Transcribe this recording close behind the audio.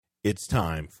It's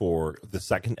time for the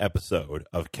second episode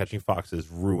of Catching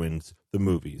Foxes Ruins the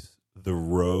Movies, The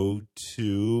Road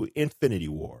to Infinity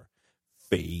War,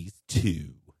 Phase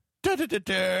 2. We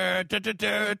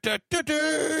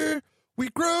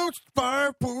grossed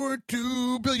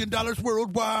 $5.2 billion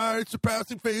worldwide,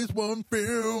 surpassing Phase 1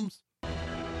 films.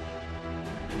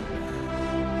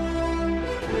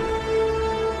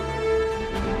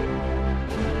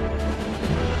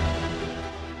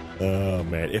 Oh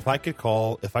man, if I could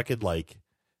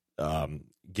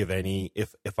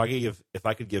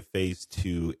give Phase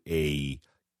 2 a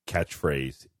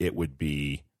catchphrase, it would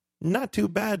be not too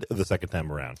bad the second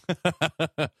time around.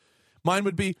 Mine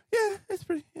would be, it's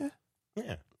pretty,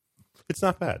 Yeah. It's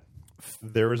not bad.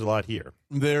 There is a lot here.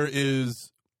 There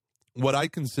is what I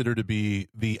consider to be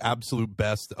the absolute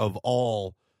best of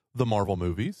all the Marvel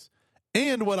movies,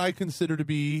 and what I consider to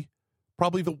be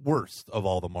probably the worst of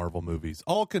all the Marvel movies,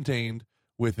 all contained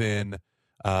within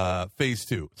Phase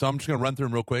 2. So I'm just going to run through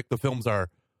them real quick. The films are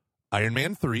Iron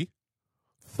Man 3,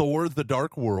 Thor: The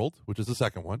Dark World, which is the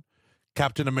second one,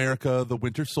 Captain America: The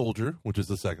Winter Soldier, which is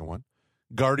the second one,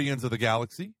 Guardians of the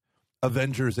Galaxy,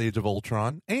 Avengers: Age of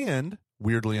Ultron, and,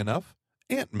 weirdly enough,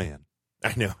 Ant-Man.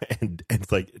 I know, and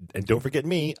it's like, and don't forget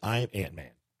me, I'm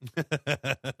Ant-Man.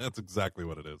 That's exactly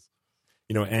what it is.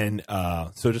 You know, and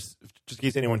so just in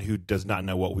case anyone who does not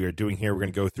know what we are doing here, we're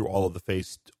going to go through all of the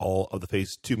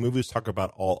Phase 2 movies, talk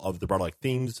about all of the broad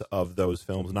themes of those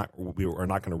films. We are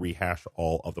not going to rehash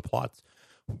all of the plots.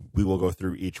 We will go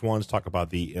through each one, talk about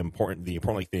the important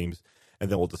themes,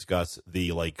 and then we'll discuss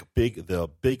the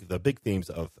big themes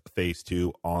of Phase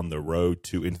 2 on the road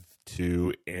to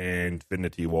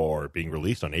Infinity War, being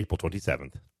released on April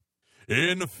 27th.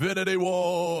 Infinity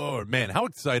War, man! How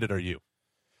excited are you?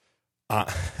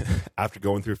 After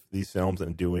going through these films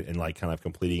and kind of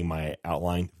completing my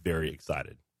outline, very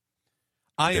excited.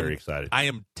 Very excited. I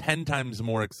am 10 times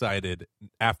more excited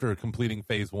after completing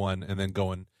Phase 1 and then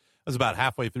going. I was about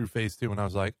halfway through Phase 2 and I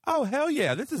was like, "Oh hell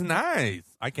yeah, this is nice!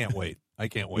 I can't wait! I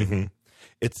can't wait." Mm-hmm.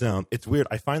 It's weird.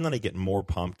 I find that I get more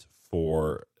pumped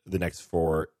for the next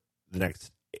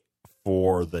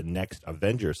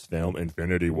Avengers film,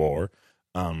 Infinity War.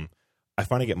 I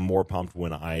find I get more pumped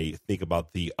when I think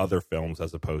about the other films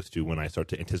as opposed to when I start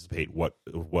to anticipate what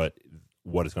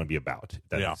it's going to be about. If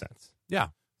that makes sense. Yeah.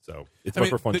 So it's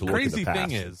much more fun to look at the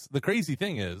past. The crazy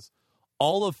thing is,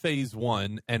 all of Phase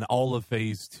 1 and all of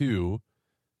Phase 2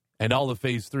 and all of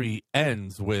Phase 3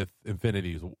 ends with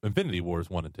Infinity Wars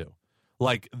 1 and 2.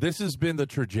 Like, this has been the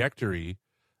trajectory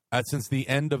since the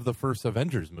end of the first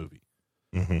Avengers movie.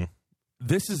 Mm-hmm.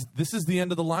 This is the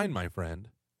end of the line, my friend.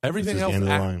 Everything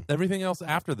else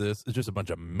after this is just a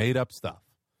bunch of made up stuff.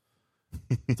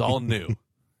 It's all new.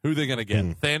 Who are they going to get?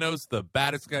 Thanos, the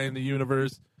baddest guy in the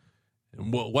universe.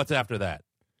 And what's after that?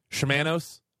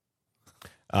 Shmanos?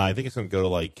 I think it's going to go to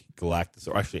like Galactus,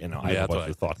 or actually, I have a bunch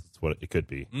of thoughts. That's what it could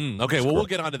be. Okay, well, we'll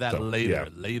get onto that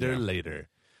later.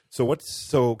 So let's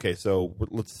just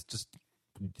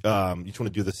you just want to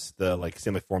do this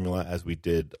same formula as we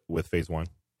did with Phase 1.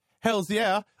 Hells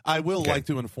yeah. I will like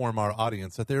to inform our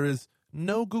audience that there is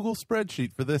no Google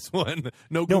spreadsheet for this one.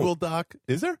 No Google Doc.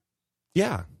 Is there?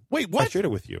 Yeah. Wait, what? I shared it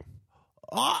with you.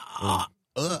 I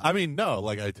mean, no,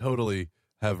 I totally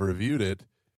have reviewed it.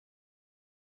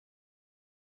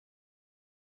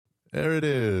 There it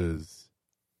is.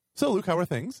 So, Luke, how are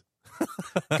things?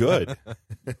 Good.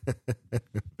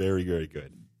 Very, very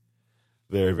good.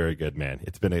 Very, very good, man.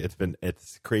 It's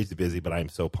crazy busy, but I am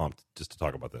so pumped just to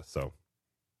talk about this. So,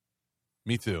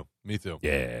 me too.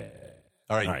 Yeah.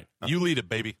 All right. You lead it,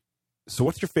 baby. So,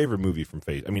 what's your favorite movie from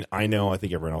Phase? I mean, I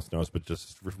think everyone else knows, but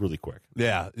just really quick.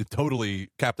 Yeah,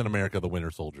 totally. Captain America: The Winter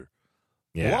Soldier.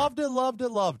 Yeah, loved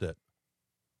it.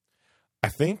 I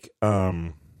think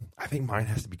mine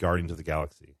has to be Guardians of the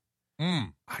Galaxy. I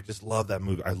just love that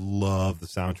movie. I love the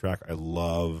soundtrack. I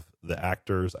love the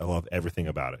actors. I love everything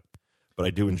about it. But I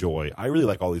really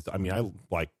like all these. I mean, I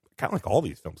kind of like all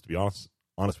these films, to be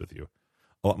honest with you,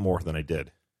 a lot more than I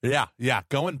did. Yeah.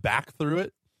 Going back through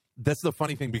it, that's the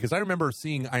funny thing, because I remember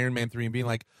seeing Iron Man 3 and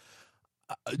being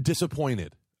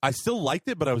disappointed. I still liked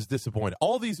it, but I was disappointed.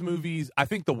 All these movies, I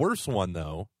think the worst one,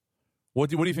 though, what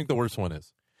do you think the worst one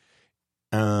is?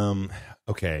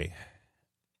 Okay.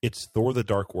 It's Thor: The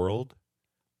Dark World,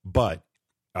 but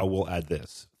I will add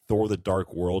this. Thor: The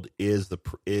Dark World is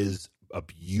a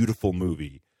beautiful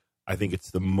movie. I think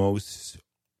it's the mostly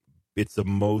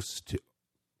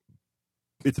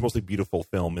beautiful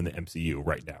film in the MCU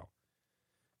right now.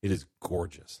 It is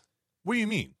gorgeous. What do you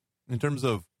mean? In terms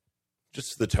of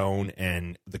just the tone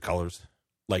and the colors?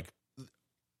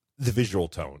 the visual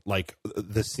tone, like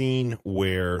the scene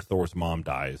where Thor's mom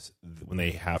dies when they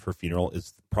have her funeral,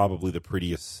 is probably the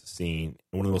prettiest scene,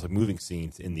 one of the most like, moving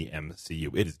scenes in the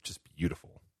MCU. It is just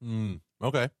beautiful.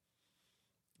 Okay.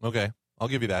 I'll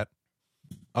give you that.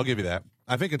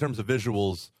 I think in terms of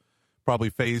visuals,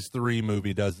 probably Phase 3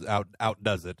 movie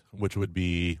outdoes it, which would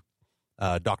be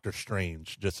Doctor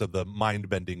Strange, just of the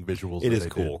mind-bending visuals. It is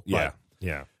cool. Yeah.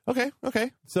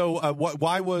 Okay. So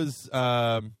why was...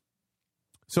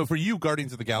 So for you,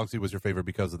 Guardians of the Galaxy was your favorite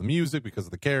because of the music, because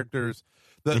of the characters.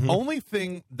 The only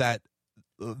thing that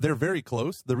they're very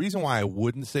close. The reason why I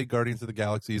wouldn't say Guardians of the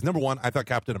Galaxy is, number one, I thought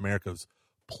Captain America's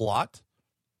plot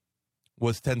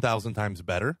was 10,000 times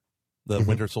better, the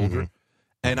Winter Soldier.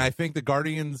 And I think the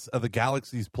Guardians of the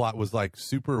Galaxy's plot was like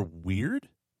super weird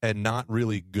and not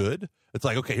really good. It's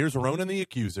like, okay, here's Ronan the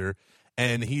Accuser,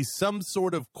 and he's some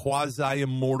sort of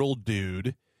quasi-immortal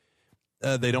dude.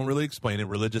 They don't really explain it.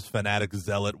 Religious fanatic,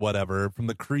 zealot, whatever, from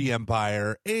the Kree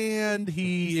Empire. And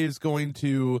he is going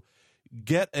to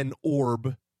get an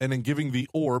orb. And in giving the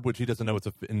orb, which he doesn't know it's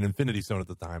an Infinity Stone at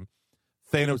the time,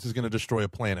 Thanos is going to destroy a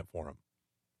planet for him.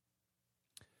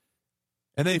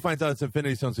 And then he finds out it's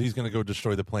Infinity Stone, so he's going to go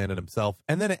destroy the planet himself.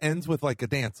 And then it ends with like a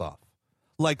dance-off.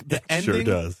 Like the ending, sure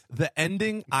does. The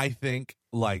ending, I think,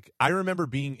 like I remember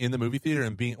being in the movie theater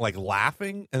and being like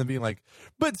laughing and then being like,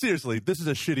 but seriously, this is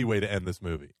a shitty way to end this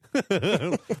movie.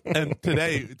 And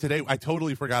today I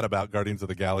totally forgot about Guardians of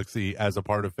the Galaxy as a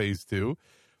part of Phase 2.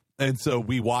 And so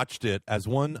we watched it as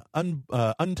one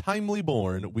untimely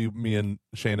born. Me and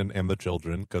Shannon and the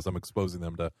children, because I'm exposing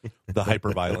them to the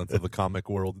hyperviolence of the comic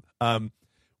world.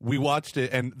 We watched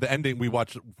it, and the ending, we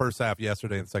watched first half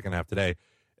yesterday and second half today.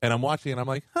 And I'm watching, and I'm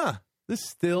like, this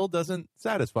still doesn't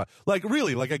satisfy. Like,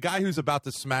 really, like a guy who's about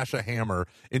to smash a hammer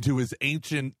into his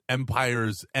ancient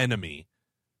empire's enemy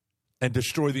and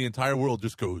destroy the entire world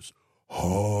just goes,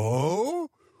 huh?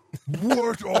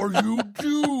 What are you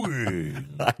doing?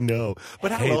 I know.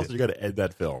 But how else are you going to end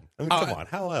that film? I mean, come on.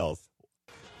 How else?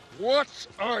 What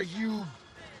are you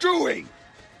doing?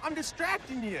 I'm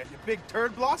distracting you, you big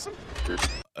turd blossom.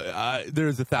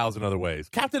 There's 1,000 other ways.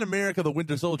 Captain America, the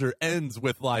Winter Soldier, ends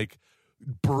with, like,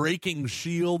 breaking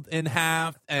S.H.I.E.L.D. in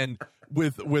half and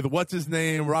with what's his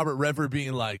name, Robert Redford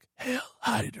being like, Hail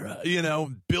Hydra,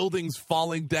 buildings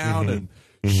falling down and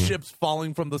ships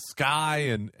falling from the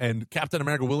sky and Captain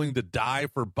America willing to die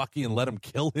for Bucky and let him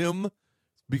kill him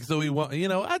because so he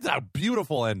that's a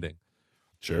beautiful ending.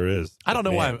 Sure is. I don't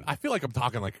know why. I feel like I'm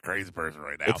talking like a crazy person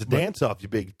right now. It's a dance-off, you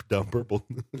big dumb purple.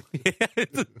 Yeah,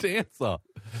 it's a dance-off.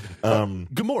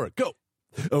 Gamora, go.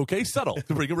 Okay, subtle.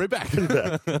 Bring it right back.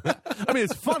 I mean,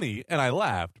 it's funny, and I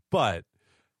laughed, but...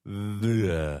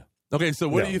 Okay, so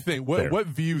what do you think? What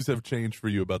views have changed for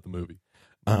you about the movie?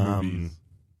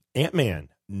 Ant-Man,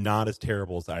 not as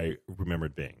terrible as I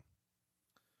remembered being.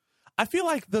 I feel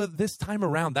like this time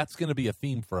around, that's going to be a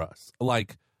theme for us.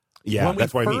 Like... Yeah,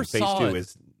 that's why I mean Phase 2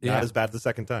 is not as bad the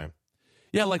second time.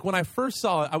 Yeah, like when I first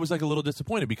saw it, I was like a little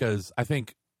disappointed because I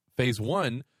think Phase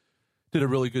 1 did a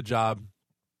really good job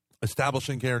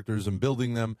establishing characters and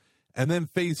building them. And then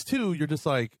Phase 2, you're just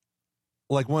like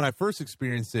when I first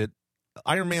experienced it,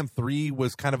 Iron Man 3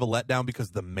 was kind of a letdown because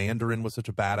the Mandarin was such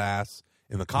a badass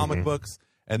in the comic books.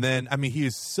 And then, I mean, he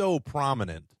is so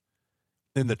prominent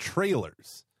in the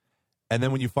trailers. And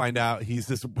then when you find out he's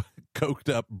this coked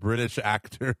up British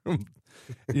actor,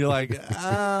 you're like,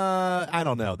 I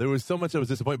don't know. There was so much that was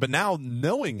disappointing. But now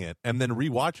knowing it and then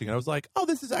rewatching it, I was like, oh,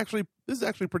 this is actually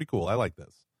pretty cool. I like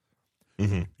this.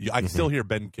 I can still hear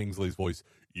Ben Kingsley's voice.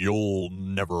 You'll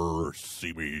never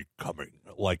see me coming.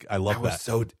 Like, I love that.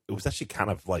 It was actually kind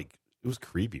of like, it was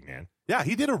creepy, man. Yeah,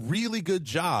 he did a really good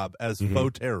job as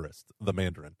faux terrorist, the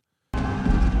Mandarin.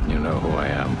 You know who I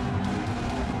am.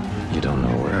 You don't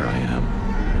know where I am.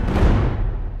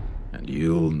 And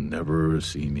you'll never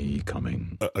see me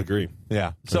coming. Agree.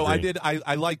 Yeah. So Agree.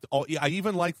 I liked I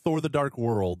even liked Thor the Dark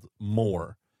World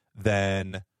more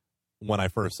than when I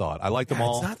first saw it. I liked them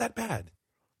all. It's not that bad.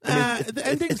 The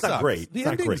ending it's sucks. Not great. The it's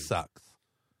ending not great. sucks.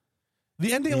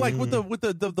 The ending, like with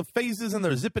the phases and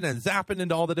they're zipping and zapping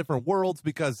into all the different worlds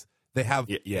because they have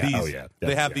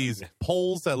these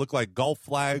poles that look like golf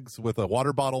flags with a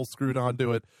water bottle screwed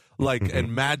onto it. Like,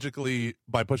 and magically,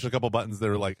 by pushing a couple buttons,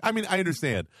 they're like, I mean, I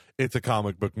understand it's a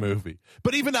comic book movie,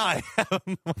 but even I have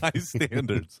my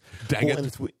standards. Dang it.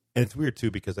 And it's weird,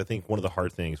 too, because I think one of the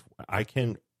hard things, I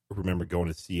can remember going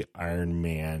to see Iron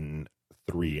Man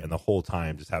 3 and the whole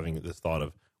time just having this thought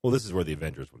of, well, this is where the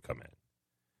Avengers would come in.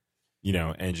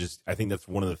 And just, I think that's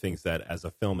one of the things that as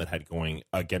a film it had going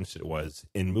against it was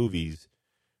in movies,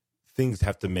 things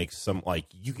have to make some, like,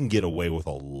 you can get away with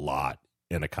a lot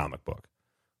in a comic book.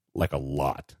 Like a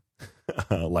lot.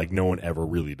 like no one ever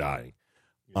really dying.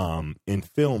 In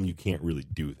film, you can't really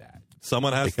do that.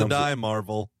 Someone has to die,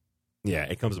 Marvel. Yeah,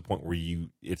 it comes to a point where you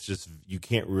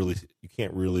can't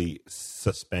really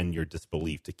suspend your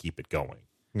disbelief to keep it going.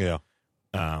 Yeah.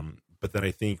 But then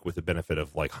I think with the benefit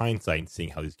of like hindsight and seeing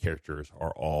how these characters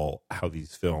how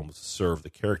these films serve the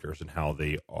characters and how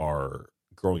they are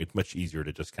growing, it's much easier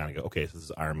to just kind of go, okay, so this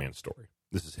is Iron Man's story.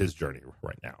 This is his journey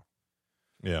right now.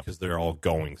 Yeah. Because they're all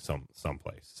going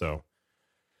someplace. So,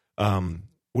 what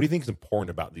do you think is important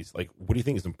about these? Like, what do you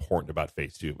think is important about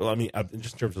Phase 2? Well, I mean,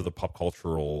 just in terms of the pop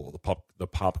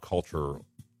culture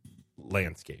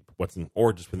landscape,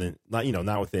 or just within,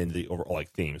 not within the overall like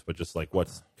themes, but just like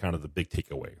what's kind of the big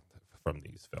takeaway from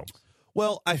these films?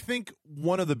 Well, I think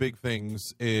one of the big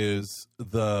things is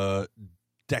the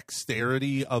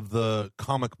dexterity of the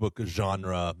comic book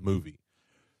genre movie.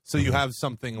 So you have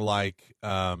something like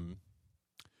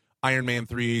Iron Man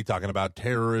 3 talking about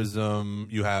terrorism.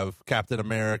 You have Captain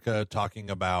America talking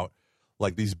about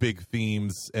like these big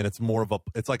themes, and it's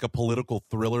like a political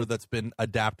thriller that's been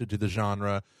adapted to the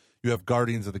genre. You have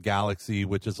Guardians of the Galaxy,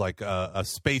 which is like a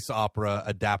space opera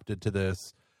adapted to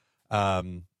this.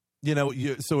 So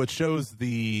it shows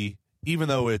even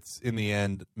though it's in the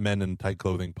end men in tight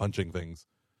clothing punching things.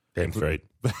 Damn straight.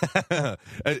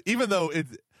 Even though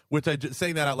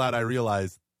saying that out loud, I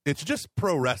realize it's just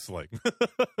pro wrestling,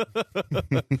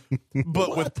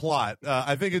 but with plot.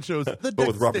 I think it shows but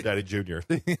with Robert Downey Jr.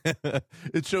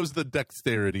 It shows the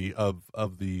dexterity of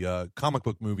the comic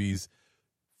book movies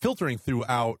filtering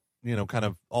throughout, kind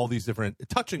of all these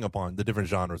touching upon the different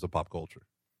genres of pop culture.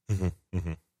 Mm-hmm,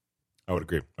 mm-hmm. I would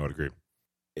agree.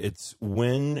 It's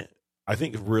when I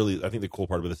think the cool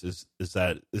part of this is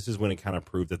that this is when it kind of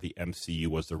proved that the MCU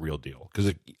was the real deal.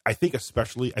 Because I think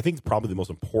probably the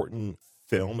most important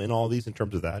film in all these in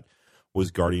terms of that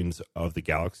was Guardians of the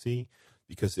Galaxy,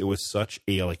 because it was such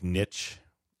a like niche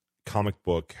comic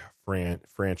book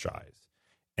franchise,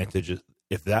 and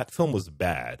if that film was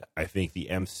bad, I think the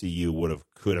MCU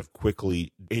could have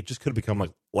quickly, it just could have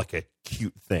become like a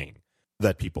cute thing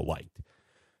that people liked.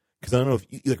 Because I don't know if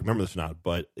you remember this or not,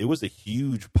 but it was a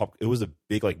huge it was a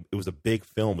big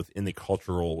film within the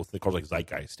cultural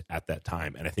zeitgeist at that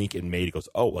time, and I think it made it goes,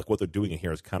 oh, like what they're doing in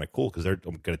here is kind of cool, because they're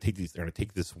going to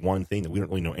take this one thing that we don't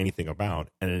really know anything about,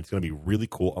 and it's going to be really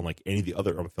cool, unlike any of the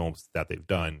other films that they've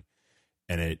done,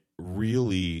 and it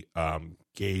really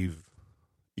gave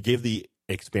the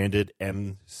expanded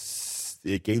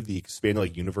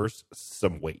like universe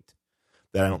some weight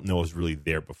that I don't know was really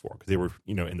there before, because they were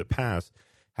in the past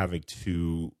having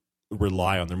to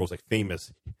rely on their most like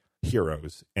famous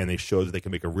heroes, and they showed that they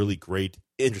can make a really great,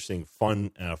 interesting,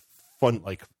 a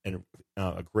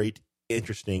great,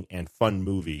 interesting, and fun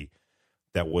movie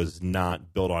that was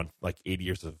not built on like 80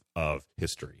 years of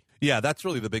history. Yeah, that's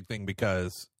really the big thing,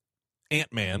 because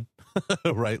Ant-Man,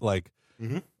 right? Like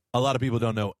a lot of people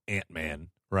don't know Ant-Man,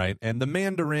 right? And the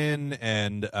Mandarin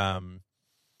and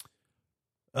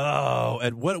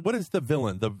and what is the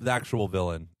villain, the actual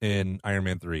villain in Iron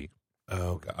Man 3?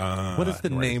 Oh, God. What is the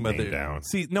name of it?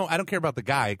 See, no, I don't care about the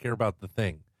guy. I care about the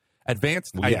thing.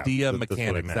 Advanced Idea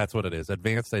Mechanics. That's what it is.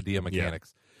 Advanced Idea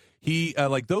Mechanics. Yeah.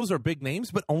 He those are big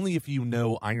names, but only if you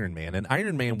know Iron Man. And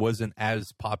Iron Man wasn't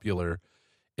as popular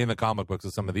in the comic books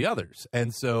as some of the others.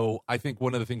 And so I think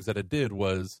one of the things that it did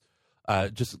was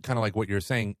just kind of like what you're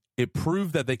saying. It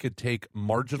proved that they could take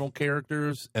marginal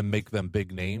characters and make them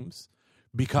big names,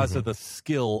 because of the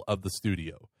skill of the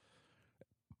studio.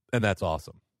 And that's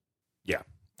awesome. Yeah,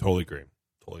 totally agree.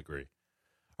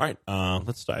 All right,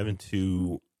 let's dive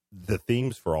into the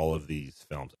themes for all of these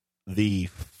films. The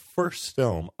first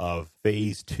film of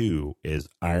Phase 2 is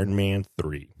Iron Man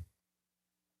 3.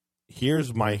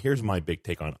 Here's my big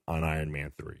take on Iron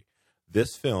Man 3.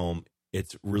 This film,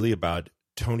 it's really about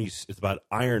it's about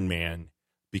Iron Man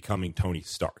becoming Tony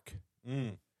Stark.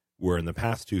 Where in the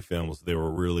past two films, they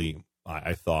were really,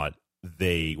 I thought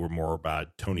they were more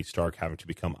about Tony Stark having to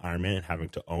become Iron Man and having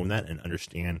to own that and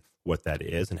understand what that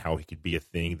is and how he could be a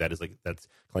thing that is that's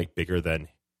bigger than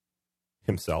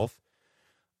himself.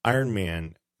 Iron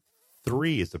Man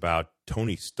 3 is about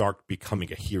Tony Stark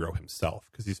becoming a hero himself,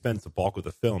 because he spends the bulk of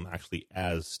the film actually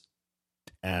as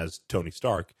Tony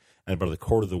Stark, and about a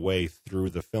quarter of the way through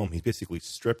the film, he's basically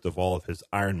stripped of all of his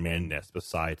Iron Man-ness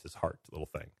besides his heart little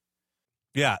thing.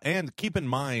 Yeah, and keep in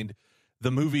mind,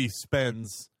 the movie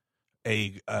spends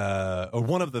or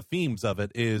one of the themes of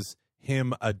it is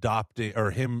him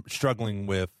struggling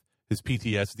with his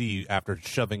PTSD after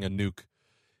shoving a nuke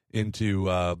into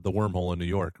the wormhole in New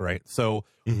York, right? So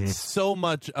so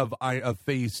much of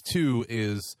Phase 2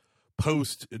 is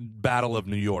post Battle of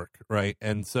New York, right?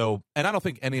 And I don't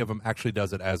think any of them actually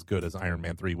does it as good as Iron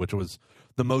Man 3, which was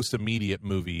the most immediate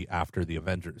movie after the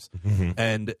Avengers.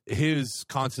 And his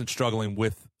constant struggling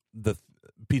with the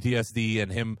PTSD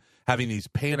and him having these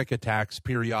panic attacks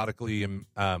periodically, and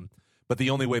but the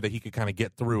only way that he could kind of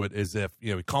get through it is if,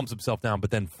 he calms himself down,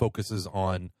 but then focuses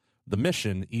on the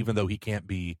mission, even though he can't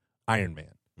be Iron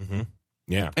Man.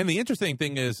 Yeah. And the interesting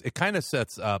thing is it kind of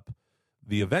sets up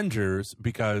the Avengers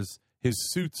because his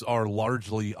suits are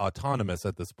largely autonomous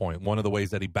at this point. One of the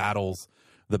ways that he battles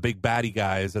the big baddie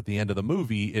guys at the end of the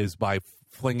movie is by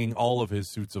flinging all of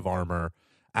his suits of armor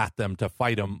at them to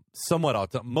fight them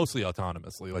mostly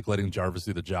autonomously, like letting Jarvis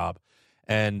do the job.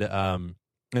 And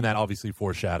that obviously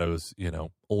foreshadows,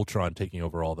 Ultron taking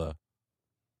over all the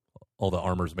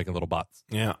armors, making little bots.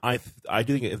 Yeah, I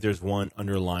do think if there's one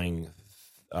underlying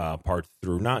part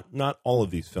through not all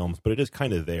of these films, but it is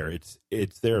kind of there.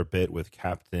 It's there a bit with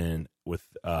Captain, with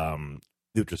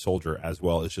Lucha Soldier as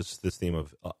well. It's just this theme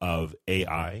of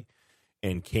AI,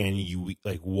 and can you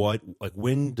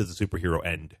when does the superhero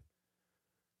end?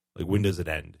 Like, when does it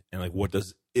end? And like what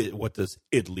does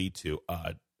it lead to?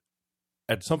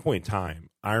 At some point in time,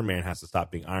 Iron Man has to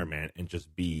stop being Iron Man and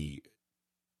just be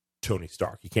Tony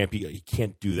Stark. He can't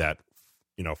do that,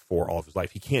 for all of his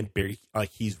life. He can't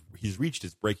he's reached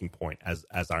his breaking point as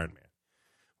Iron Man,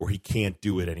 where he can't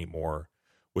do it anymore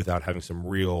without having some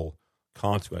real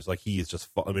consequence. Like, he is just,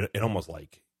 it almost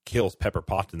like kills Pepper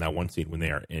Potts in that one scene when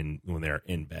they're in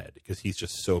bed, because he's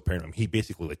just so paranoid. He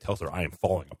basically tells her, "I am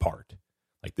falling apart.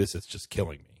 Like, this is just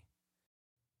killing me."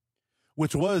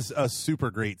 Which was a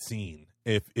super great scene.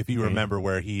 If you remember,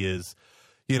 where he is,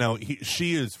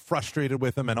 she is frustrated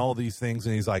with him and all these things,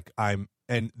 and he's like,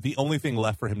 and the only thing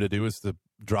left for him to do is to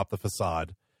drop the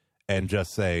facade and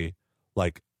just say,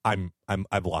 like,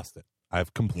 I've lost it.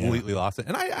 I've completely lost it.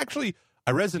 And I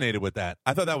resonated with that.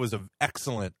 I thought that was an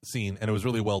excellent scene, and it was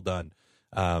really well done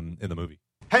in the movie.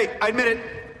 Hey, I admit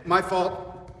it. My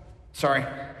fault. Sorry.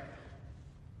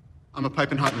 I'm a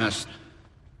piping hot mess.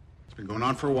 It's been going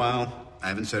on for a while. I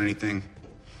haven't said anything.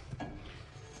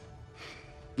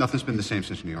 Nothing's been the same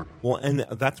since New York. Well, and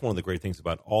that's one of the great things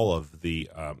about all of the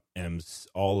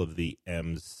MCU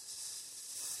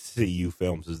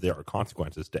films is there are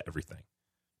consequences to everything,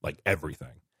 like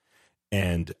everything.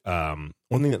 And one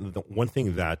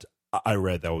thing that I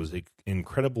read that was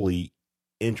incredibly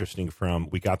interesting from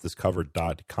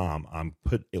WeGotThisCovered.com.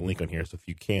 Put a link on here, so if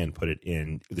you can put it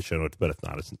in the show notes, but if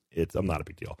not, it's not a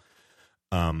big deal.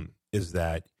 Is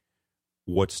that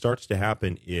what starts to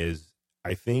happen is,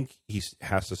 I think he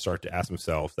has to start to ask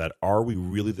himself that, are we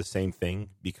really the same thing?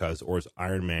 Or is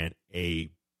Iron Man a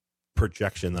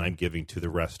projection that I'm giving to the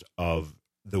rest of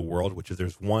the world? Which is,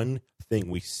 there's one thing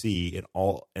we see in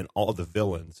all of the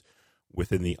villains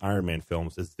within the Iron Man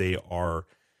films, is they are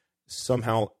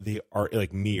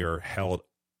like mirror held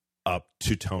up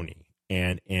to Tony.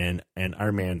 And in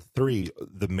Iron Man 3,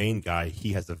 the main guy,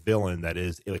 he has a villain that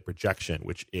is a projection,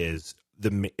 which is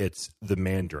it's the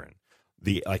Mandarin.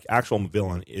 The actual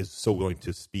villain is so willing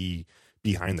to be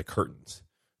behind the curtains,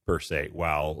 per se,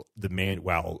 while the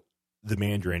Mandarin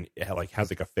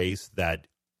has a face that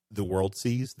the world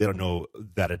sees. They don't know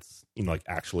that it's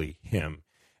actually him.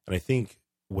 And I think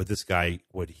what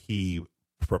he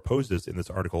proposes in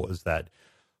this article is that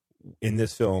in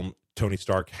this film, Tony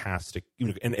Stark has to,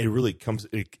 and it really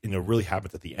really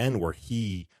happens at the end, where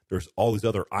there's all these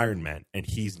other Iron Men, and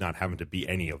he's not having to be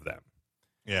any of them.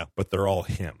 Yeah, but they're all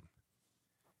him.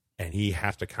 And he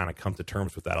has to kind of come to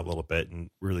terms with that a little bit, and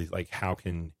really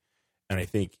and I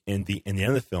think in the end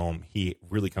of the film, he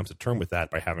really comes to terms with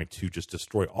that by having to just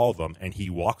destroy all of them. And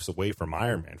he walks away from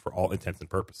Iron Man for all intents and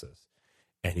purposes.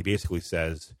 And he basically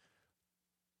says,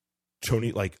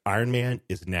 Iron Man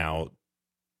is now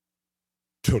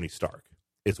Tony Stark,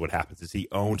 is what happens, is he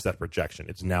owns that projection.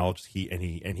 It's now just he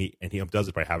does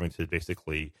it by having to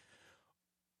basically,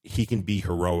 he can be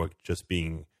heroic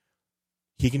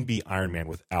he can be Iron Man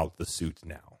without the suit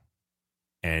now.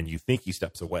 And you think he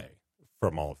steps away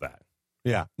from all of that.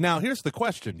 Yeah. Now, here's the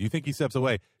question. Do you think he steps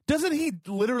away? Doesn't he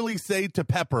literally say to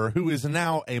Pepper, who is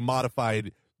now a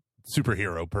modified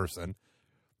superhero person,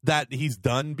 that he's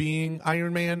done being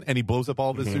Iron Man, and he blows up all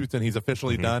of his suits and he's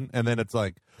officially done? And then it's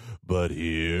like, but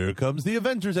here comes the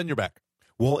Avengers and you're back.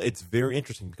 Well, it's very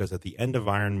interesting because at the end of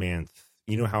Iron Man,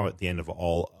 how at the end of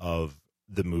all of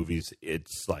the movies,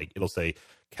 it's like, it'll say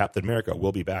Captain America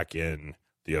will be back in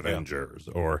the Avengers,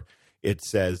 or it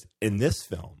says in this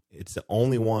film, it's the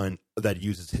only one that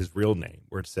uses his real name,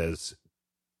 where it says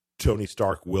Tony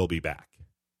Stark will be back.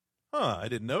 Huh, I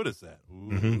didn't notice that.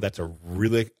 That's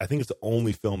I think it's the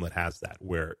only film that has that,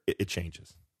 where it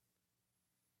changes.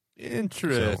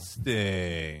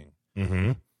 Interesting.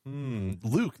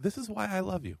 Luke, this is why I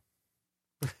love you.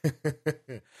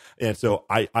 And so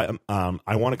I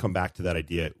want to come back to that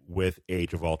idea with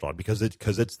Age of Ultron because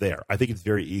it's there. I think it's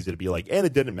very easy to be like, and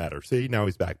it didn't matter. See, now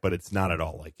he's back, but it's not at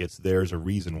all. Like there's a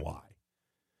reason why,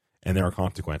 and there are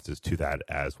consequences to that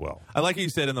as well. I like how you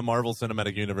said in the Marvel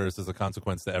Cinematic Universe there's a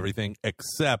consequence to everything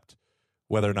except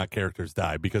whether or not characters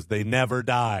die, because they never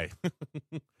die.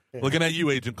 Looking at you,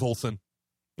 Agent Coulson.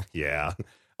 Yeah,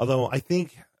 although I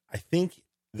think I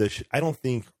don't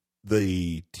think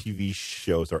the TV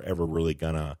shows are ever really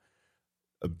gonna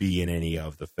be in any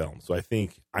of the films. So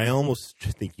I almost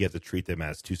think you have to treat them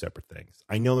as two separate things.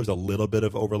 I know there's a little bit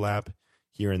of overlap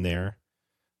here and there,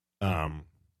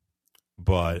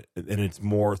 but it's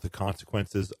more the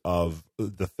consequences of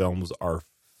the films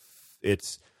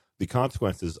it's the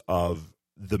consequences of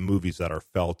the movies that are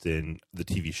felt in the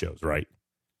TV shows, right?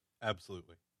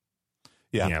 Absolutely.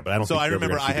 Yeah, but I don't. So think I they're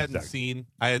remember gonna I see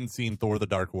hadn't seen Thor: The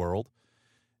Dark World,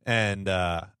 and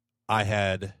I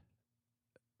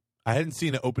hadn't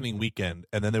seen it opening weekend,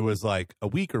 and then there was like a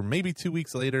week or maybe 2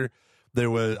 weeks later,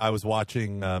 I was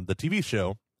watching the TV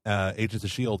show Agents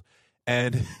of S.H.I.E.L.D.,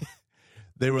 and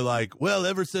they were like, well,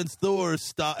 ever since Thor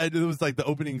stopped, and it was like the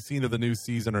opening scene of the new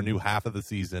season or new half of the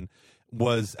season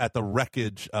was at the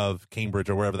wreckage of Cambridge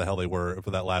or wherever the hell they were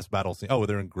for that last battle scene. Oh,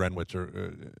 they're in Greenwich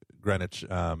or Greenwich.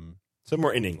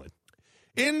 somewhere in England.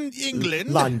 In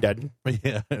England. London.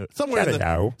 Yeah.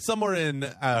 Somewhere in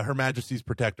Her Majesty's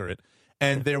Protectorate.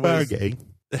 And there was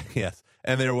yes.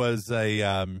 And there was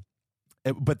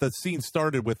but the scene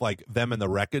started with like them in the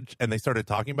wreckage and they started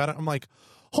talking about it. I'm like,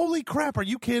 holy crap, are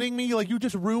you kidding me? Like you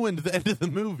just ruined the end of the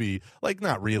movie. Like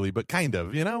not really, but kind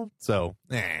of, you know? So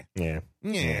Yeah.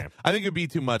 I think it'd be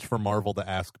too much for Marvel to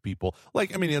ask people.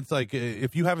 Like, I mean, it's like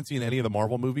if you haven't seen any of the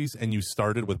Marvel movies and you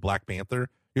started with Black Panther,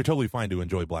 you're totally fine to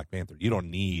enjoy Black Panther. You don't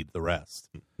need the rest.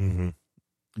 Mm-hmm.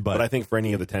 But I think for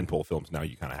any of the tentpole films now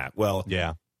you kind of have. Well,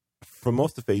 yeah. For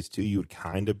most of Phase 2, you would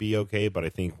kind of be okay, but I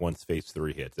think once Phase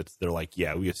 3 hits, they're like,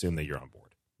 yeah, we assume that you're on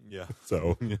board. Yeah.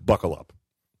 So buckle up.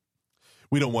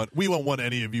 We won't want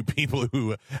any of you people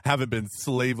who haven't been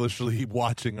slavishly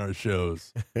watching our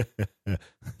shows.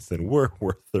 Then we're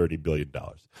worth $30 billion.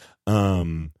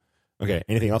 Okay.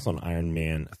 Anything else on Iron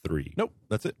Man 3? Nope.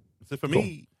 That's it. That's it for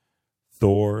me.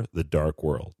 Thor: The Dark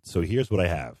World. So here's what I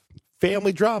have: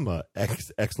 family drama!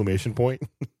 Exclamation point.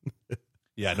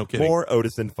 Yeah, no kidding. More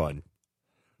Odinson fun.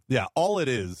 Yeah, all it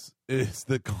is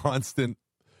the constant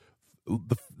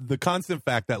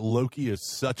fact that Loki is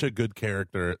such a good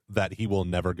character that he will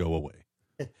never go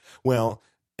away. Well,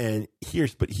 and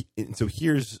here's the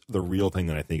real thing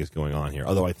that I think is going on here.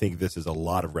 Although I think this is a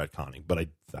lot of retconning, but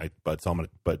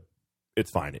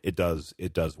it's fine. It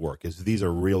does work. These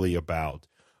are really about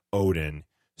Odin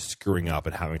screwing up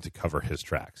and having to cover his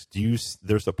tracks.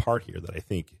 There's a part here that I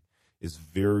think is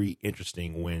very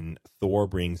interesting when Thor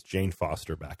brings Jane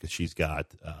Foster back because she's got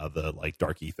the like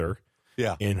dark ether.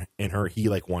 Yeah. In her, he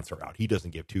like wants her out. He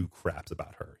doesn't give two craps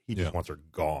about her. He just wants her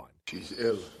gone. She's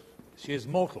ill. She is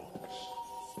mortal.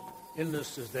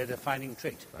 Illness is their defining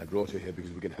trait. I brought her here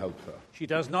because we can help her. She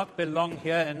does not belong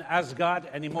here in Asgard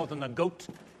any more than a goat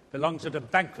belongs at a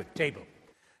banquet table.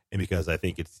 And because I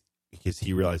think it's because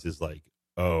he realizes like,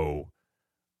 oh,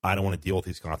 I don't want to deal with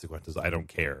these consequences. I don't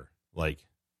care. Like,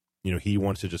 you know, he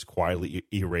wants to just quietly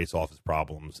erase all of his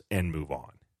problems and move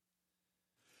on.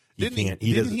 Didn't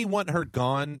he want her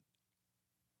gone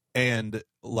and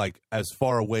like as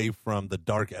far away from the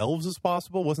dark elves as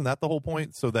possible? Wasn't that the whole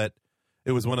point? So that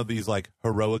it was one of these like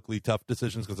heroically tough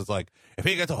decisions because it's like if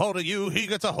he gets a hold of you, he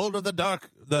gets a hold of the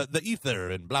dark, the ether,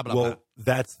 and blah blah. Well, blah.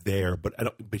 that's there, but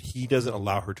he doesn't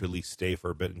allow her to at least stay for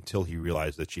a bit until he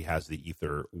realizes that she has the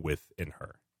ether within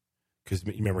her. Because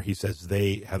remember, he says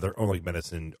they have their own like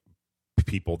medicine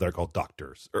people. They're called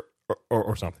doctors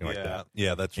or something like that.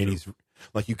 Yeah, that's true. And he's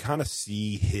like, you kind of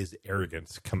see his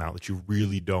arrogance come out that you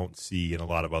really don't see in a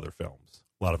lot of other films,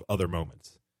 a lot of other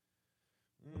moments.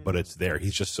 But it's there.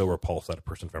 He's just so repulsed that a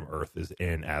person from Earth is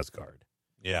in Asgard.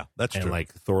 Yeah, that's and true. And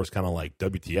like Thor's kind of like,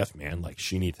 WTF, man? Like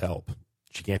she needs help.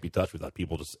 She can't be touched without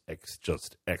people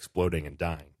just exploding and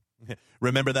dying.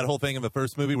 Remember that whole thing in the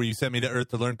first movie where you sent me to Earth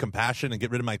to learn compassion and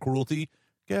get rid of my cruelty?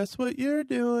 Guess what you're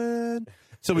doing?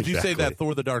 So would you say that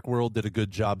Thor: The Dark World did a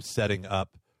good job setting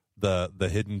up the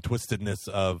hidden twistedness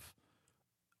of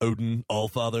Odin,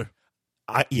 Allfather?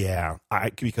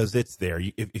 Because it's there.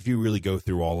 If you really go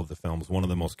through all of the films, one of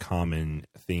the most common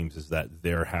themes is that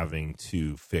they're having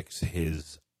to fix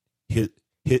his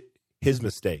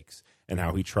mistakes and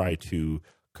how he tried to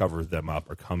cover them up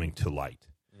are coming to light,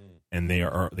 and they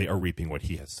are reaping what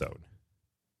he has sown.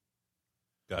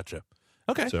 Gotcha.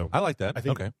 Okay, So I like that. I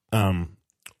think, okay.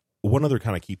 One other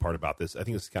kind of key part about this, I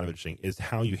think it's kind of interesting, is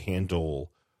how you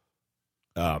handle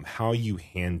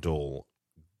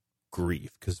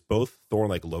grief. Because both Thor and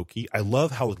like Loki, I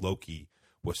love how Loki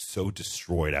was so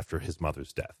destroyed after his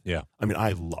mother's death. Yeah. I mean,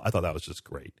 I thought that was just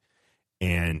great.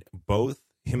 And both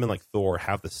him and like Thor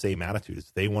have the same attitude.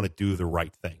 Is they want to do the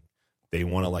right thing. They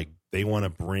want to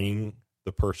bring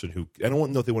the person who, I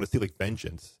don't know if they want to see like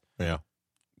vengeance. Yeah.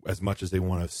 As much as they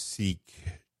want to seek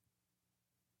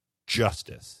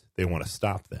justice, they want to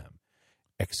stop them.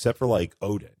 Except for like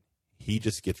Odin, he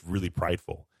just gets really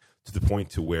prideful to the point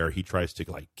to where he tries to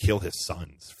like kill his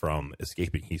sons from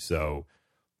escaping. He's so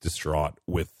distraught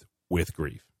with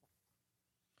grief.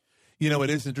 You know, it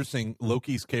is interesting.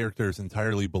 Loki's character is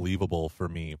entirely believable for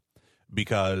me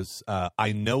because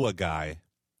I know a guy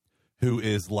who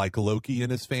is like Loki in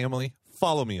his family.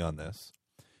 Follow me on this.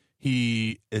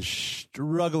 He is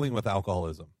struggling with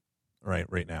alcoholism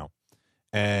right now.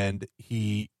 And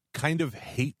he kind of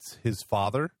hates his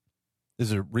father. This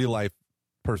is a real life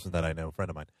person that I know, a friend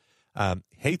of mine.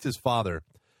 Hates his father.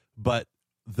 But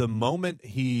the moment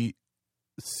he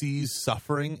sees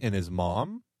suffering in his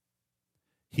mom,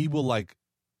 he will like,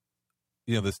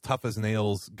 you know, this tough as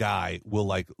nails guy will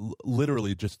like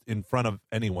literally just in front of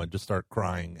anyone just start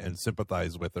crying and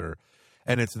sympathize with her.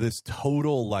 And it's this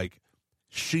total like,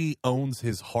 she owns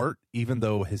his heart, even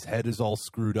though his head is all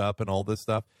screwed up and all this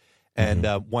stuff. And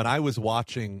when I was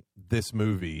watching this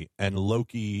movie and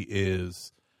Loki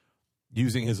is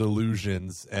using his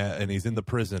illusions and he's in the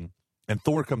prison and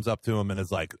Thor comes up to him and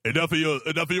is like, enough of your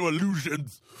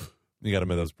illusions. You got to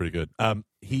admit, that was pretty good. And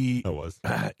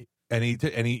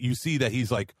you see that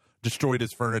he's like destroyed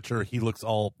his furniture. He looks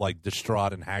all like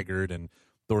distraught and haggard, and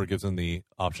Thor gives him the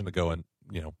option to go and,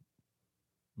 you know,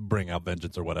 bring out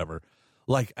vengeance or whatever.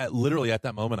 Like literally at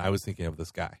that moment, I was thinking of this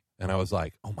guy, and I was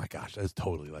like, "Oh my gosh, that's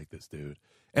totally like this dude."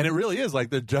 And it really is like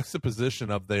the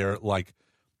juxtaposition of their like,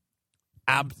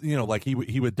 you know, like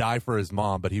he would die for his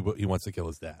mom, but he wants to kill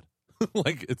his dad.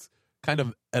 Like it's kind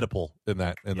of Oedipal in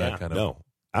that kind of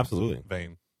absolutely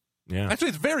vein. Yeah, actually,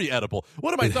 it's very Oedipal.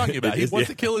 What am I talking about? He wants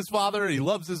to kill his father, and he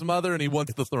loves his mother, and he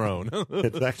wants the throne.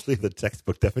 It's actually the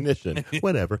textbook definition.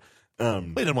 Whatever. They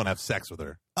didn't want to have sex with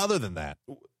her. Other than that.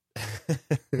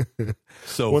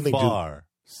 So One thing far.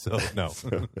 So no.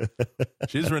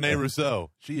 She's Renee Rousseau.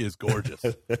 She is gorgeous.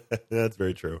 That's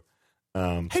very true.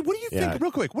 Hey, what do you think,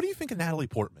 real quick, what do you think of Natalie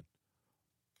Portman?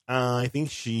 I think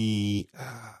she...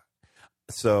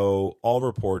 So all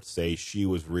reports say she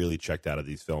was really checked out of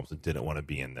these films and didn't want to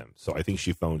be in them. So I think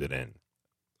she phoned it in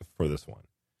for this one.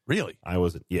 Really? I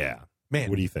wasn't. Yeah. Man.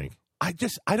 What do you think? I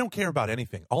don't care about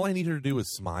anything. All I need her to do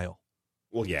is smile.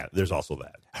 Well, yeah, there's also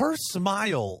that. Her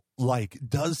smile, like,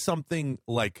 does something,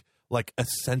 like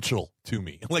essential to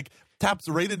me. Like, taps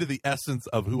right into the essence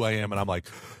of who I am, and I'm like,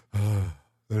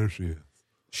 there she is.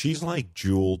 She's like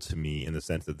Jewel to me in the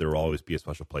sense that there will always be a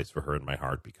special place for her in my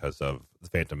heart because of The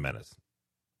Phantom Menace.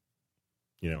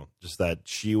 You know, just that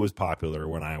she was popular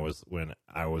when I was an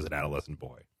adolescent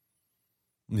boy.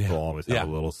 Yeah. She'll always have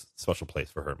a little special place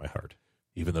for her in my heart.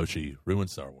 Even though she ruined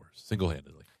Star Wars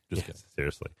single-handedly. Just kidding.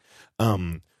 Seriously.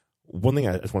 One thing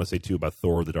I just want to say, too, about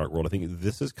Thor: The Dark World, I think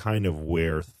this is kind of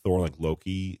where Thor, like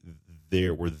Loki,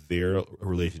 their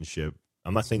relationship,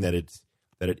 I'm not saying that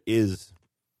it is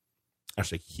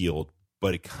actually healed,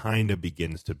 but it kind of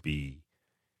begins to be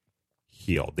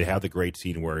healed. They have the great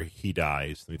scene where he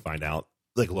dies, and we find out,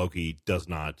 like, Loki does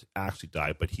not actually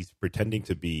die, but he's pretending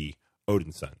to be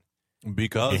Odin's son.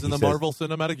 Because in the Marvel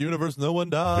Cinematic Universe, no one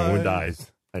dies. No one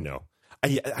dies. I know.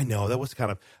 I know. That was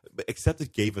kind of... Except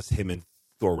it gave us him in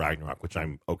Thor Ragnarok, which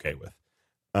I'm okay with.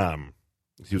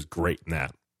 He was great in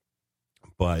that.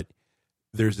 But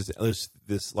there's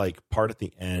this like, part at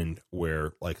the end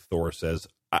where, like, Thor says,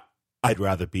 I'd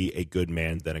rather be a good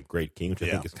man than a great king, which I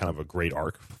think is kind of a great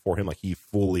arc for him. Like, he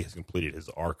fully has completed his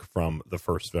arc from the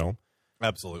first film.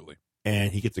 Absolutely.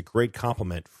 And he gets a great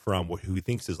compliment from who he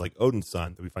thinks is like Odin's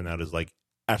son, that we find out is like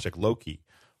Ashek Loki,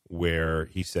 where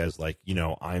he says, like, you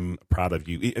know, I'm proud of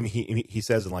you. I mean, he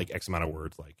says in like X amount of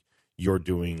words, like, you're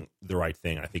doing the right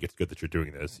thing. I think it's good that you're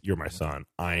doing this. You're my son.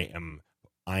 I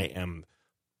am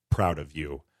proud of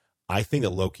you. I think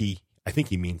that Loki, I think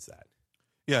he means that.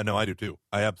 Yeah, no, I do too.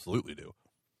 I absolutely do.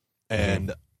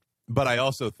 And, but I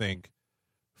also think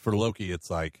for Loki,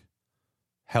 it's like,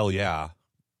 hell yeah.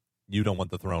 You don't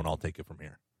want the throne, I'll take it from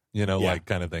here. You know, like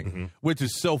kind of thing. Mm-hmm. Which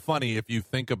is so funny if you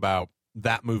think about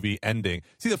that movie ending.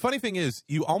 See, the funny thing is,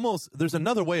 there's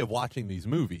another way of watching these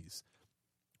movies,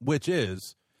 which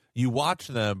is you watch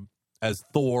them as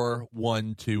Thor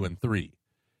 1, 2, and 3.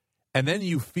 And then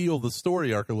you feel the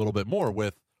story arc a little bit more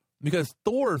with because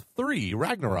Thor 3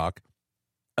 Ragnarok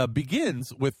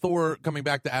begins with Thor coming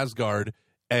back to Asgard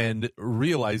and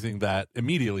realizing that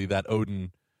immediately that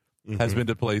Odin has been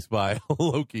displaced by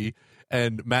Loki,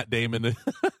 and Matt Damon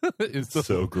is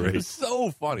So great. It's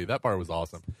so funny. That part was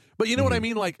awesome. But you know what I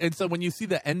mean? Like, and so when you see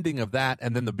the ending of that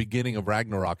and then the beginning of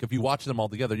Ragnarok, if you watch them all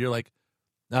together, you're like,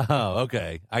 oh,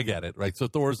 okay, I get it, right? So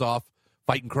Thor's off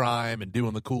fighting crime and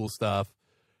doing the cool stuff,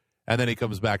 and then he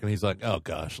comes back and he's like, oh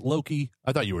gosh, Loki,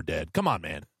 I thought you were dead. Come on,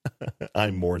 man. I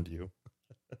mourned you.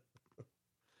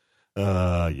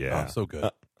 Yeah. Oh, so good.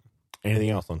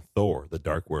 Anything else on Thor: The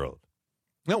Dark World?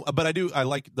 No, but I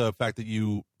like the fact that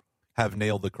you have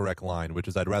nailed the correct line, which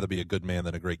is I'd rather be a good man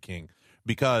than a great king,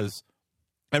 because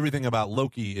everything about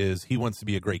Loki is he wants to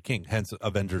be a great king. Hence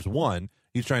Avengers 1,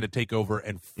 he's trying to take over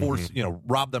and force,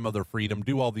 rob them of their freedom,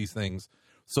 do all these things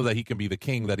so that he can be the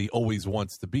king that he always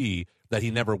wants to be, that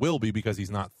he never will be because he's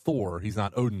not Thor, he's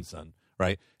not Odin's son,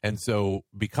 right? And so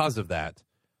because of that,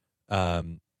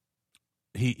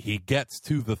 he gets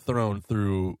to the throne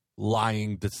through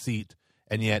lying, deceit,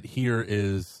 and yet here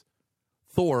is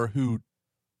Thor, who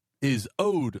is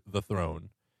owed the throne,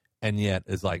 and yet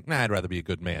is like, nah, I'd rather be a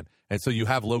good man. And so you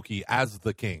have Loki as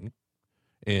the king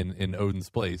in Odin's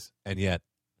place, and yet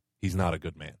he's not a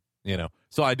good man.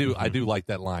 So I do like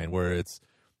that line where it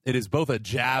is both a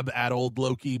jab at old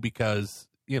Loki because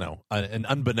an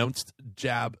unbeknownst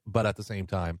jab, but at the same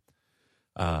time,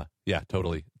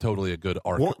 totally a good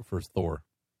arc for Thor.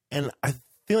 And I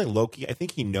feel like Loki, I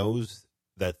think he knows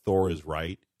that Thor is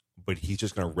right, but he's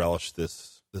just going to relish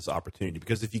this opportunity,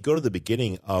 because if you go to the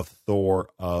beginning of Thor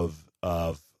you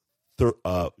go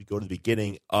to the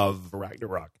beginning of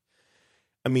Ragnarok,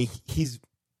 I mean, he's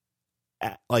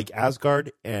like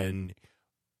Asgard and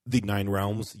the Nine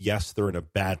Realms. Yes, they're in a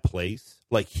bad place.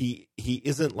 Like he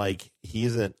isn't like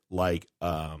Tyrion like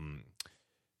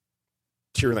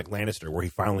Lannister, where he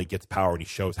finally gets power and he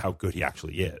shows how good he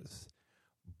actually is.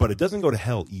 But it doesn't go to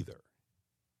hell either.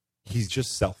 He's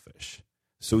just selfish.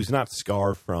 So he's not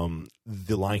Scar from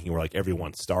The Lion King, where like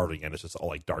everyone's starving and it's just all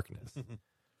like darkness.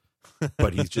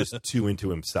 But he's just too into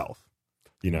himself,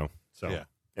 So, yeah.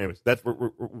 Anyways, that's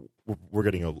we're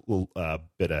getting a little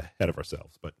bit ahead of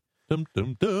ourselves. But Dum,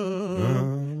 dum,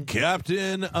 dum.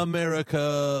 Captain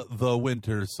America, the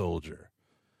Winter Soldier.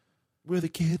 We're the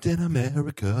kids in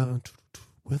America.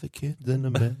 We're the kids in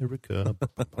America.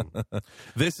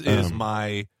 This is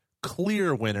my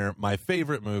clear winner, my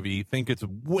favorite movie. Think it's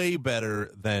way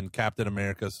better than Captain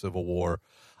America Civil War.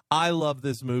 I love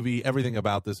this movie. Everything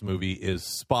about this movie is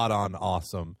spot on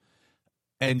awesome.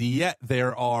 And yet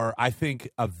there are, I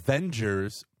think,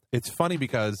 Avengers. It's funny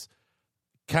because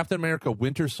Captain America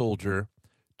Winter Soldier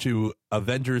to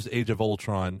Avengers Age of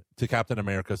Ultron to Captain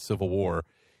America Civil War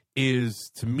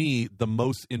is, to me, the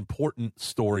most important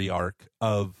story arc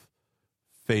of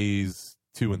phase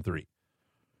 2 and 3.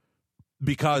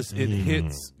 Because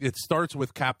it starts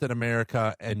with Captain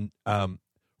America and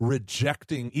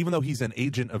rejecting, even though he's an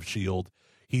agent of S.H.I.E.L.D.,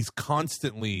 he's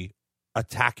constantly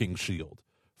attacking S.H.I.E.L.D.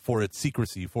 for its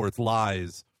secrecy, for its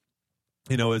lies.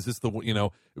 Is this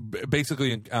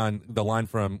basically on the line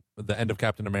from the end of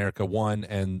Captain America 1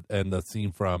 and the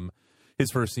scene from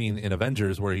his first scene in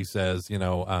Avengers where he says,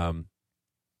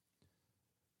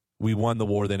 we won the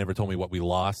war, they never told me what we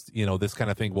lost, this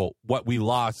kind of thing. Well, what we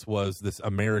lost was this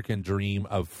American dream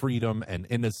of freedom and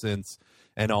innocence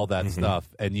and all that stuff.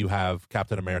 And you have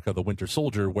Captain America, the Winter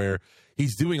Soldier, where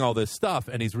he's doing all this stuff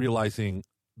and he's realizing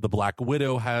the Black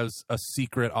Widow has a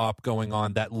secret op going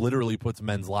on that literally puts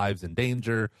men's lives in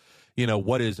danger.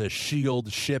 What is a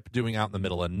S.H.I.E.L.D. ship doing out in the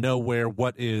middle of nowhere?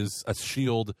 What is a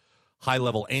S.H.I.E.L.D.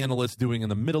 high-level analyst doing in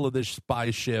the middle of this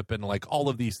spy ship? And like all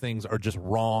of these things are just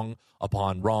wrong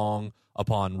upon wrong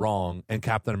upon wrong, and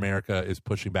Captain America is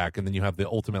pushing back. And then you have the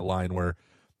ultimate line where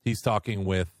he's talking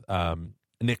with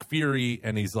Nick Fury,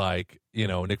 and he's like,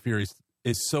 Nick Fury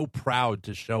is so proud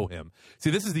to show him. See,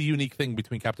 this is the unique thing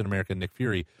between Captain America and Nick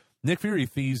Fury. Nick Fury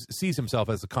sees himself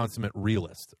as a consummate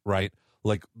realist, right?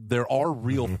 Like, there are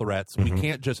real threats. We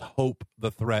can't just hope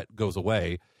the threat goes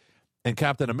away. And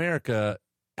Captain America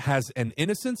has an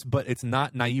innocence, but it's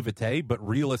not naivete, but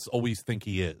realists always think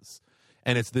he is.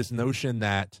 And it's this notion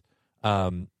that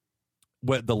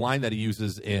what the line that he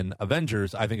uses in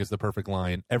Avengers, I think, is the perfect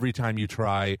line. Every time you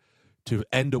try to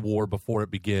end a war before it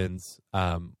begins,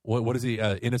 what is he?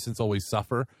 Innocents always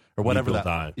suffer, or whatever. People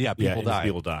die. Yeah, people die.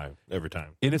 People die every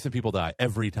time. Innocent people die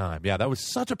every time. Yeah, that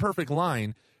was such a perfect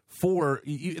line for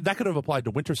that. Could have applied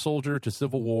to Winter Soldier, to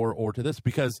Civil War, or to this,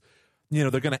 because they're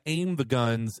going to aim the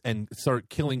guns and start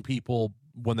killing people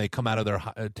when they come out of their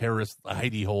terrorist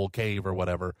hidey hole cave or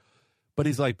whatever. But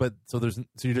he's like, so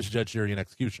you just judge, jury, and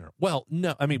executioner. Well,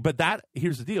 no, I mean, but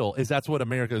here's the deal: is that's what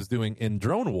America is doing in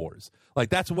Drone Wars. Like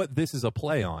that's what this is a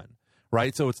play on,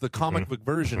 right? So it's the comic book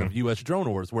version of U.S. Drone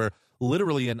Wars, where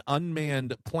literally an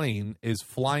unmanned plane is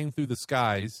flying through the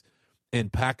skies in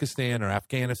Pakistan or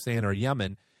Afghanistan or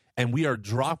Yemen, and we are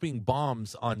dropping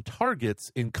bombs on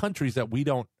targets in countries that we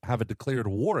don't have a declared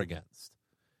war against.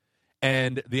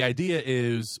 And the idea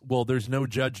is, well, there's no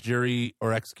judge, jury,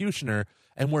 or executioner,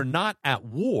 and we're not at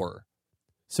war.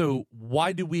 So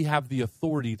why do we have the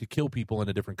authority to kill people in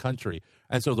a different country?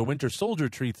 And so the Winter Soldier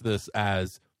treats this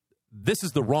as, this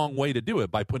is the wrong way to do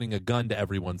it by putting a gun to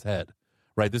everyone's head,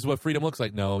 right? This is what freedom looks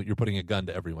like. No, you're putting a gun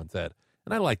to everyone's head.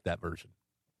 And I like that version.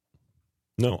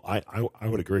 No, I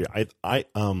would agree. What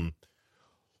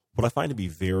I find to be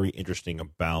very interesting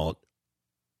about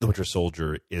the Winter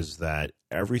Soldier is that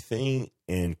everything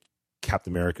in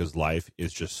Captain America's life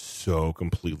is just so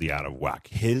completely out of whack.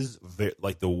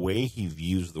 The way he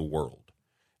views the world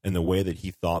and the way that he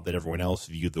thought that everyone else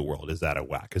viewed the world is out of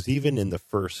whack. Because even in the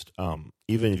first,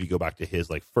 even if you go back to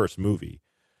his first movie,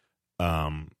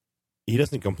 he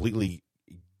doesn't completely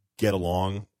get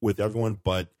along with everyone.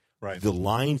 But the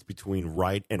lines between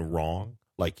right and wrong,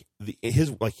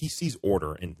 he sees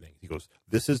order in things. He goes,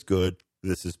 "This is good.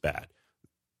 This is bad.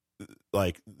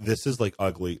 This is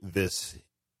ugly. This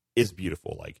is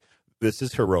beautiful. This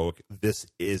is heroic. This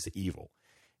is evil."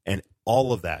 And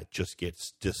all of that just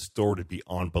gets distorted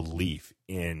beyond belief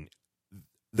in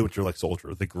the Winter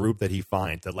Soldier, the group that he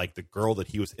finds, that the girl that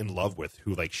he was in love with,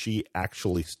 who she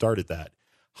actually started that.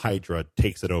 Hydra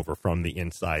takes it over from the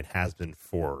inside, has been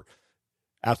for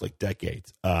absolutely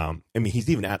decades. I mean, he's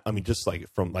even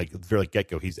from the very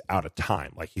get-go, he's out of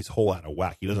time. He's whole out of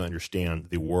whack. He doesn't understand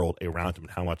the world around him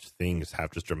and how much things have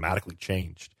just dramatically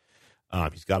changed.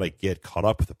 He's got to get caught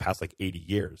up with the past 80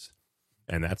 years.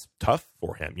 And that's tough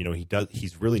for him.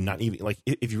 He's really not even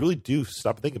if you really do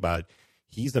stop and think about it,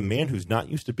 he's a man who's not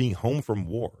used to being home from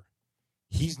war.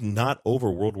 He's not over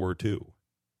World War II.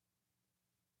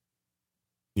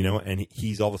 And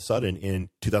he's all of a sudden in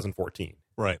 2014.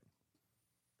 Right.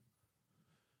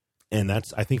 And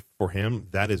that's, I think for him,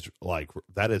 that is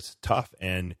tough.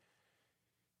 And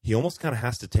he almost kind of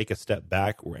has to take a step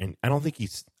back. And I don't think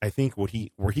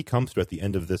where he comes to at the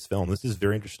end of this film, this is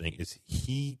very interesting, is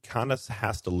he kind of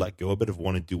has to let go a bit of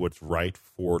want to do what's right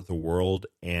for the world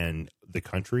and the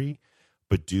country,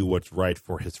 but do what's right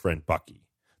for his friend Bucky.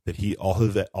 That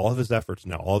all of his efforts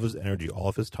now, all of his energy, all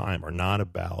of his time are not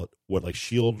about what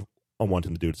S.H.I.E.L.D. want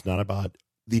him to do. It's not about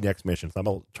the next mission. It's not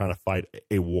about trying to fight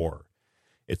a war.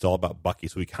 It's all about Bucky.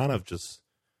 So he kind of just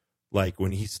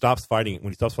when he stops fighting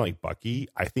Bucky,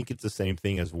 I think it's the same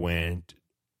thing as when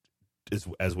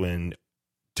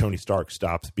Tony Stark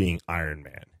stops being Iron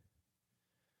Man.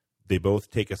 They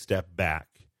both take a step back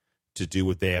to do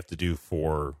what they have to do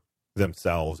for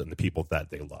themselves and the people that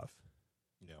they love.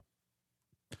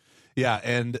 Yeah,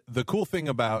 and the cool thing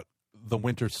about the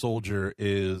Winter Soldier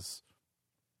is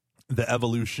the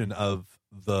evolution of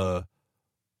the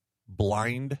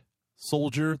blind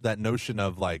soldier, that notion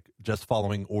of just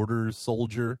following orders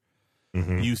soldier.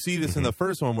 Mm-hmm. You see this in the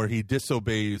first one where he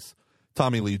disobeys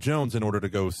Tommy Lee Jones in order to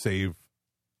go save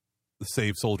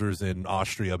soldiers in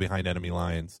Austria behind enemy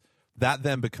lines. That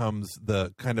then becomes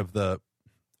the kind of the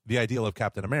ideal of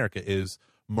Captain America is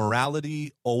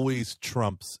morality always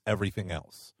trumps everything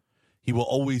else. He will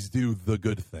always do the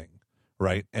good thing,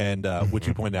 right? And which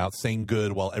you point out, saying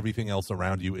good while everything else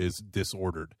around you is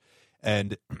disordered.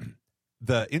 And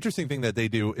the interesting thing that they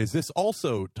do is this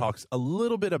also talks a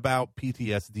little bit about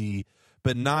PTSD,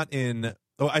 but not in,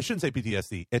 I shouldn't say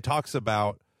PTSD. It talks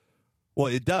about, well,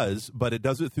 it does, but it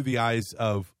does it through the eyes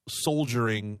of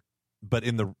soldiering, but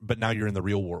now you're in the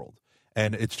real world.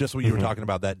 And it's just what you were talking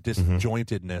about, that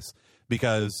disjointedness,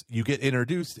 because you get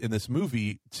introduced in this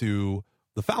movie to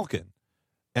the Falcon,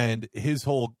 and his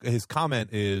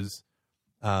comment is,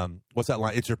 what's that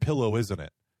line? It's your pillow, isn't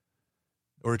it?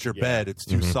 Or it's your bed. It's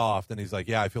too soft. And he's like,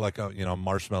 yeah, I feel like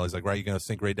marshmallow. He's like, right, you're going to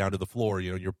sink right down to the floor.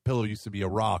 Your pillow used to be a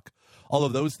rock. All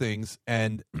of those things.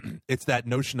 And it's that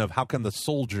notion of how can the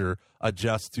soldier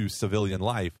adjust to civilian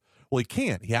life? Well, he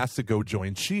can't. He has to go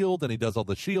join S.H.I.E.L.D., and he does all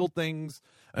the S.H.I.E.L.D. things,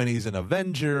 and he's an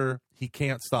Avenger. He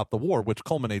can't stop the war, which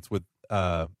culminates with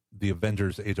the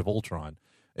Avengers Age of Ultron.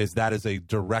 That is a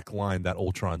direct line that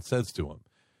Ultron says to him.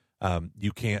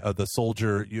 You can't, the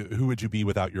soldier, who would you be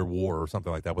without your war, or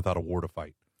something like that, without a war to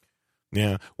fight?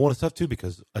 Yeah. Well, it's tough too,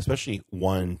 because especially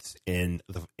once in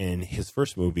his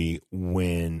first movie,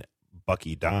 when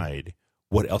Bucky died,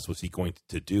 what else was he going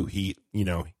to do? He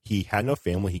had no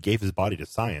family. He gave his body to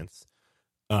science.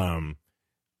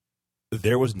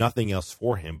 There was nothing else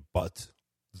for him but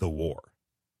the war.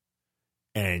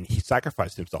 And he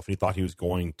sacrificed himself, and he thought he was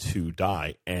going to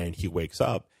die. And he wakes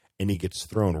up, and he gets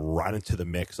thrown right into the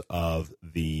mix of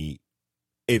the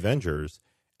Avengers.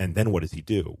 And then what does he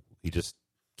do? He just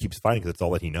keeps fighting because that's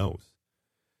all that he knows.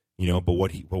 But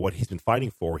what he's been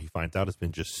fighting for, he finds out, has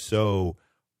been just so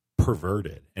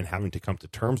perverted, and having to come to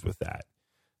terms with that.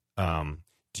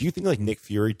 Do you think, like Nick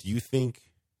Fury,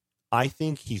 I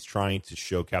think he's trying to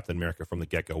show Captain America from the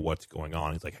get-go what's going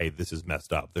on. He's like, hey, this is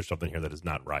messed up. There's something here that is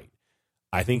not right.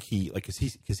 I think because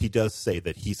he does say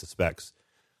that he suspects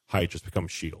Hydra's become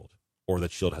S.H.I.E.L.D. or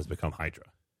that S.H.I.E.L.D. has become Hydra.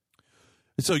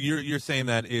 So you're saying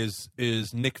that is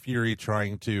Nick Fury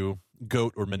trying to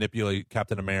goat or manipulate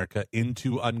Captain America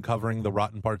into uncovering the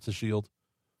rotten parts of S.H.I.E.L.D.?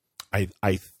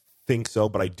 I think so,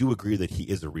 but I do agree that he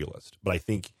is a realist. But I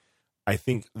think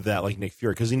that, like Nick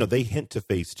Fury, because they hint to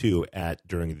Phase 2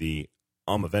 during the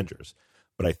Avengers,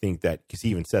 but I think that because he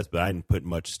even says, but I didn't put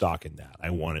much stock in that. I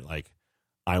wanted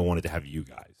to have you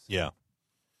guys. Yeah.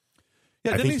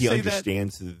 I think he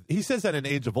understands. He says that in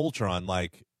Age of Ultron,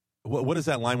 like, what is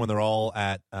that line when they're all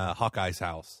at Hawkeye's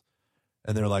house?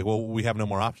 And they're like, well, we have no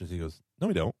more options. He goes, no,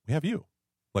 we don't. We have you.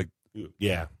 Like,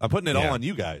 yeah. I'm putting it all on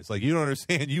you guys. Like, you don't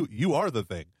understand. You are the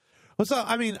thing. Well, so,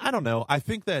 I mean, I don't know. I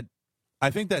think that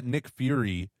Nick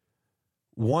Fury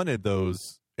wanted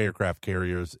those aircraft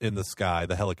carriers in the sky,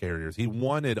 the helicarriers. He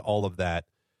wanted all of that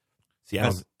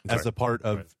as a part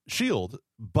of S.H.I.E.L.D.,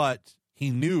 but he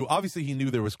knew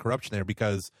there was corruption there,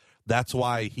 because that's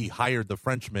why he hired the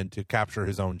Frenchman to capture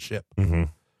his own ship. Mm-hmm.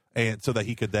 And so that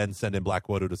he could then send in Black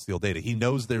Widow to steal data. He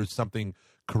knows there's something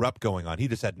corrupt going on. He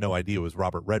just had no idea it was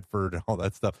Robert Redford and all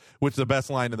that stuff, which the best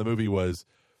line in the movie was,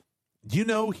 he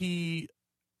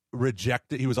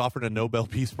was offered a Nobel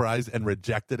Peace Prize and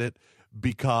rejected it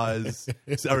because,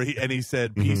 he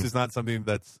said, peace is not something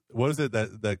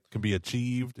that can be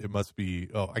achieved. It must be,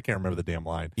 I can't remember the damn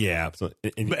line. Yeah,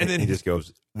 absolutely. And then he just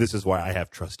goes, this is why I have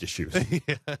trust issues.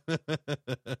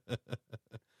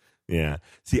 Yeah.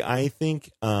 See, I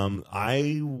think,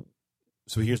 so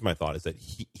here's my thought, is that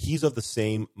he's of the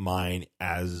same mind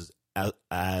as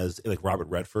like Robert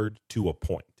Redford to a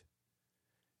point.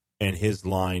 And his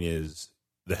line is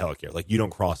the helicarrier. Like, you don't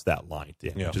cross that line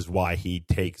to him, which is why he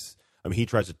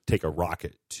tries to take a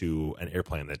rocket to an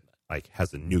airplane that like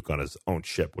has a nuke on his own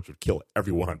ship, which would kill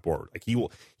everyone on board. Like, he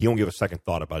won't give a second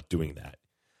thought about doing that.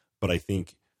 But I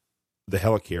think the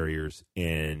helicarriers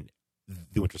in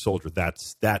the Winter Soldier,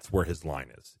 that's where his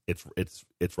line is.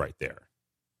 It's right there.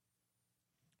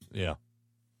 Yeah.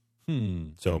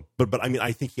 So, but I mean,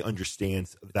 I think he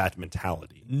understands that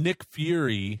mentality. Nick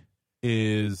Fury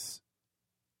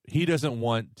he doesn't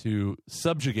want to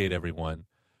subjugate everyone,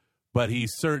 but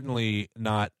he's certainly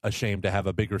not ashamed to have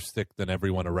a bigger stick than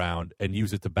everyone around and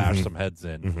use it to bash some heads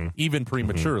in, even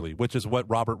prematurely, which is what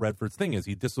Robert Redford's thing is.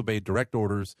 He disobeyed direct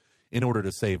orders in order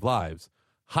to save lives.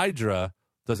 Hydra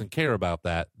doesn't care about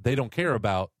that. They don't care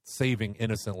about saving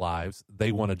innocent lives.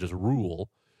 They want to just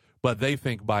rule. But they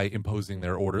think by imposing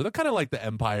their order, they're kind of like the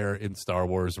Empire in Star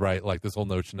Wars, right? Like this whole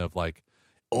notion of like,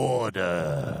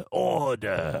 order,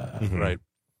 right?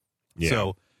 Yeah.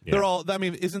 So they're all, I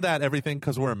mean, isn't that everything?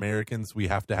 Because we're Americans, we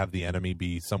have to have the enemy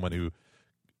be someone who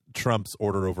trumps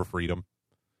order over freedom,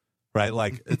 right?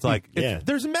 Like, it's like,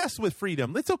 there's mess with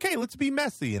freedom. It's okay, let's be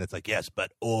messy. And it's like, yes,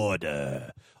 but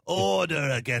order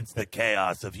against the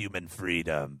chaos of human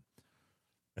freedom.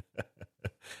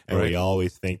 And we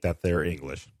always think that they're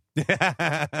English.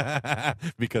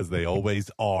 Because they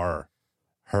always are,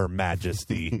 Her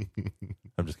Majesty.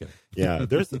 I'm just kidding. Yeah,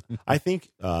 I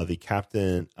think the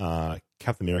Captain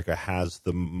America has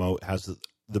the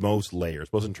most layers,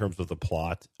 both in terms of the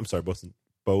plot. I'm sorry,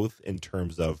 both in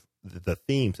terms of the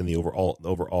themes and the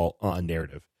overall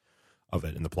narrative of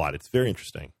it in the plot. It's very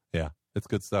interesting. Yeah, it's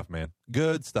good stuff, man.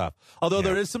 Good stuff. Although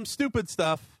there is some stupid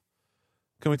stuff.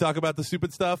 Can we talk about the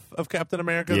stupid stuff of Captain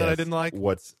America that I didn't like?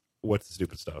 What's the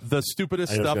stupid stuff? The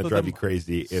stupidest stuff. It's going to drive you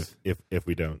crazy if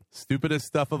we don't. Stupidest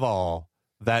stuff of all.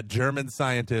 That German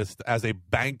scientist as a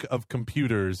bank of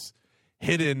computers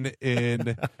hidden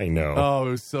in. I know. Oh,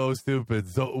 it was so stupid.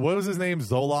 What was his name?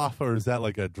 Zoloff, or is that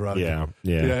like a drug? Yeah.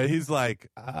 He's like,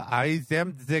 I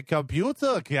am the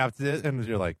computer captain, and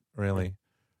you're like, really?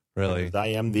 I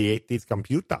am the 80s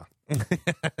computer.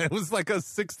 It was like a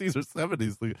 60s or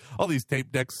 70s. Like, all these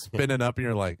tape decks spinning up, and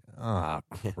you're like,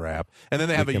 crap. And then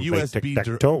they have a USB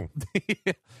drive.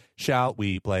 Shall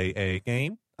we play a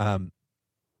game?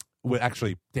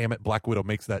 Actually, damn it, Black Widow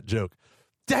makes that joke.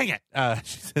 Dang it!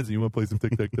 She says, "You want to play some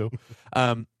tic-tac-toe?"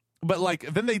 But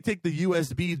like, then they take the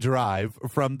USB drive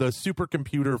from the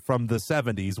supercomputer from the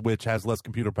 70s, which has less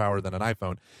computer power than an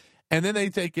iPhone, And then they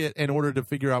take it in order to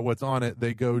figure out what's on it.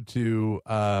 They go to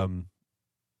an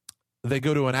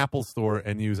Apple store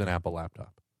and use an Apple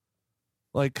laptop.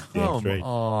 Like, come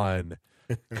on.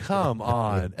 Come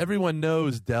on. Everyone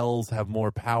knows Dells have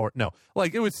more power. No,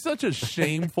 like, it was such a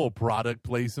shameful product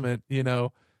placement, you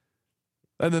know?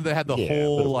 And then they had the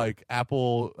whole, like,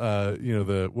 Apple,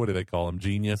 what do they call them?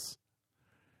 Genius.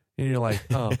 And you're like,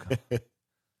 oh, God.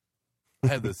 I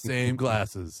had the same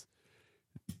glasses.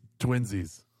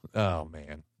 Twinsies. Oh,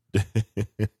 man.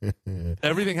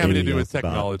 Everything having to do with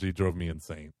technology drove me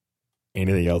insane.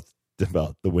 Anything else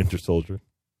about the Winter Soldier?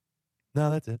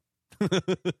 No, that's it.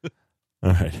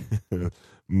 All right.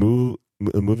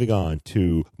 Moving on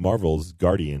to Marvel's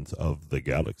Guardians of the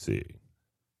Galaxy.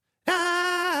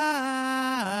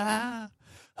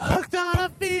 Hooked on a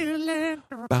feeling.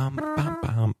 Bum, bum,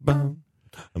 bum, bum.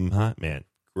 I'm hot, man.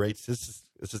 Great. Let's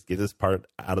just get this part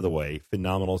out of the way.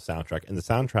 Phenomenal soundtrack. And the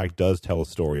soundtrack does tell a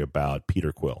story about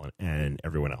Peter Quill and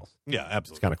everyone else. Yeah,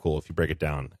 absolutely. It's kind of cool if you break it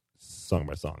down song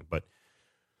by song. But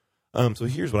so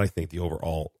here's what I think the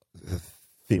overall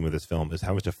theme of this film is: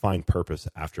 how to find purpose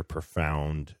after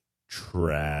profound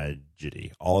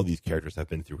tragedy. All of these characters have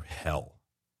been through hell.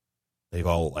 They've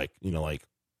all, like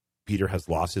Peter has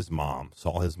lost his mom,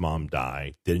 saw his mom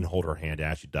die, didn't hold her hand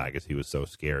as she died because he was so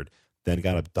scared, then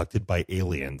got abducted by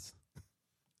aliens.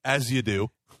 As you do.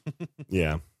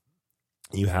 Yeah.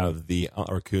 You have the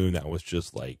raccoon that was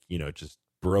just just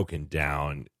broken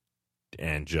down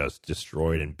and just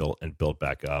destroyed and built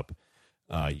back up.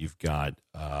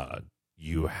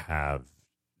 You have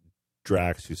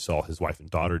Drax, who saw his wife and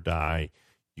daughter die.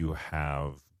 You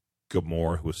have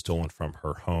Gamora, who was stolen from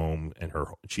her home, and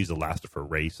she's the last of her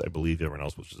race. I believe everyone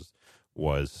else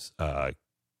was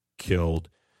killed.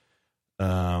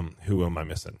 Who am I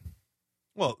missing?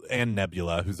 Well, and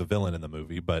Nebula, who's a villain in the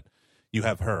movie, but you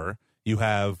have her. You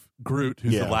have Groot,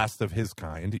 who's the last of his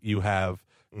kind. You have,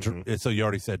 so you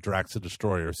already said Drax the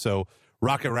Destroyer. So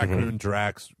Rocket Raccoon,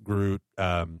 Drax, Groot,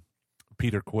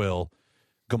 Peter Quill,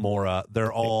 Gamora,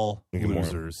 they're all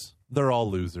losers. They're all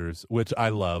losers, which I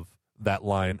love. That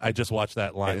line. I just watched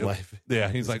that line. Yeah,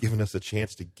 he's like giving us a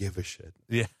chance to give a shit.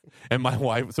 Yeah. And my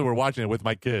wife, so we're watching it with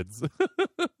my kids.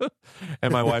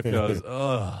 And my wife goes,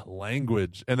 ugh,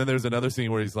 language. And then there's another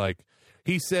scene where he's like,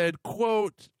 he said,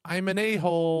 quote, I'm an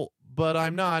a-hole, but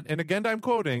I'm not. And again, I'm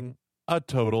quoting, a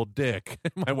total dick.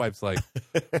 My wife's like,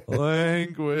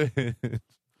 language.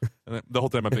 And the whole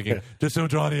time I'm thinking, just don't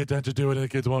draw any attention to it and the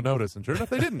kids won't notice. And sure enough,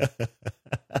 they didn't.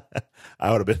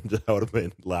 I would have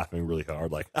been laughing really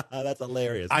hard, like, that's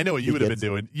hilarious. I know what you would have been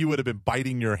doing. You would have been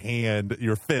biting your hand,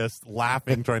 your fist,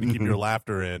 laughing, trying to keep your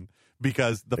laughter in,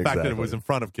 because the fact that it was in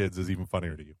front of kids is even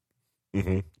funnier to you.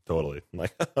 Mm-hmm. Totally.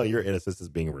 Like, oh, your innocence is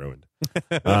being ruined.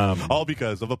 All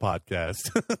because of a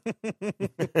podcast.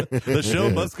 The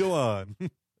show must go on.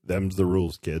 Them's the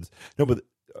rules, kids. No, but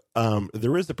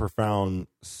there is a profound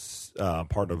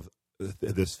part of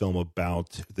this film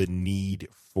about the need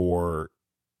for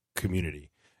community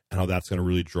and how that's going to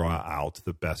really draw out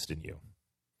the best in you.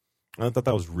 I thought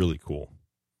that was really cool,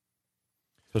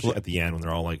 especially at the end when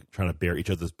they're all like trying to bear each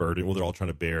other's burden. Well, they're all trying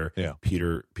to bear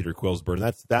Peter Quill's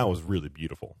burden. That was really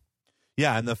beautiful.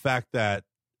 Yeah, and the fact that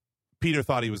Peter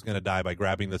thought he was going to die by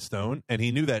grabbing the stone, and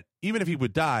he knew that even if he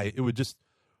would die, it would just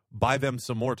buy them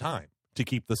some more time to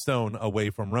keep the stone away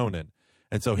from Ronan.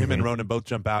 And so him and Ronan both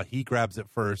jump out. He grabs it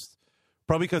first,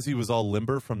 probably because he was all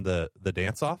limber from the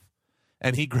dance-off.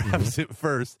 And he grabs it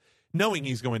first, knowing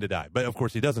he's going to die. But, of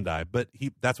course, he doesn't die. But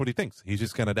that's what he thinks. He's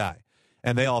just going to die.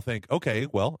 And they all think, okay,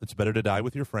 well, it's better to die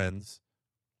with your friends.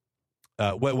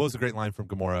 What was a great line from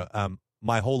Gamora?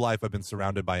 My whole life I've been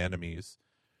surrounded by enemies.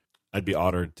 I'd be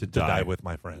honored to die with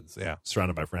my friends. Yeah.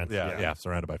 Surrounded by friends. Yeah,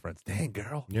 surrounded by friends. Dang,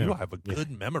 girl. Yeah. You have a good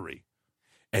memory.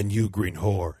 And you, green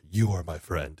whore, you are my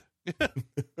friend.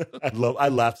 I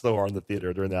laughed so hard in the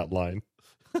theater during that line.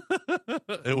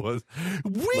 It was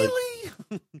really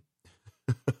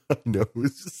no, it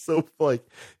was just so like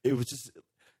it was just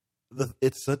the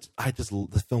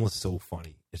film was so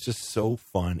funny. It's just so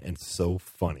fun and so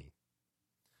funny.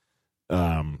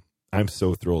 I'm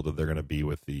so thrilled that they're going to be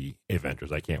with the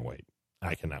Avengers. I can't wait.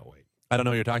 I cannot wait. I don't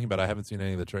know what you're talking about. I haven't seen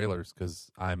any of the trailers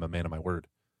because I'm a man of my word.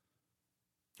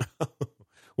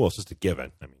 Well, it's just a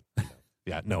given. I mean,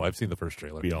 yeah, no, I've seen the first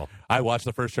trailer. We all. I watched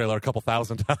the first trailer a couple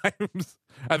thousand times.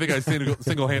 I think I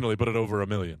single-handedly put it over 1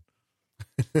 million.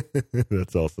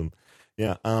 That's awesome.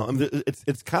 Yeah,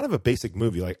 it's kind of a basic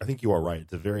movie. Like, I think you are right.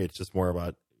 It's just more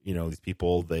about, these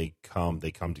people. They come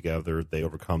together. They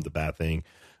overcome the bad thing.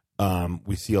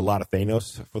 We see a lot of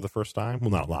Thanos for the first time. Well,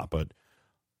 not a lot, but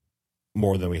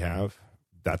more than we have.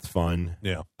 That's fun.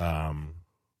 Yeah.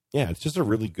 Yeah, it's just a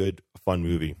really good, fun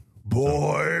movie.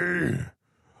 Boy.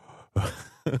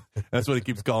 That's what he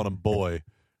keeps calling him, boy.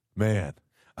 Man.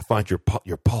 I find your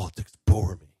politics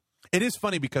bore me. It is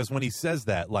funny because when he says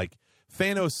that, like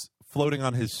Thanos floating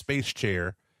on his space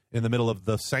chair in the middle of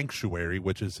the sanctuary,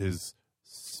 which is his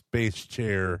space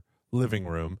chair living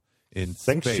room in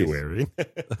Sanctuary.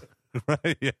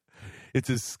 Right? Yeah. It's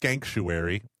his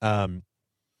sanctuary.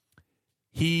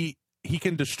 He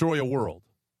can destroy a world.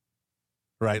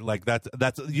 Right? Like that's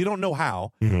you don't know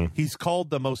how. Mm-hmm. He's called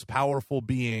the most powerful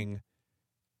being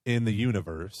in the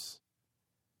universe.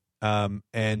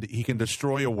 And he can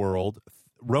destroy a world.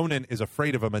 Ronan is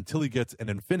afraid of him until he gets an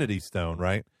Infinity Stone,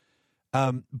 right?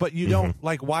 But you don't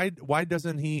like why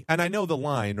doesn't he? And I know the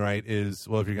line, right, is,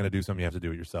 well, if you're going to do something, you have to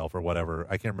do it yourself or whatever.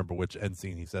 I can't remember which end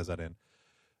scene he says that in.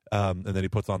 And then he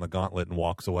puts on the gauntlet and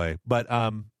walks away. But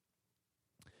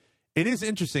it is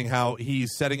interesting how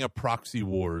he's setting up proxy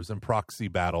wars and proxy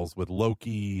battles with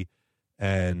Loki.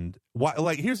 And why?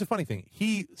 Like, here's the funny thing: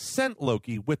 he sent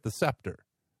Loki with the scepter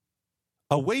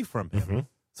away from him. Mm-hmm.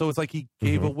 So it's like he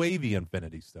gave away the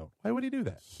Infinity Stone. Why would he do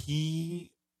that? He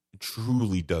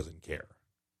truly doesn't care.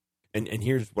 And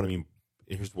here's what I mean.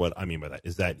 Here's what I mean by that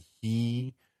is that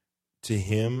to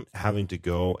him, having to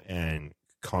go and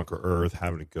conquer Earth,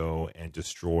 having to go and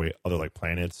destroy other like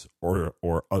planets or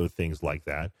other things like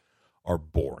that are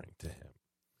boring to him.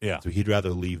 Yeah. So he'd rather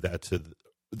leave that to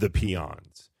the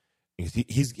peons.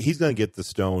 He's going to get the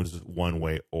stones one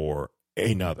way or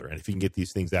another, and if he can get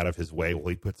these things out of his way, well,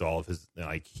 he puts all of his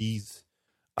like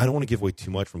I don't want to give away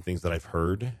too much from things that I've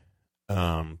heard,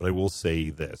 but I will say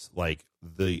this: like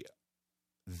the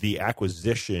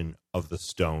acquisition of the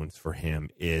stones for him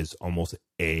is almost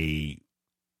a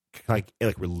like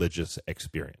religious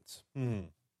experience.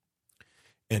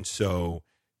 And so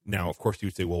now, of course, you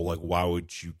would say, well, like, why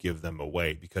would you give them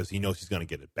away? Because he knows he's going to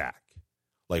get it back.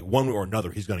 Like one way or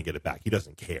another, he's going to get it back. He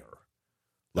doesn't care.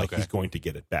 Like he's going to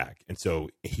get it back. And so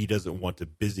he doesn't want to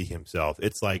busy himself.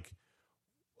 It's like,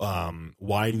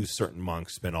 why do certain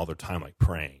monks spend all their time like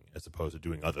praying as opposed to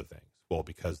doing other things? Well,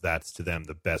 because that's to them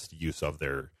the best use of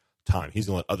their time. He's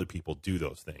going to let other people do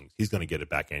those things. He's going to get it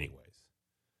back anyways.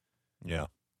 Yeah.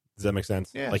 Does that make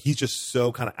sense? Yeah. Like he's just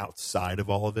so kind of outside of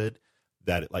all of it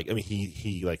that like, I mean,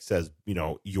 he like says, you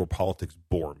know, your politics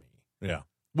bore me. Yeah.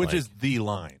 Which Like- is the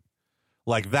line.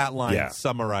 Like that line Yeah.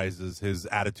 summarizes his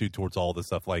attitude towards all this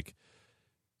stuff. Like,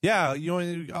 yeah,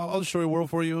 I'll destroy a world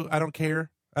for you. I don't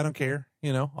care.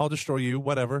 You know, I'll destroy you.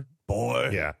 Whatever, boy.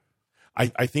 Yeah.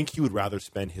 I think he would rather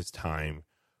spend his time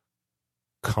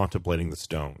contemplating the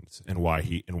stones and why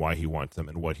he wants them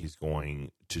and what he's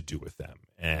going to do with them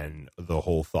and the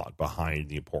whole thought behind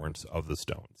the importance of the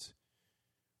stones.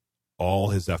 All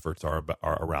his efforts are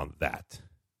around that.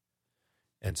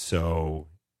 And so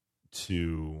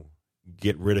to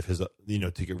get rid of to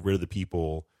get rid of the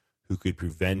people who could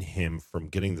prevent him from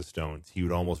getting the stones, he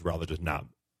would almost rather just not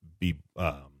be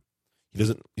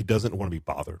he doesn't want to be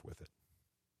bothered with it.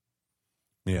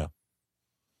 Yeah.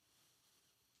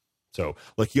 So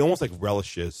like he almost like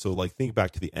relishes. So like think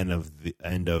back to the end of the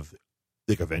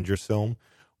Avengers film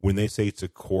when they say to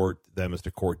court them is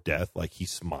to court death, like he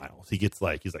smiles. He gets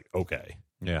like he's like, okay.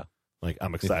 Yeah. Like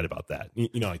I'm excited about that. You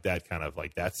know, like that kind of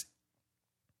like that's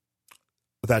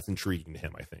intriguing to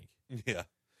him, I think. Yeah.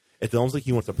 It's almost like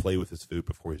he wants to play with his food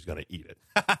before he's going to eat it.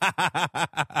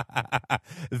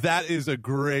 That is a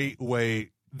great way.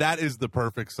 That is the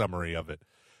perfect summary of it.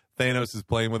 Thanos is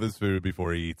playing with his food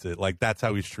before he eats it. Like that's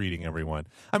how he's treating everyone.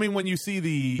 I mean, when you see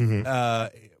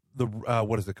the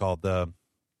what is it called? The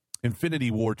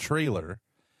Infinity War trailer.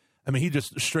 I mean, he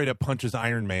just straight up punches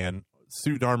Iron Man,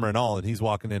 suit armor and all, and he's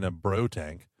walking in a bro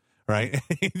tank, right?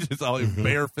 He's just all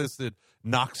bare-fisted,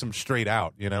 knocks him straight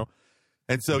out, you know?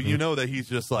 And so you know that he's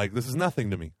just like, this is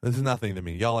nothing to me. This is nothing to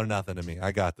me. Y'all are nothing to me.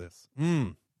 I got this.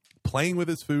 Playing with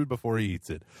his food before he eats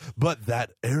it. But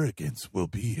that arrogance will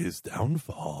be his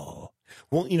downfall.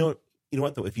 Well, you know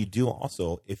what though? If you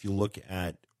look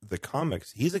at the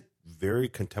comics, he's a very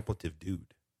contemplative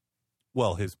dude.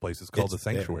 Well, his place is called It's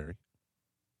the Sanctuary.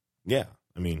 Yeah,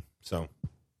 I mean, so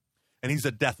And he's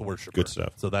a death worshiper. Good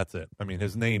stuff. So that's it. I mean,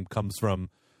 his name comes from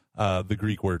the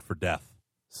Greek word for death.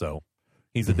 So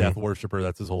he's a death worshiper.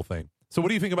 That's his whole thing. So what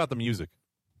do you think about the music?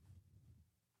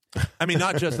 I mean,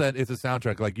 not just that it's a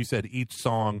soundtrack. Like you said, each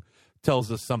song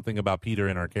tells us something about Peter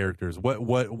and our characters.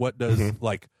 What does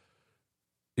like,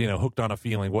 you know, Hooked on a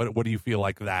Feeling? What do you feel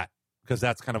like that? Because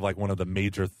that's kind of like one of the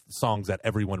major songs that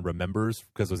everyone remembers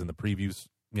because it was in the previews,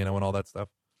 you know, and all that stuff.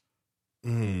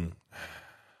 I'm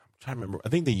trying to remember. I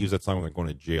think they use that song when they're going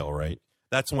to jail, right?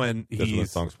 That's when That's when the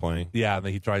he's song's playing. yeah, and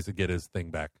then he tries to get his thing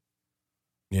back.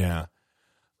 Yeah.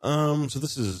 So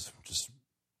this is just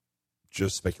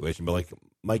just speculation, but like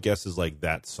my guess is like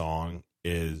that song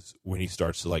is when he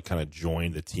starts to like kind of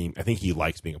join the team. I think he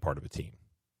likes being a part of a team.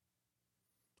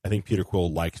 I think Peter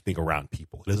Quill likes being around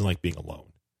people. He doesn't like being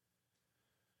alone.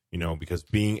 You know, because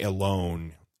being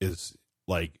alone is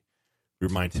like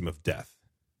reminds him of death.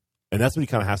 And that's what he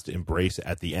kind of has to embrace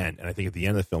at the end. And I think at the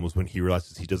end of the film is when he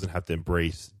realizes he doesn't have to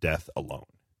embrace death alone.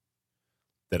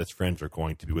 That his friends are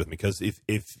going to be with him. Because if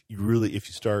you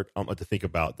start to think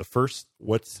about the first,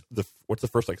 what's the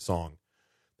first like song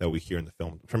that we hear in the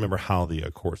film? I'm trying to remember how the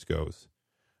chorus goes.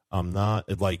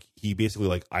 He basically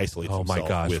like isolates himself. Oh my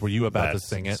gosh, were you about to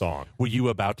sing it? Song. Were you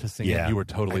about to sing it? You were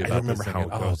totally about to sing it.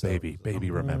 Oh,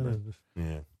 baby, remember.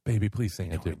 Yeah. Baby, please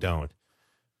sing it, dude.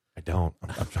 I don't.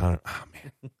 I'm trying to. Oh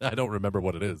man, I don't remember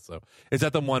what it is. So, is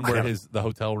that the one where the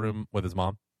hotel room with his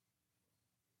mom?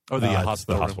 Or the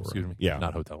hospital room? Excuse me. Yeah,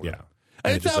 not hotel room. Yeah,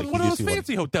 it's like, one of those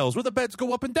fancy hotels where the beds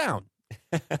go up and down.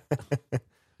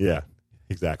 Yeah,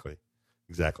 exactly.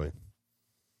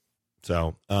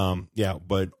 So,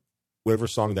 but whatever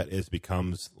song that is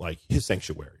becomes like his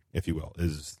sanctuary, if you will,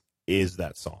 is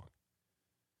that song.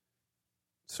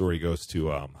 So where he goes to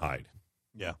hide.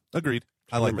 Yeah, agreed.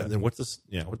 I like that. Then what's this?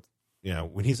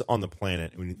 When he's on the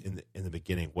planet in the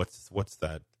beginning, what's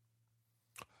that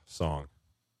song?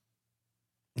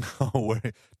 Oh,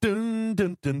 where dun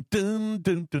dun dun dun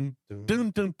dun dun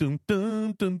dun dun dun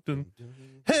dun dun dun.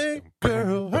 Hey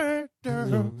girl, hey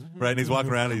girl. Right, and he's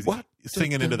walking around. And he's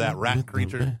singing into that rat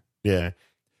creature. Yeah,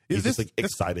 he's just like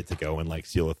excited to go and like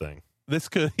steal a thing. This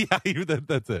could,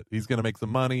 that's it. He's gonna make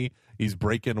some money. He's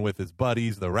breaking with his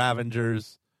buddies, the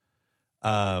Ravengers.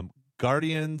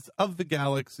 Guardians of the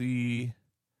Galaxy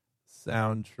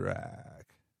soundtrack.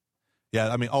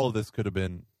 Yeah, I mean, all of this could have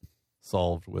been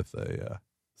solved with a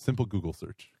simple Google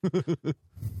search.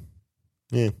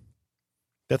 Yeah,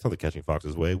 that's not the Catching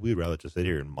Foxes way. We'd rather just sit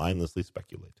here and mindlessly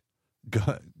speculate.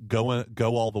 Go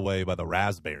all the way by the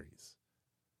Raspberries.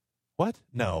 What?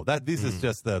 No, this is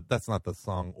just that's not the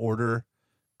song order.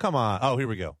 Come on. Oh, here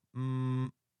we go.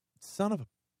 Son of a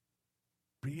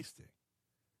beasting.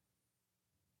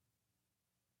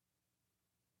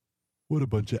 What a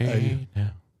bunch of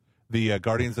The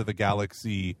Guardians of the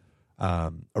Galaxy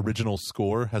original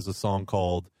score has a song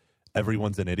called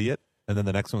 "Everyone's an Idiot," and then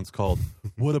the next one's called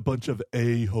 "What a Bunch of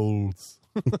A-holes."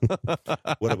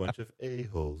 What a bunch of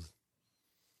a-holes.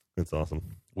 That's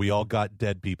awesome. We all got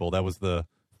dead people. That was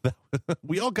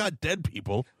we all got dead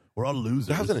people. We're all losers.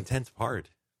 That was an intense part.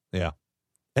 Yeah,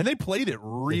 and they played it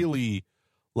really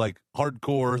like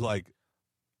hardcore, like.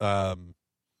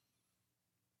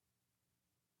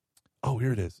 Oh,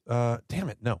 here it is. Damn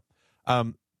it, no.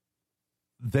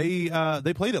 They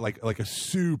played it like a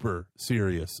super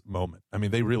serious moment. I mean,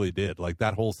 they really did. Like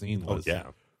that whole scene was.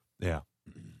 Oh, yeah.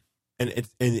 And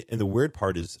the weird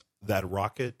part is that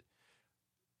Rocket,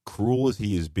 cruel as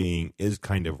he is being, is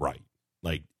kind of right.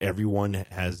 Like everyone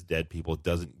has dead people. It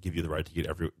doesn't give you the right to get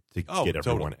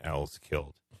everyone else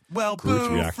killed. Well, Groot's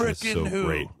boo, reaction is so who?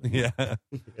 great. Yeah,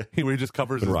 he just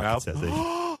covers his mouth. Says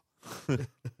it.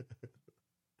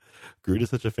 Groot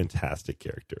is such a fantastic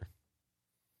character.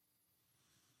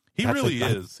 He really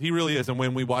is. He really is. And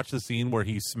when we watch the scene where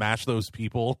he smashed those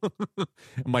people,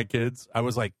 my kids, I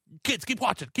was like, kids, keep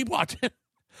watching.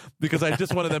 Because I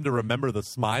just wanted them to remember the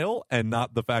smile and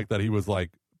not the fact that he was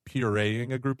like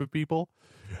pureeing a group of people.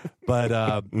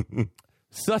 But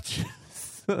such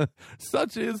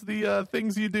is the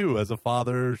things you do as a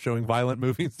father showing violent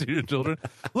movies to your children.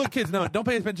 Look, kids, no, don't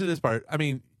pay attention to this part. I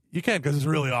mean, you can because it's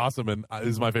really awesome and this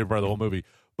is my favorite part of the whole movie.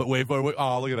 But wait.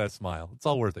 Oh, look at that smile. It's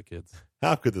all worth it, kids.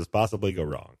 How could this possibly go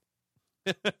wrong?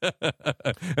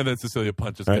 And then Cecilia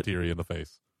punches Kateri in the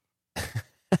face.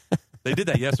 They did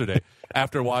that yesterday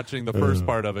after watching the first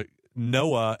part of it.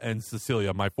 Noah and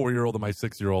Cecilia, my 4-year-old and my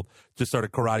 6-year-old, just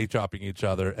started karate chopping each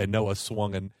other, and Noah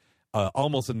swung and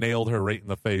almost nailed her right in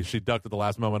the face. She ducked at the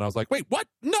last moment. I was like, wait, what?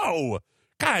 No!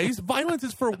 Guys, violence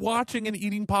is for watching and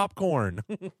eating popcorn.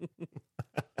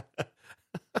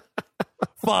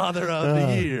 Father of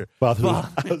the year. I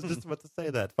was just about to say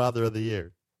that. Father of the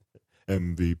year.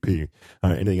 MVP.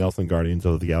 Anything else in Guardians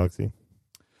of the Galaxy?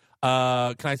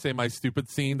 Can I say my stupid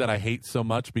scene that I hate so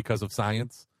much because of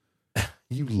science?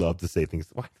 You love to say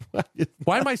things.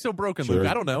 Why am I so broken, Sure. Luke?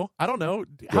 I don't know.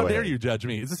 How dare you judge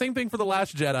me? It's the same thing for The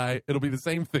Last Jedi. It'll be the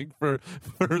same thing for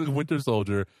Winter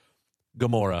Soldier.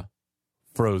 Gamora,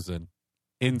 frozen,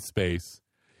 in space.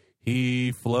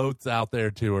 He floats out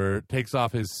there to her, takes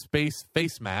off his space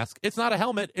face mask. It's not a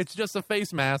helmet. It's just a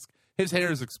face mask. His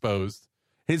hair is exposed.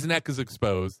 His neck is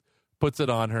exposed. Puts it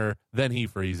on her. Then he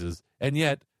freezes. And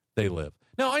yet, they live.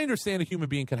 Now, I understand a human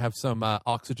being can have some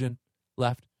oxygen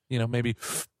left. You know, maybe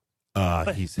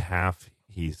He's half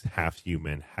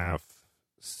human, half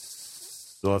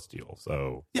celestial.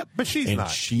 So yeah, but she's and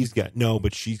not. She's got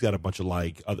but she's got a bunch of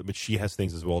like other, but she has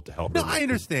things as well to help her. No, I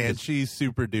understand she's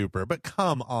super duper, but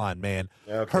come on, man.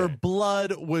 Okay. Her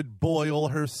blood would boil,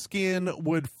 her skin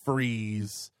would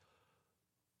freeze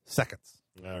seconds.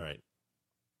 All right.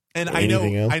 And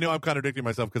Anything else? I know I'm contradicting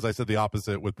myself because I said the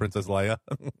opposite with Princess Leia.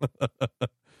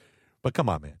 But come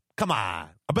on, man. Come on.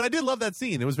 But I did love that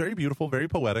scene. It was very beautiful, very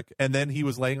poetic. And then he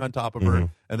was laying on top of her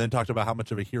and then talked about how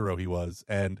much of a hero he was.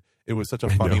 And it was such a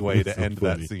funny way to end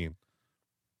that scene.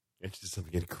 It's just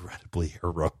something incredibly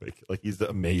heroic. Like he's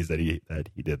amazed that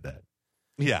he did that.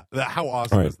 Yeah. How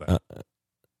awesome is that?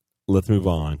 Let's move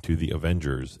on to the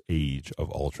Avengers Age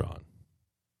of Ultron.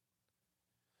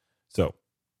 So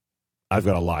I've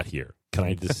got a lot here. Can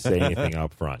I just say anything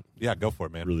up front? Yeah, go for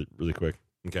it, man. Really, really quick.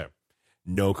 Okay.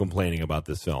 No complaining about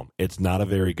this film. It's not a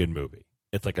very good movie.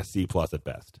 It's like a C+ at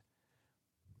best.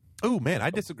 Oh, man, I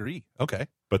disagree. Okay.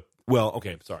 But,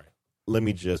 okay, sorry. Let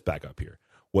me just back up here.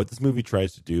 What this movie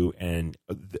tries to do and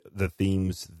the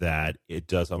themes that it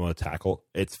does, I'm going to tackle,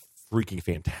 it's freaking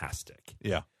fantastic.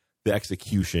 Yeah. The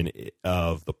execution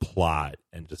of the plot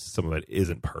and just some of it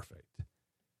isn't perfect.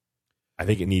 I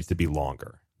think it needs to be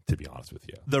longer, to be honest with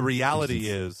you. The reality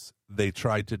is they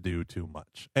tried to do too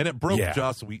much. And it broke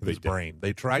Joss Whedon's brain.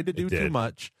 They tried to do too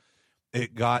much.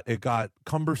 It got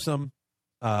cumbersome.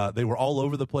 They were all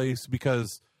over the place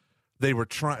because they were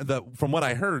trying. From what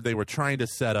I heard, they were trying to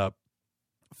set up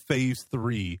Phase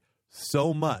 3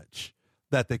 so much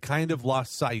that they kind of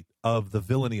lost sight of the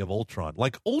villainy of Ultron.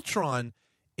 Like Ultron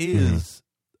is,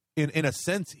 in a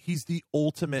sense, he's the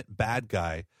ultimate bad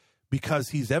guy because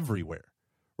he's everywhere.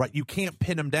 Right? You can't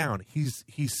pin him down. He's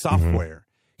software.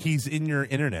 He's in your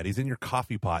internet. He's in your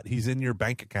coffee pot. He's in your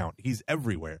bank account. He's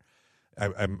everywhere.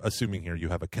 I'm assuming here you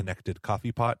have a connected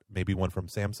coffee pot, maybe one from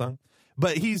Samsung.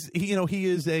 But he is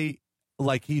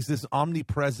he's this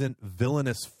omnipresent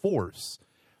villainous force.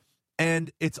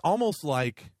 And it's almost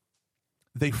like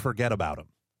they forget about him.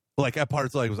 Like at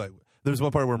parts there's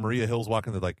one part where Maria Hill's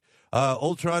walking, they're like,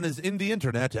 Ultron is in the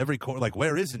internet every corner. Like,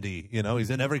 where isn't he? He's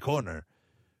in every corner.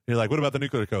 You're like, what about the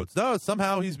nuclear codes? No,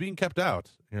 somehow he's being kept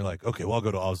out. And you're like, okay, well, I'll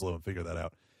go to Oslo and figure that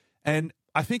out. And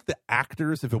I think the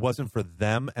actors, if it wasn't for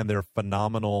them and their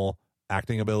phenomenal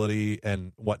acting ability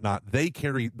and whatnot,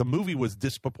 the movie was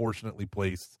disproportionately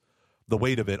placed, the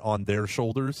weight of it on their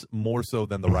shoulders more so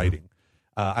than the writing.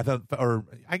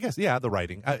 The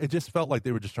writing. It just felt like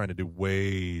they were just trying to do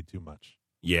way too much.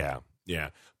 Yeah.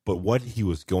 But what he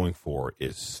was going for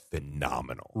is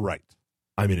phenomenal. Right.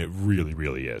 I mean, it really,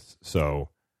 really is. So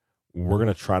we're going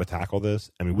to try to tackle this.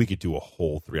 I mean, we could do a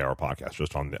whole 3-hour podcast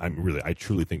just on I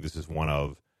truly think this is one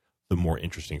of the more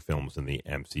interesting films in the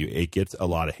MCU. It gets a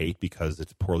lot of hate because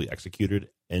it's poorly executed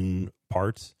in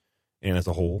parts and as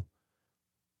a whole.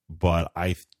 But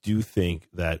I do think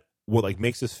that what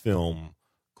makes this film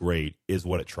great is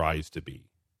what it tries to be.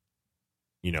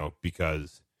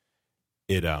 Because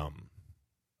it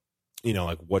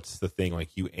what's the thing?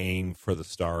 Like, you aim for the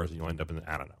stars and you'll end up in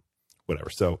I don't know. Whatever.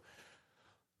 So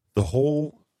the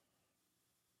whole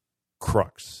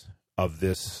crux of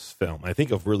this film, I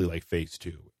think of really like Phase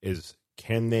 2, is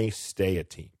can they stay a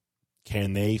team?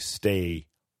 Can they stay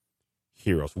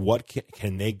heroes? What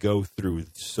can they go through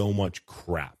so much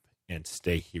crap and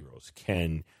stay heroes?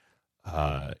 Can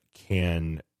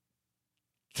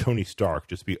Tony Stark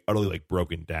just be utterly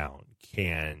broken down?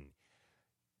 Can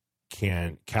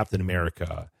Captain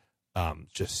America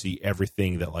just see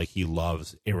everything that he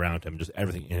loves around him, just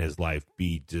everything in his life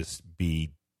be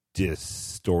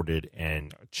distorted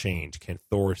and changed? Can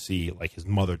Thor see his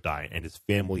mother die and his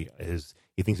family,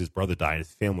 he thinks his brother died and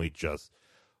his family just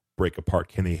break apart?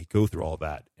 Can they go through all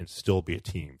that and still be a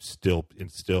team, still be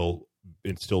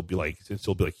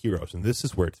heroes? And this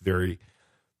is where it's very,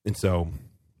 and so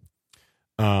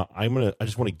I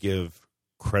just want to give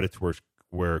credit to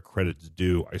where credit's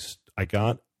due. I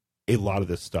got a lot of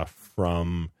this stuff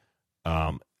from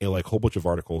a whole bunch of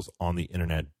articles on the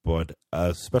internet, but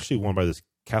especially one by this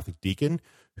Catholic deacon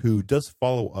who does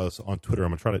follow us on Twitter.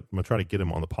 I'm gonna try to get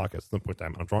him on the podcast at some point in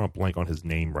time. I'm drawing a blank on his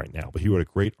name right now, but he wrote a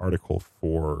great article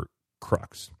for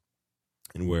Crux,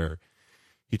 and where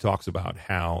he talks about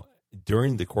how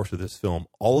during the course of this film,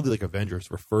 all of the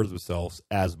Avengers refer to themselves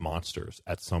as monsters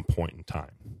at some point in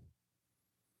time.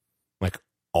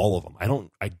 All of them. I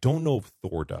don't know if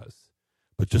Thor does,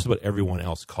 but just about everyone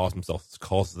else calls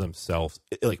themselves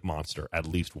monster at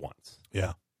least once.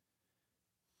 Yeah.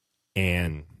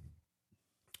 And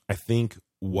I think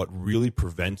what really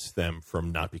prevents them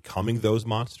from not becoming those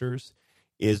monsters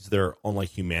is their own like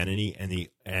humanity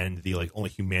and the like only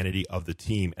humanity of the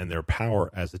team and their power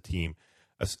as a team.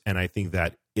 And I think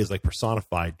that is like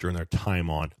personified during their time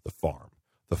on the farm.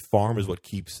 The farm is what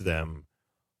keeps them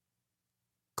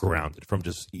grounded from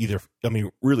just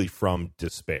really from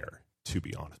despair, to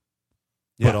be honest,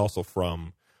 but also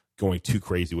from going too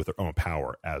crazy with their own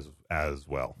power as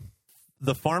well.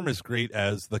 The farm is great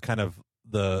as the kind of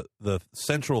the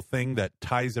central thing that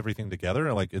ties everything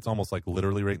together. Like it's almost like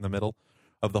literally right in the middle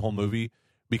of the whole movie,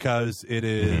 because it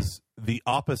is the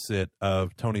opposite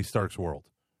of Tony Stark's world,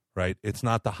 right? It's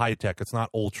not the high tech. It's not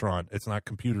Ultron. It's not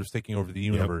computers taking over the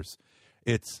universe.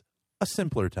 Yep. It's a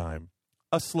simpler time,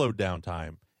 a slowed down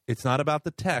time. It's not about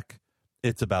the tech.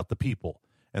 It's about the people.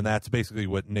 And that's basically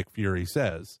what Nick Fury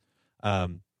says.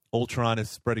 Ultron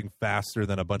is spreading faster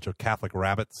than a bunch of Catholic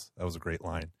rabbits. That was a great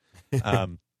line.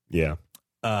 Yeah.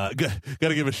 Got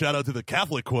to give a shout out to the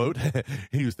Catholic quote.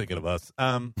 He was thinking of us.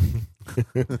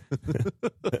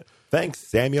 Thanks,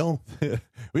 Samuel.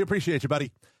 We appreciate you,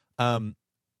 buddy.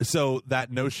 So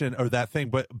that notion or that thing,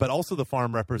 but also the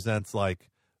farm represents like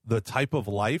the type of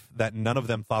life that none of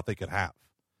them thought they could have.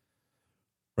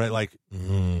 Right? Like,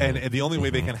 and the only way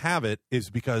they can have it is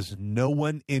because no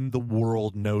one in the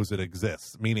world knows it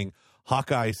exists. Meaning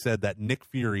Hawkeye said that Nick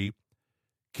Fury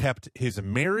kept his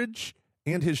marriage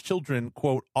and his children,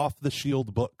 quote, off the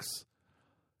S.H.I.E.L.D. books,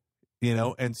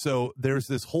 and so there's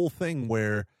this whole thing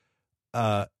where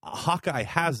Hawkeye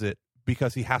has it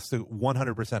because he has to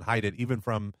 100% hide it, even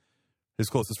from his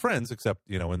closest friends, except,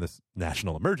 in this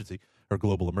national emergency or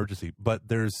global emergency. But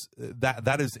there's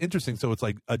that is interesting. So it's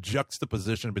like a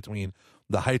juxtaposition between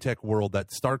the high-tech world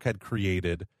that Stark had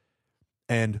created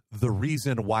and the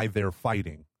reason why they're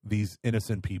fighting these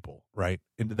innocent people, right,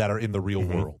 that are in the real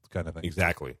world kind of thing.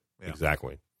 Exactly. Yeah.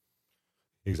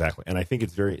 Exactly. And I think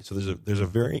it's very, so there's a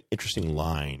very interesting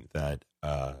line that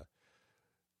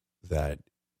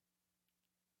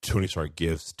Tony Stark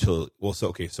gives so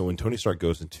when Tony Stark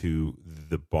goes into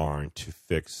the barn to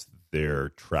fix their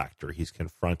tractor, he's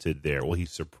confronted there. Well,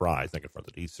 he's surprised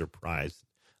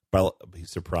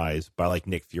by like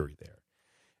Nick Fury there.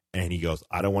 And he goes,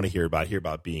 I don't want to hear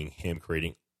about being him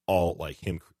creating all like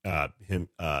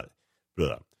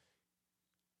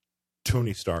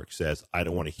Tony Stark says, I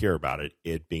don't want to hear about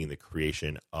it being the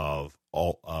creation of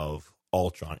all of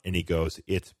Ultron. And he goes,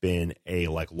 it's been a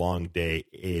like long day.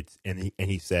 And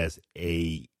he says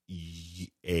a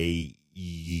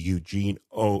Eugene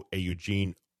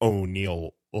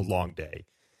O'Neill long day.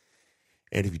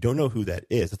 And if you don't know who that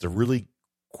is, that's a really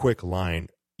quick line.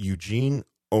 Eugene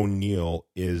O'Neill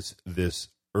is this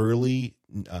early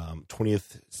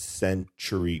 20th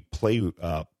century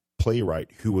playwright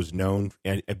who was known,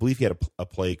 and I believe he had a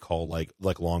play called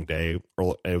like Long Day,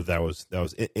 or that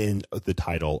was in the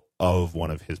title of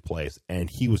one of his plays, and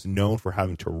he was known for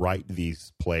having to write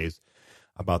these plays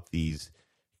about these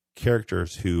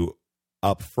characters who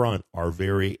up front are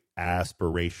very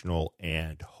aspirational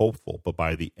and hopeful, but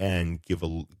by the end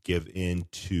give in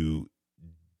to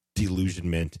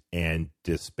delusionment and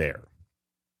despair.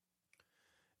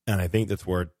 And I think that's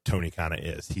where Tony kind of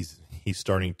is. He's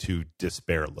starting to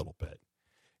despair a little bit.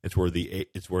 It's where the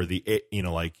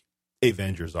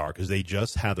Avengers are, because they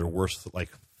just had their worst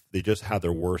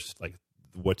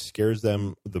what scares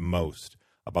them the most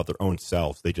about their own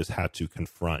selves. They just had to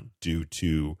confront due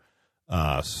to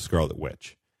Scarlet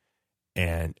Witch.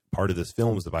 And part of this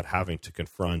film is about having to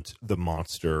confront the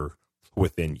monster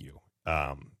within you.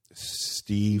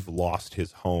 Steve lost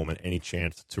his home and any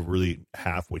chance to really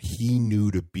have what he knew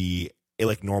to be a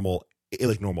normal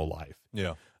life.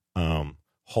 Yeah.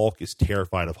 Hulk is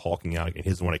terrified of hulking out again. He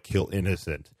doesn't want to kill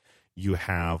innocent. You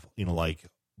have, like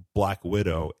Black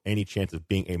Widow, any chance of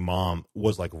being a mom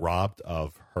was like robbed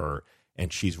of her,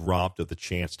 and she's robbed of the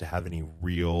chance to have any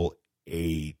real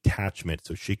attachment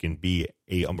so she can be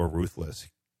a ruthless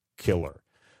killer.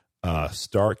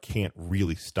 Stark can't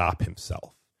really stop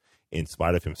himself in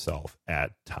spite of himself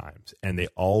at times, and they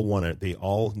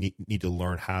all need to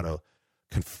learn how to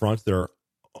confront their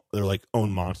like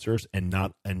own monsters and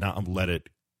not let it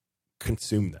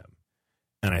consume them.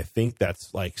 And I think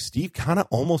that's like Steve kind of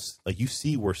almost like, you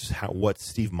see what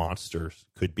Steve monsters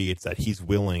could be. It's that he's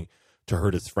willing to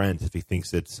hurt his friends if he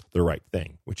thinks it's the right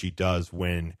thing, which he does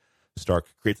when Stark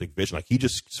creates like vision. Like he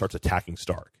just starts attacking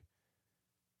Stark,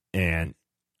 and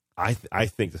I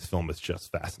think this film is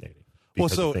just fascinating. Well,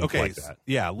 so okay, like that.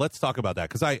 Yeah, let's talk about that,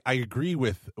 because I agree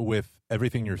with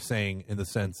everything you're saying in the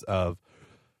sense of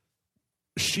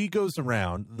she goes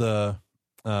around, the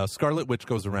Scarlet Witch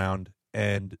goes around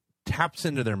and taps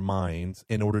into their minds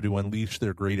in order to unleash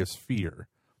their greatest fear.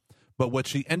 But what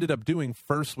she ended up doing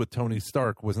first with Tony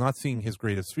Stark was not seeing his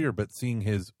greatest fear, but seeing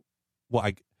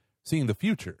seeing the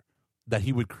future that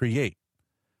he would create,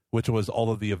 which was all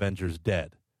of the Avengers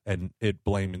dead, and it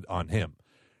blamed on him.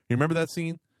 You remember that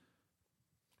scene?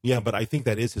 Yeah, but I think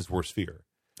that is his worst fear.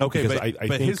 Okay, Because but, I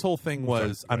but think- his whole thing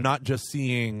was, Sorry, I'm not just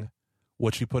seeing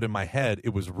what she put in my head.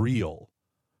 It was real.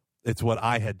 It's what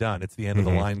I had done. It's the end of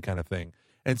the line kind of thing.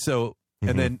 And so,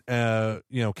 and then,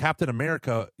 Captain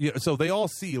America, so they all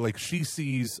see, like, she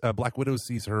sees, Black Widow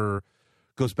sees her,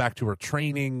 goes back to her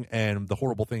training and the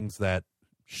horrible things that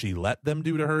she let them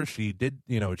do to her. She did,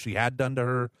 she had done to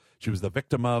her. She was the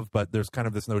victim of, but there's kind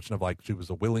of this notion of, like, she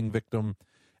was a willing victim.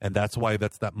 And that's why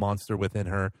that's that monster within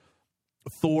her.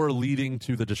 Thor leading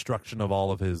to the destruction of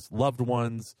all of his loved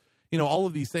ones, all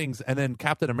of these things. And then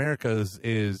Captain America's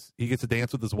is he gets to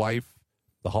dance with his wife,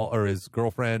 the hall, or his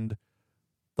girlfriend.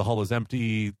 The hall is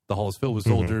empty. The hall is filled with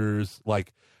soldiers.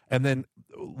 And then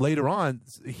later on,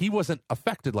 he wasn't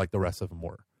affected like the rest of them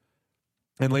were.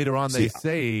 And later on, they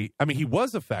say, I mean, he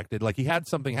was affected, like he had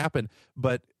something happen,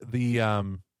 but the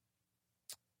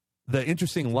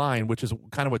interesting line, which is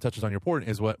kind of what touches on your point,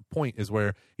 is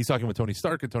where he's talking with Tony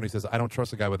Stark, and Tony says, I don't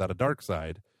trust a guy without a dark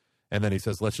side. And then he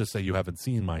says, let's just say you haven't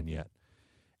seen mine yet.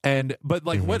 But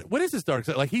what is his dark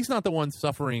side? Like, he's not the one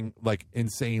suffering like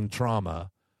insane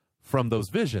trauma from those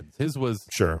visions. His was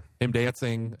him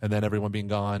dancing and then everyone being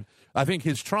gone. I think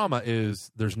his trauma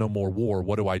is there's no more war.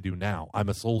 What do I do now? I'm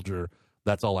a soldier.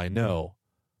 That's all I know.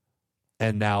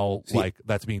 And now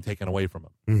that's being taken away from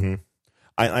him. Mm-hmm.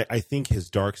 I think his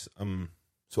dark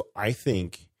I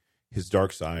think his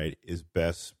dark side is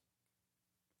best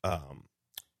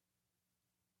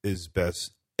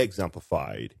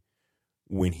exemplified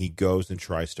when he goes and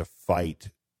tries to fight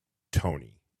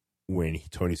Tony when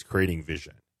Tony's creating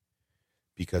Vision,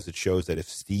 because it shows that if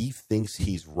Steve thinks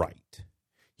he's right,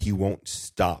 he won't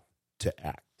stop to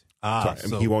act.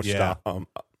 He won't stop.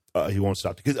 He won't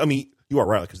stop because you are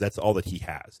right, because that's all that he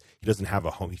has. He doesn't have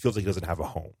a home. He feels like he doesn't have a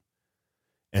home.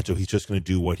 And so he's just going to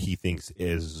do what he thinks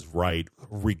is right,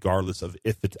 regardless of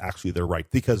if it's actually the right.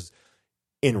 Because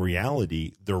in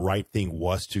reality, the right thing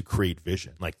was to create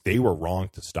Vision. Like, they were wrong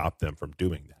to stop them from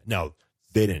doing that. Now,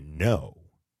 they didn't know.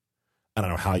 I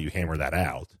don't know how you hammer that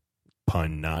out.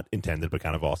 Pun not intended, but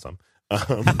kind of awesome. But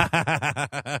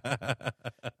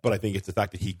I think it's the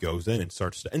fact that he goes in and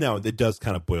starts to, and now it does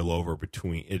kind of boil over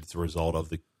between, it's a result of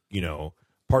the,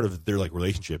 part of their like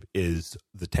relationship is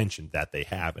the tension that they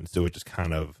have. And so it just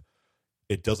kind of,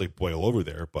 it does like boil over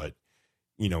there. But,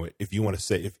 if you want to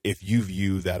say, if you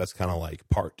view that as kind of like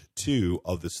part 2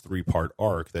 of this 3-part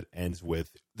arc that ends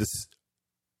with this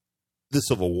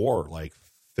Civil War like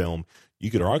film,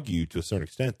 you could argue to a certain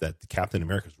extent that Captain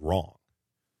America is wrong.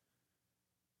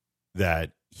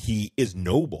 That he is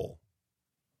noble,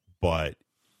 but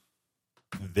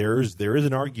there is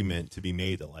an argument to be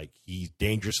made that like he's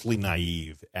dangerously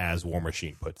naive, as War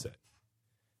Machine puts it.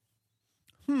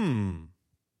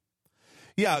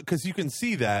 Yeah, because you can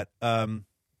see that.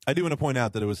 I do want to point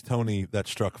out that it was Tony that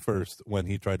struck first when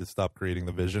he tried to stop creating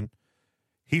the Vision.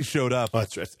 He showed up.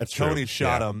 That's Tony true.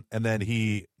 shot him, and then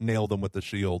he nailed him with the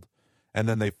shield. And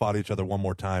then they fought each other one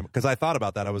more time. Because I thought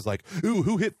about that. I was like, ooh,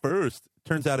 who hit first?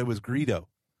 Turns out it was Greedo.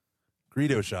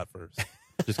 Greedo shot first.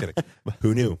 Just kidding.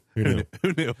 Who knew? Who knew?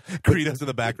 Greedo's in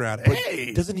the background.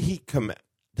 Hey! Doesn't he come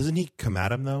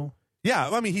at him though? Yeah,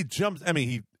 I mean, he jumps. I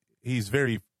mean, he's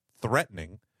very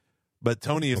threatening. But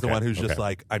Tony is the one who's just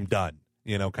like, I'm done.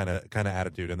 Kind of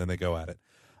attitude. And then they go at it.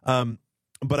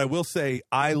 But I will say,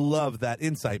 I love that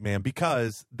insight, man,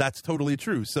 because that's totally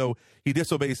true. So he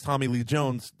disobeys Tommy Lee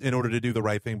Jones in order to do the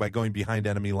right thing by going behind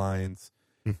enemy lines.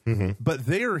 Mm-hmm. But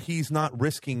there, he's not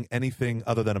risking anything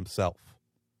other than himself.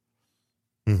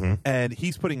 Mm-hmm. And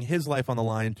he's putting his life on the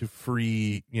line to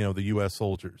free, the U.S.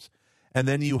 soldiers. And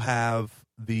then you have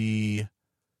the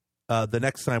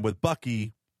next time with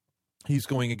Bucky, he's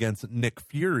going against Nick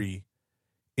Fury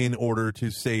in order to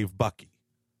save Bucky.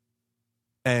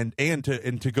 And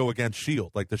to go against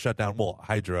S.H.I.E.L.D., like to shut down,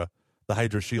 Hydra, the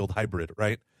Hydra S.H.I.E.L.D. hybrid,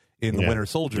 right? In the Winter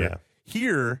Soldier. Yeah.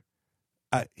 Here,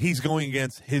 he's going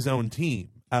against his own team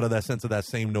out of that sense of that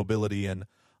same nobility, and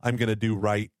I'm going to do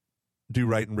right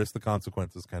and risk the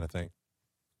consequences kind of thing.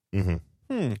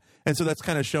 Mm-hmm. And so that's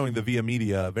kind of showing the via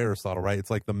media of Aristotle, right?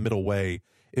 It's like the middle way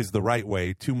is the right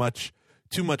way. Too much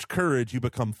courage, you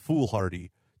become foolhardy.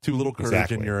 Too little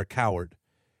courage, and you're a coward.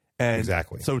 And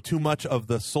so too much of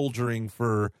the soldiering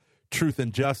for truth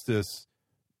and justice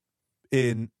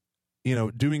in,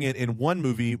 doing it in one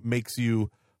movie makes you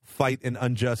fight an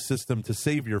unjust system to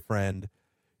save your friend.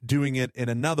 Doing it in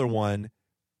another one,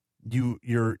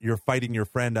 you're fighting your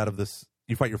friend out of this,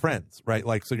 you fight your friends, right?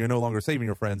 Like, so you're no longer saving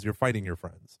your friends, you're fighting your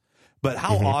friends. But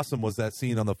how awesome was that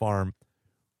scene on the farm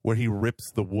where he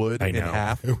rips the wood in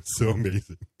half? It was so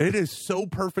amazing. It is so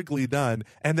perfectly done.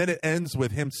 And then it ends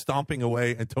with him stomping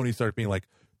away and Tony Stark being like,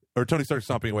 or Tony Stark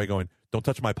stomping away going, don't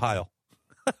touch my pile.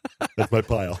 That's my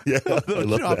pile. Yeah, I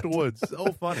love chopped that. wood.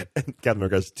 So funny. And Captain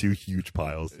America has 2 huge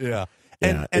piles. Yeah.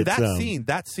 Yeah, And it's,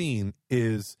 that scene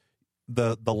is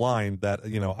the line that,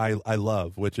 you know, I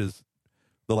love, which is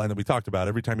the line that we talked about.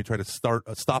 Every time you try to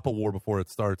stop a war before it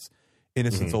starts,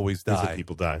 innocents always die. Innocent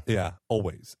people die. Yeah,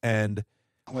 always. And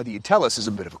Whether you tell us is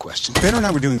a bit of a question. Banner and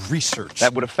I were doing research.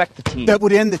 That would affect the team. That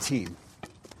would end the team.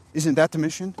 Isn't that the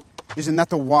mission? Isn't that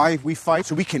the why we fight?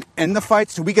 So we can end the fight?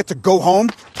 So we get to go home?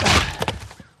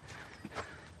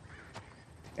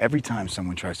 Every time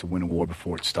someone tries to win a war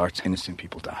before it starts, innocent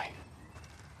people die.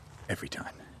 Every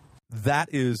time. that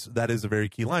is a very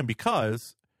key line,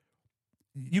 because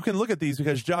you can look at these,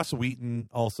 because Joss Whedon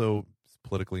also is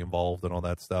politically involved and all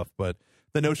that stuff, but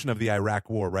the notion of the Iraq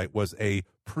War, right, was a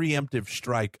preemptive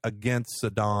strike against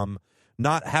Saddam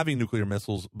not having nuclear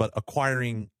missiles, but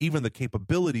acquiring even the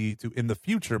capability to, in the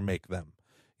future, make them.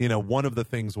 You know, one of the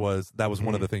things was, that was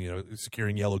one of the things, you know,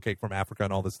 securing yellow cake from Africa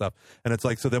and all this stuff. And it's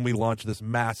like, so then we launched this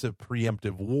massive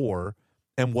preemptive war,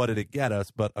 and what did it get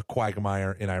us but a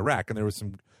quagmire in Iraq? And there was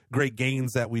some great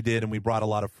gains that we did, and we brought a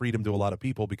lot of freedom to a lot of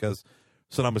people, because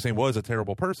Saddam Hussein was a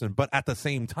terrible person. But at the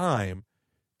same time,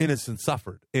 innocents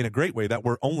suffered in a great way that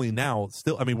we're only now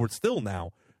still, I mean, we're still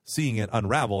now seeing it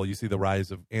unravel. You see the rise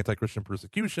of anti-Christian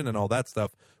persecution and all that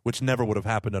stuff, which never would have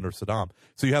happened under Saddam.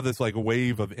 So you have this like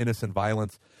wave of innocent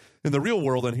violence in the real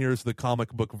world, and here's the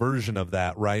comic book version of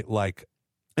that, right? Like,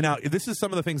 now this is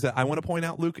some of the things that I want to point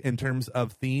out, Luke, in terms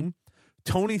of theme.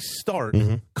 Tony Stark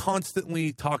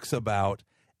constantly talks about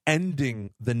ending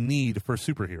the need for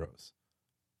superheroes,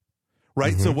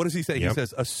 right? So what does he say? He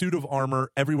says a suit of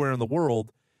armor everywhere in the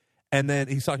world. And then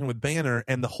he's talking with Banner,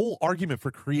 and the whole argument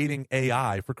for creating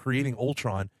AI, for creating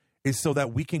Ultron, is so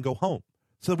that we can go home,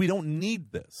 so that we don't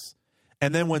need this.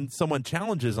 And then when someone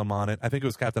challenges him on it, I think it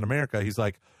was Captain America, he's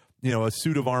like, you know, a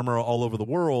suit of armor all over the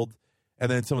world.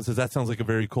 And then someone says, that sounds like a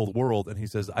very cold world. And he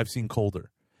says, I've seen colder.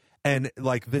 And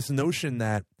like this notion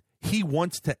that he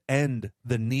wants to end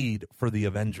the need for the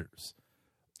Avengers.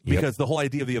 Because the whole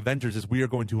idea of the Avengers is we are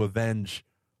going to avenge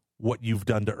what you've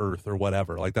done to Earth or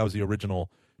whatever. Like that was the original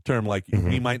term. Like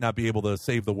we might not be able to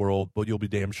save the world, but you'll be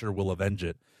damn sure we'll avenge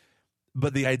it.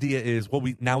 But the idea is, well,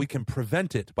 we can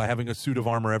prevent it by having a suit of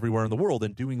armor everywhere in the world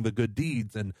and doing the good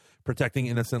deeds and protecting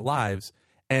innocent lives.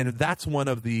 And that's one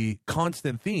of the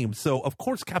constant themes. So, of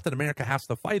course, Captain America has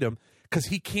to fight him because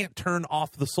he can't turn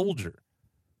off the soldier.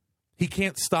 He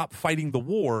can't stop fighting the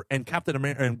war. And Captain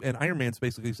America and Iron Man's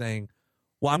basically saying,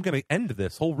 well, I'm going to end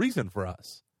this whole reason for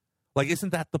us. Like, isn't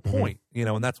that the point? You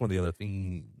know, and that's one of the other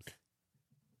themes.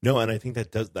 No, and I think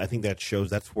that shows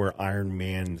that's where Iron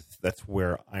Man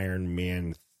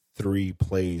 3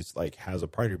 plays, like, has a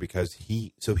part here, because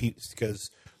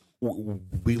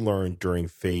we learned during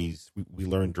phase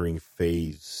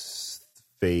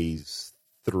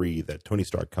 3 that Tony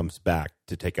Stark comes back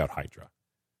to take out Hydra.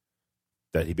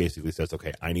 That he basically says,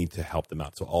 okay, I need to help them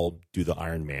out, so I'll do the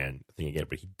Iron Man thing again.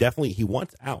 But he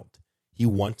wants out. He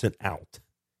wants an out.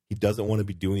 He doesn't want to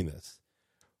be doing this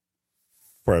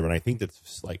forever. And I think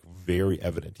that's like very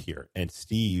evident here. And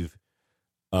Steve,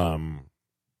 oh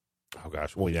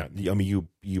gosh, well, yeah. I mean,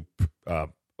 you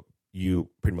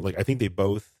pretty much, like, I think they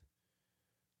both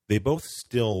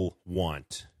still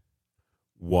want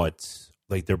what,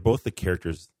 like, they're both the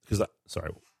characters. Because,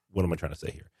 sorry, what am I trying to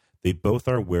say here? They both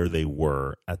are where they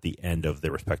were at the end of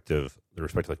their respective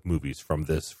like movies from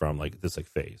this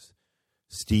phase.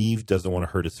 Steve doesn't want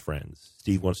to hurt his friends.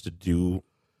 Steve wants to do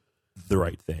the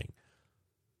right thing.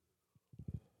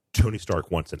 Tony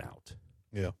Stark wants an out.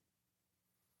 Yeah.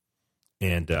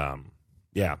 And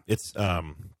it's I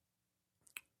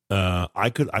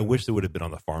wish they would have been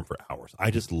on the farm for hours. I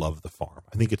just love the farm.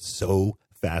 I think it's so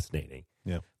fascinating.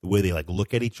 Yeah. The way they like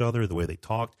look at each other, the way they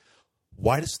talk.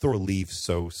 Why does Thor leave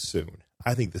so soon?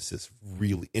 I think this is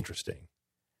really interesting.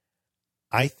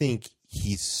 I think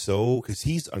because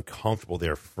he's uncomfortable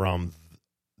there from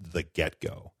the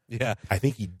get-go. Yeah. I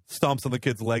think he stomps on the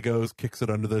kid's Legos, kicks it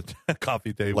under the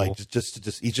coffee table. Like,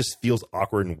 he just feels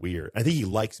awkward and weird. I think he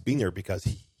likes being there because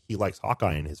he likes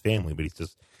Hawkeye and his family, but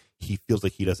he feels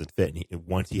like he doesn't fit. And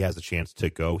once he has a chance to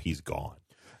go, he's gone.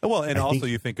 Well, and also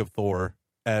you think of Thor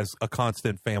as a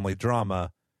constant family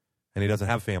drama, and he doesn't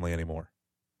have family anymore.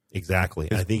 Exactly.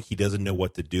 And I think he doesn't know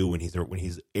what to do when he's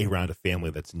around a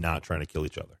family that's not trying to kill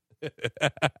each other.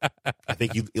 I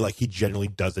think he generally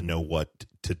doesn't know what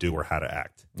to do or how to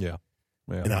act. Yeah.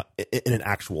 In an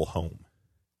actual home.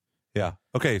 Yeah.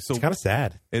 Okay, so It's kind of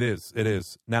sad. it is. It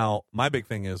is. Now, my big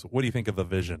thing is, what do you think of the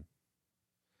Vision?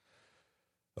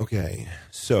 Okay,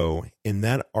 so in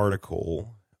that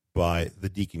article by the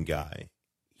Deacon guy,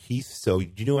 do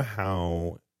you know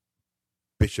how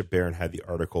Bishop Barron had the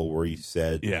article where he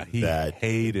said Yeah, he that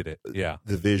hated it. Yeah.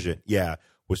 the Vision,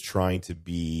 was trying to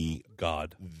be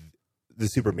God. the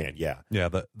Superman, yeah. Yeah,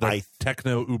 the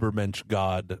techno ubermensch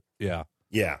God. Yeah.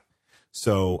 Yeah.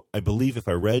 So I believe if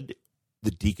I read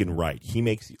the Deacon right, he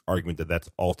makes the argument that that's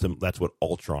what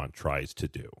Ultron tries to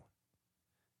do.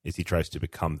 Is he tries to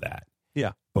become that.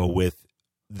 Yeah. But with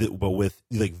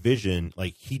like Vision,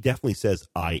 like he definitely says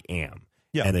I am.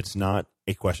 Yeah. And it's not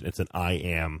a question, it's an I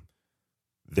am.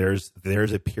 There's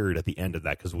a period at the end of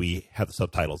that because we have the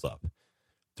subtitles up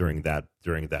during that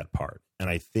part. And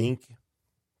I think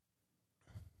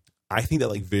that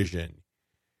like Vision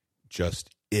just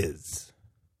is.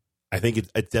 I think it's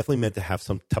definitely meant to have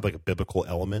some type of like a biblical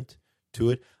element to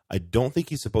it. I don't think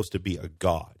he's supposed to be a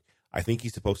god. I think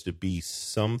he's supposed to be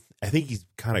I think he's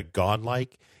kind of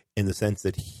godlike in the sense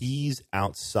that he's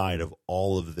outside of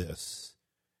all of this.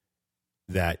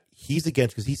 That he's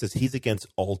against, because he says he's against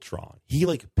Ultron. He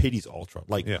like pities Ultron.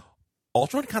 Like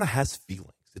Ultron kind of has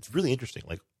feelings. It's really interesting.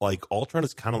 Like Ultron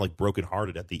is kind of like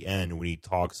brokenhearted at the end when he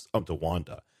talks up to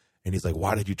Wanda. And he's like,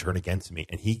 "Why did you turn against me?"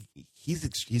 And he's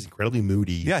incredibly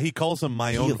moody. Yeah, he calls him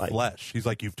my own flesh. He's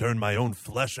like, "You've turned my own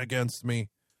flesh against me."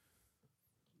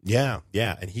 Yeah,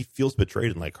 and he feels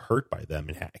betrayed and like hurt by them,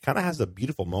 and it kind of has a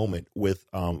beautiful moment with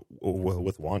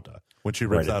Wanda when she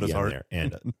rips out his heart. There.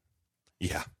 And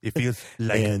yeah, it feels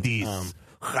like this.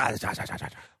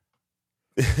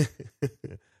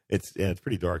 It's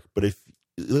pretty dark, but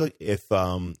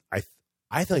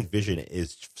I think Vision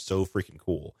is so freaking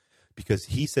cool. Because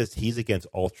he says he's against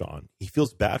Ultron. He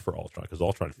feels bad for Ultron because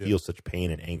Ultron feels such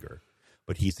pain and anger.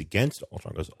 But he's against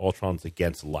Ultron because Ultron's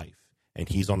against life. And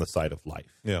he's on the side of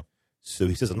life. Yeah. So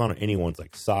he says, I'm not on anyone's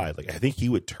like side. Like I think he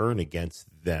would turn against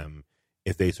them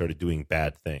if they started doing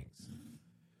bad things.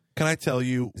 Can I tell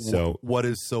you what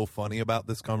is so funny about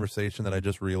this conversation that I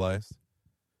just realized?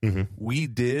 Mm-hmm. We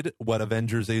did what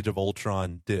Avengers Age of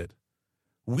Ultron did.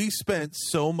 We spent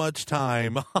so much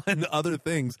time on other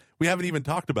things. We haven't even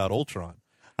talked about Ultron.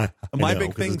 My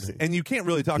big things, and you can't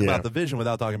really talk about the Vision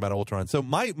without talking about Ultron. So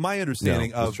my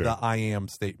understanding of the I am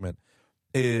statement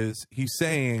is he's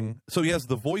saying, so he has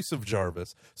the voice of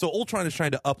Jarvis. So Ultron is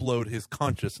trying to upload his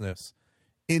consciousness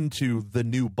into the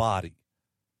new body.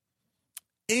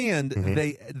 And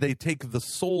they take the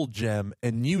soul gem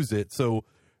and use it. So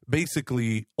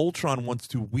basically Ultron wants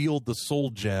to wield the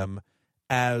soul gem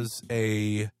as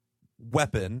a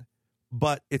weapon,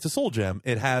 but it's a soul gem.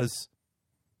 It has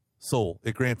soul.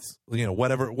 It grants,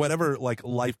 whatever like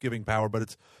life-giving power, but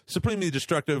it's supremely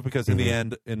destructive because in the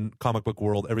end, in comic book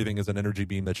world, everything is an energy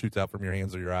beam that shoots out from your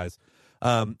hands or your eyes.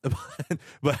 But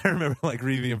I remember like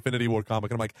reading the Infinity War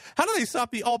comic and I'm like, how do they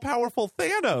stop the all-powerful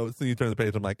Thanos? And you turn the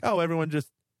page, I'm like, oh, everyone just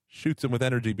shoots him with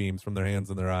energy beams from their hands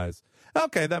and their eyes.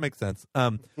 Okay, that makes sense.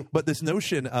 But this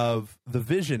notion of the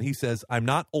Vision, he says, I'm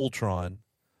not Ultron,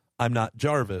 I'm not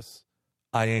Jarvis,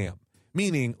 I am.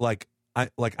 Meaning,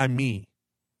 I'm me.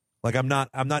 Like I'm not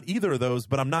either of those,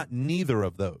 but I'm not neither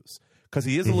of those. Because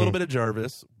he is a little bit of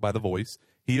Jarvis by the voice.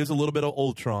 He is a little bit of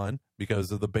Ultron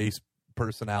because of the base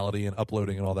personality and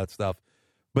uploading and all that stuff.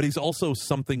 But he's also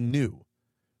something new.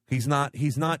 He's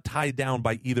not tied down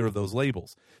by either of those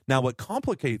labels. Now, what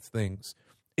complicates things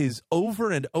is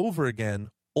over and over again,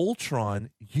 Ultron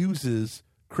uses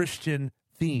Christian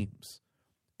themes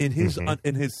in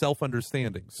his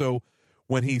self-understanding. So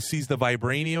when he sees the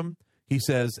vibranium, he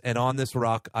says, "And on this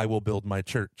rock I will build my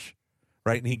church."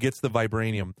 Right? And he gets the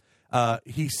vibranium.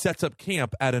 He sets up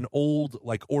camp at an old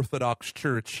like Orthodox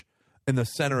church in the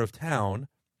center of town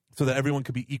so that everyone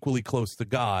could be equally close to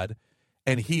God.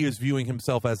 And he is viewing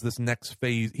himself as this next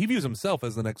phase. He views himself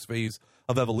as the next phase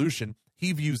of evolution.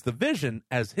 He views the Vision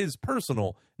as his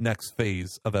personal next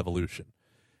phase of evolution.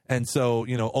 And so,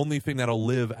 only thing that'll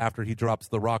live after he drops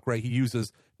the rock, right? He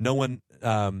uses no one,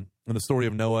 in the story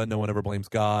of Noah, no one ever blames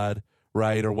God,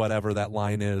 right? Or whatever that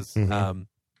line is. That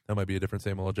might be a different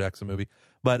Samuel L. Jackson movie.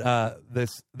 But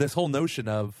this whole notion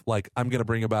of, like, I'm going to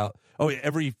bring about,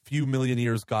 every few million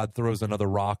years, God throws another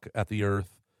rock at the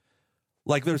earth.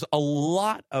 Like, there's a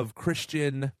lot of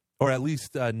Christian, or at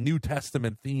least New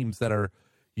Testament themes that are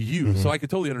used. So I could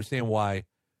totally understand why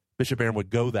Bishop Barron would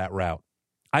go that route.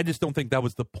 I just don't think that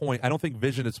was the point. I don't think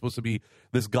Vision is supposed to be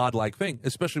this godlike thing,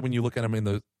 especially when you look at him in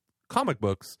the comic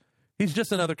books. He's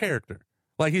just another character.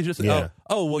 Like, he's just,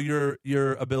 well,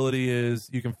 your ability is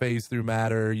you can phase through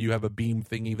matter. You have a beam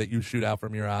thingy that you shoot out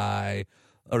from your eye.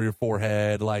 or your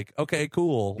forehead. Like, okay,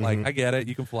 cool. Like, I get it.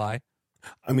 You can fly.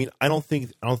 I mean, I don't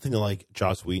think that like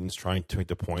Joss Whedon's trying to make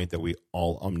the point that we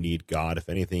all need God. If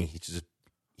anything,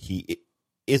 he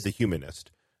is a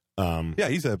humanist. Yeah,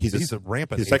 he's a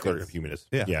rampant he's a secular atheist. humanist.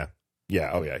 Yeah.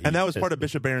 Yeah. Oh yeah. And that was part of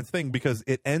Bishop Barron's thing, because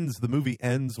the movie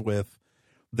ends with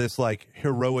this like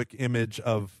heroic image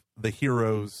of the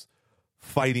heroes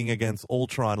fighting against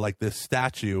Ultron, like this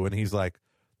statue, and he's like,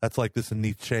 that's like this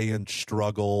Nietzschean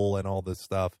struggle and all this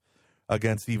stuff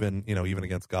against even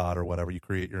against God or whatever. You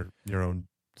create your own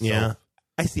self. Yeah.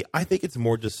 I see. I think it's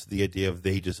more just the idea of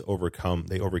they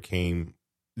overcame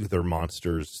their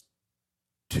monsters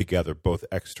together, both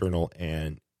external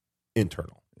and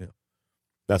internal. Yeah.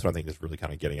 That's what I think is really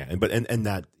kind of getting at. And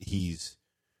that he's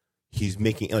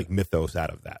making like mythos out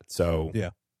of that. So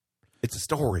yeah. It's a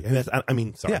story. And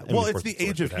sorry. Yeah, well, it's the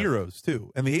Age of Heroes,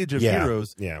 too. And the Age of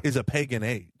Heroes is a pagan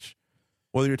age.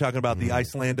 Whether you're talking about the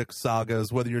Icelandic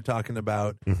sagas, whether you're talking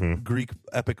about Greek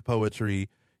epic poetry,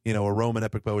 or Roman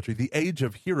epic poetry, the Age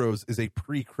of Heroes is a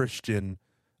pre-Christian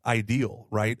ideal,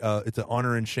 right? It's an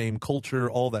honor and shame culture,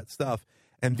 all that stuff.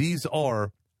 And these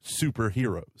are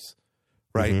superheroes,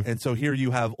 right? And so here you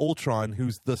have Ultron,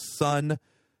 who's the son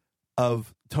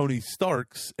of Tony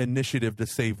Stark's initiative to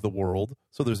save the world.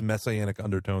 So there's messianic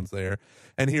undertones there.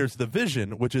 And here's the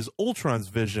Vision, which is Ultron's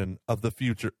vision of the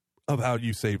future of how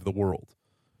you save the world.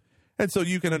 And so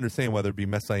you can understand whether it be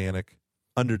messianic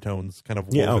undertones kind of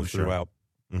woven throughout.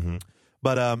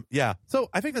 But so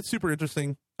I think that's super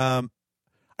interesting. I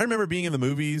remember being in the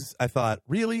movies. I thought,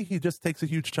 really? He just takes a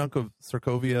huge chunk of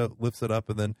Sokovia, lifts it up,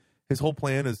 and then his whole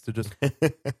plan is to just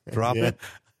drop it.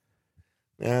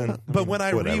 But when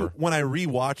I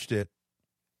rewatched it,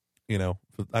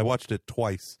 I watched it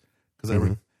twice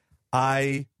because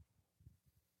I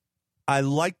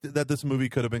liked that this movie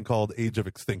could have been called Age of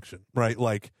Extinction, right?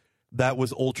 Like that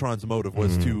was Ultron's motive,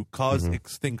 was to cause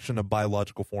extinction of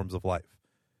biological forms of life,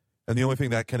 and the only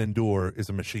thing that can endure is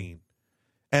a machine,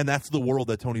 and that's the world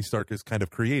that Tony Stark is kind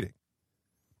of creating.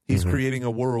 He's creating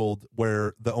a world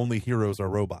where the only heroes are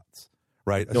robots,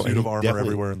 right? A suit of armor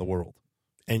everywhere in the world.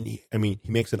 And he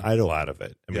makes an idol out of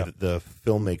it. I mean, the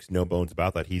film makes no bones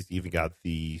about that. He's even got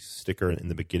the sticker in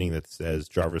the beginning that says,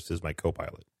 "Jarvis is my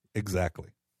co-pilot." Exactly.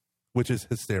 Which is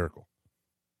hysterical.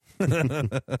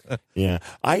 Yeah.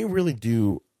 I really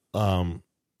do. I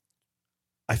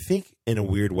think in a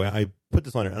weird way, I put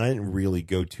this on it, and I didn't really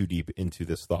go too deep into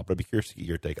this thought, but I'd be curious to get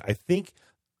your take. I think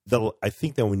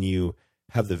that when you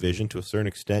have the Vision, to a certain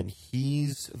extent,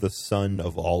 he's the son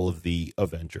of all of the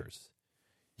Avengers.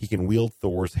 He can wield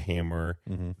Thor's hammer.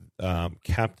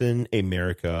 Captain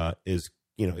America is,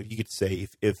 if you could say,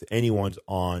 if anyone's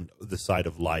on the side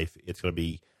of life, it's going to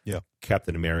be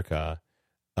Captain America.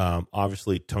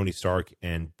 Obviously, Tony Stark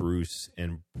and Bruce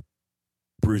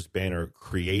Banner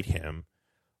create him.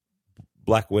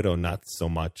 Black Widow, not so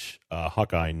much.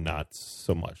 Hawkeye, not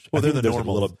so much. Well, they're the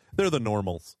normals. They're the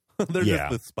normals. They're just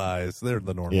the spies. They're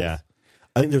the normals. Yeah.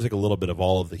 I think there's like a little bit of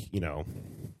all of the,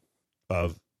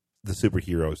 of the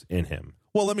superheroes in him.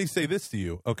 Well, let me say this to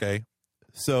you, okay?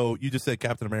 So you just said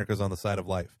Captain America's on the side of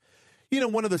life.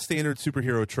 One of the standard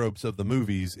superhero tropes of the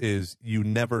movies is you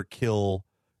never kill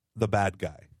the bad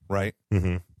guy, right?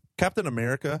 Captain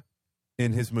America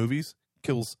in his movies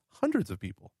kills hundreds of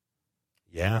people.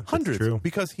 Yeah, hundreds. True.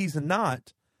 Because he's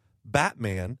not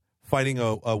Batman fighting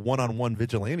a one-on-one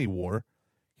vigilante war.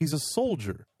 He's a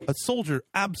soldier. A soldier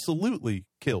absolutely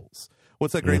kills.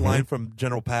 What's that great line from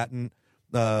General Patton?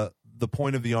 The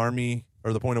point of the army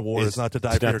or the point of war is not to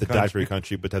die for your country. Die for your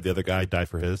country, but to have the other guy die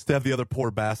for his. To have the other poor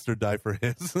bastard die for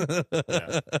his.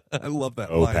 I love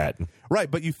that line. Patton. Right,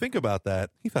 but you think about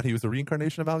that. He thought he was the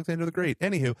reincarnation of Alexander the Great.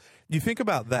 Anywho, you think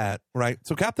about that, right?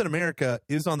 So Captain America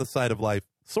is on the side of life,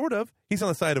 sort of. He's on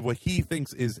the side of what he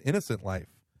thinks is innocent life.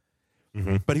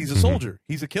 But he's a soldier.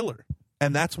 He's a killer.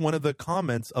 And that's one of the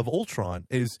comments of Ultron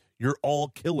is you're all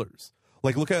killers.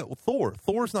 Like, look at Thor.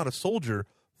 Thor's not a soldier.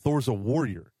 Thor's a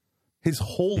warrior. His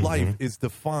whole life is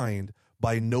defined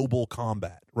by noble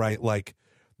combat, right? Like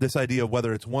this idea of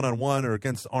whether it's one-on-one or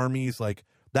against armies, like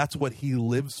that's what he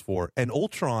lives for. And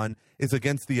Ultron is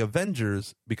against the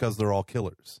Avengers because they're all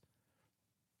killers,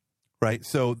 right?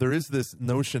 So there is this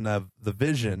notion of the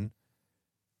Vision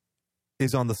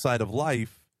is on the side of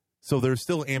life. So there's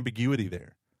still ambiguity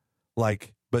there.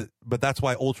 Like, but that's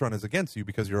why Ultron is against you,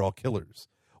 because you're all killers.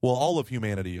 Well, all of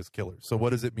humanity is killers. So what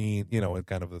does it mean, in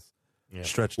kind of this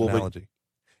stretched analogy?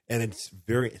 And it's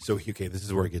this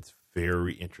is where it gets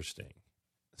very interesting.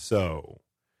 So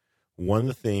one of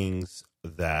the things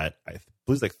that I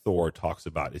believe like Thor talks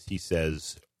about is he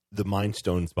says the Mind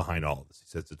Stone's behind all of this. He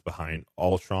says it's behind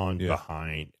Ultron,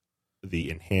 behind the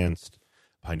enhanced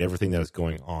behind everything that is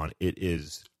going on. It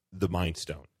is the Mind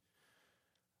Stone.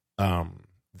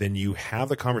 Then you have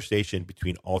the conversation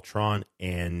between Ultron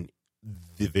and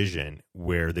the Vision,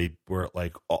 where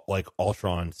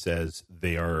Ultron says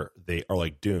they are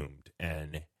like doomed,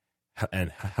 and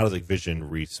how does like Vision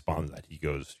respond to that? He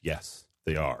goes, yes,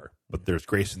 they are, but there's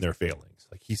grace in their failings.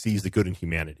 Like he sees the good in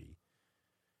humanity.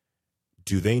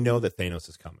 Do they know that Thanos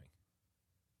is coming?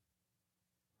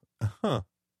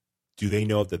 Do they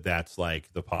know that that's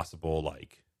like the possible,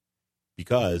 like,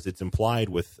 because it's implied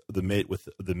with the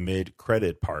mid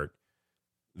credit part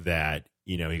that,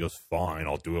 you know, he goes, fine,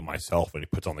 I'll do it myself, and he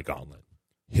puts on the gauntlet,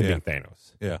 hitting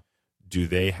Thanos. Yeah. Do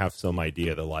they have some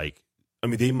idea that, like, I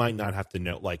mean, they might not have to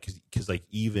know, like, because like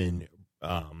even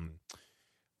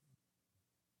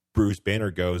Bruce Banner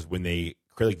goes, when they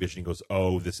create like Vision, goes,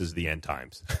 oh, this is the end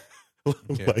times.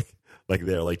 Like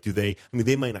they're like, do they? I mean,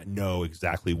 they might not know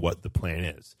exactly what the plan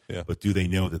is, but do they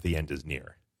know that the end is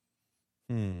near?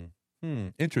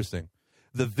 Interesting.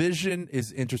 The Vision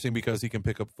is interesting because he can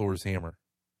pick up Thor's hammer.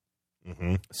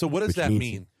 Mm-hmm. So what does that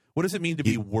mean? What does it mean to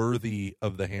be worthy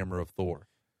of the hammer of Thor?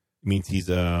 It means he's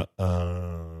a.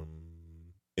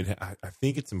 I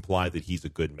think it's implied that he's a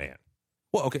good man.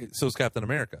 Well, okay, so is Captain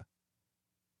America,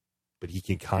 but he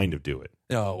can kind of do it.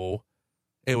 No.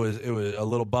 It was a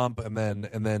little bump, and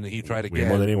then he tried again. Way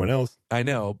more than anyone else. I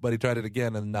know, but he tried it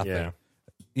again and nothing. Yeah.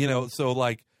 You know, so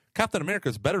like Captain America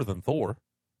is better than Thor.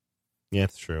 Yeah,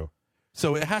 it's true.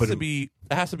 So it has to be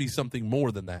something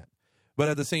more than that. But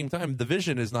at the same time, the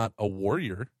Vision is not a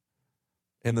warrior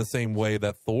in the same way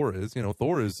that Thor is. You know,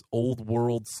 Thor is old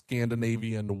world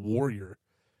Scandinavian warrior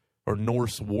or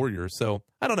Norse warrior. So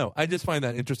I don't know. I just find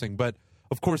that interesting. But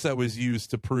of course, that was used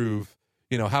to prove,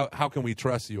 you know, how can we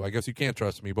trust you? I guess you can't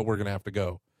trust me, but we're going to have to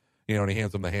go. You know, and he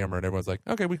hands him the hammer, and everyone's like,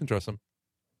 okay, we can trust him.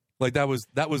 Like, that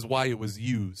was why it was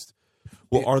used.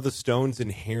 Well, are the stones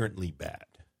inherently bad?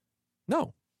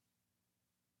 No.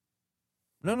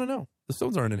 No. The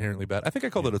stones aren't inherently bad. I think I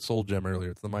called it a soul gem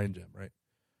earlier. It's the mind gem, right?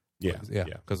 Yeah.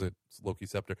 Because it's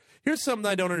Loki's scepter. Here's something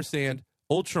I don't understand.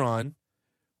 Ultron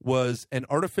was an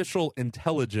artificial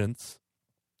intelligence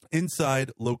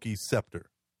inside Loki's scepter.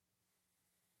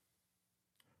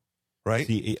 Right?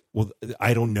 See, well,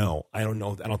 I don't know. I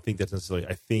don't think that's necessarily.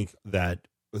 I think that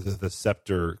the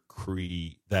scepter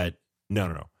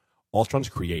no. Ultron's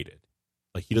created.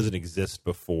 Like, he doesn't exist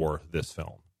before this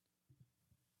film.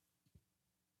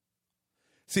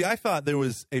 See, I thought there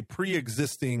was a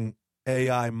pre-existing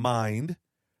AI mind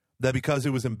that because it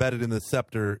was embedded in the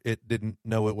scepter, it didn't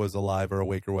know it was alive or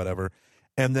awake or whatever.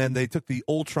 And then they took the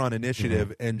Ultron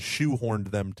initiative and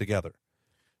shoehorned them together.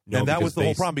 No, and that was the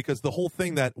whole problem, because the whole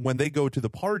thing that when they go to the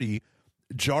party,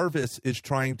 Jarvis is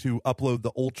trying to upload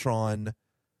the Ultron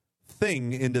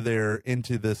thing into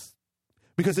this,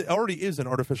 because it already is an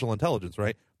artificial intelligence,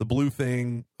 right? The blue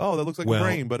thing, oh, that looks like a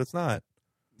brain, but it's not.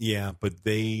 Yeah, but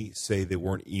they say they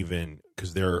weren't even,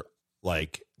 because they're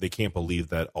like, they can't believe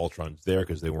that Ultron's there,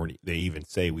 because they even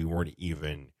say we weren't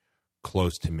even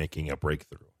close to making a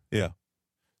breakthrough. Yeah.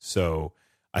 So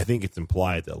I think it's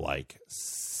implied that, like,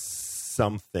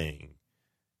 something,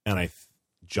 and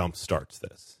jump starts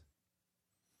this.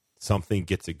 Something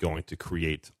gets it going to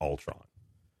create Ultron.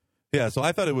 Yeah, so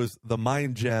I thought it was the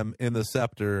mind gem in the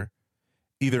scepter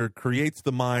either creates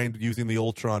the mind using the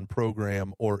Ultron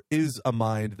program, or is a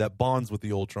mind that bonds with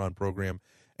the Ultron program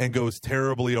and goes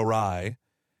terribly awry.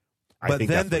 But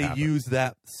then they use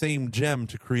that same gem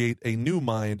to create a new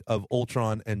mind of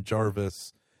Ultron and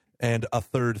Jarvis and a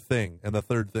third thing. And the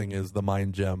third thing is the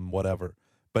mind gem, whatever.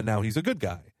 But now he's a good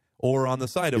guy, or on the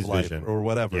side of life, Vision, or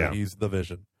whatever. Yeah. He's the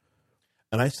Vision.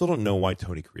 And I still don't know why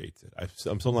Tony creates it.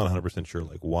 I'm still not 100% sure,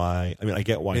 like, why. I mean, I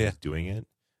get why he's doing it,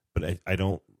 but I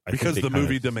don't. Because the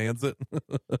movie demands it.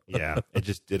 Yeah, it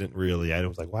just didn't really. I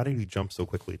was like, why did he jump so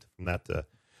quickly from that to?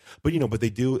 But they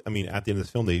do. I mean, at the end of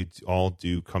this film, they all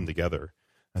do come together.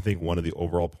 I think one of the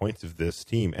overall points of this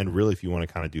team, and really, if you want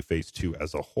to kind of do Phase 2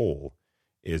 as a whole,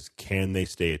 is can they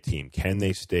stay a team? Can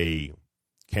they stay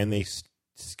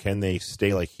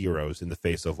like heroes in the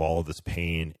face of all of this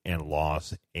pain and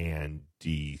loss and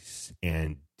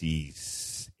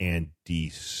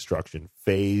destruction?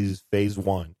 Phase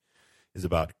 1 is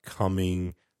about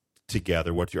coming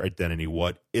together. What's your identity?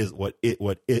 What is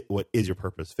your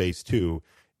purpose? Phase 2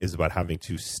 is about having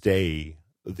to stay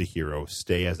the hero,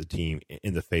 stay as a team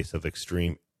in the face of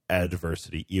extreme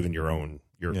adversity, even your own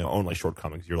like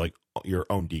shortcomings, your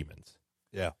own demons.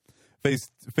 Yeah.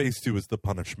 Phase 2 is the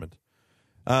punishment.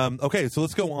 Okay, so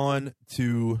let's go on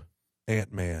to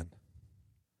Ant-Man.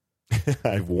 I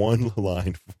have one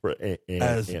line for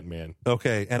Ant-Man.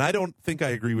 Okay, and I don't think I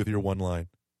agree with your one line.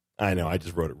 I know, I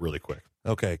just wrote it really quick.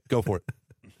 Okay, go for it.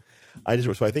 I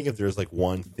think if there's like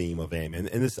one theme of Ant-Man,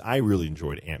 and this, I really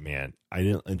enjoyed Ant-Man. I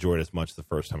didn't enjoy it as much the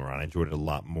first time around. I enjoyed it a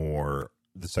lot more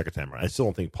the second time around. I still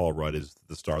don't think Paul Rudd is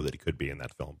the star that he could be in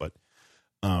that film, but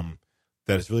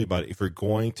that is really about, if you're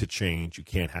going to change, you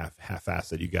can't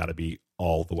half-ass it. You got to be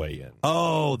all the way in.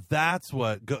 Oh, that's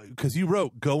what, because you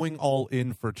wrote going all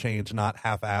in for change, not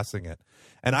half-assing it.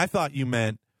 And I thought you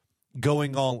meant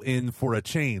going all in for a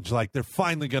change. Like they're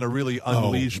finally going to really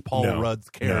unleash Paul Rudd's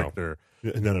character.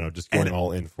 No, just going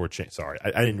all in for change. Sorry,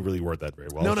 I didn't really word that very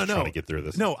well. I was trying to get through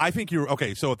this. No, I think you're,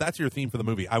 okay, so if that's your theme for the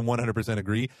movie, I 100%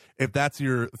 agree. If that's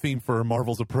your theme for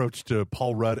Marvel's approach to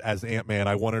Paul Rudd as Ant-Man,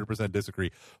 I 100%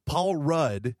 disagree. Paul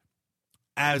Rudd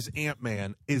as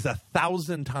Ant-Man is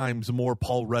 1,000 times more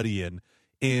Paul Ruddian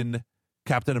in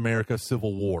Captain America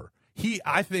Civil War.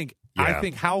 I think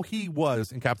how he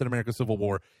was in Captain America Civil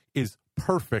War is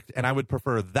perfect, and I would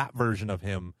prefer that version of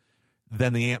him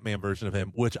than the Ant-Man version of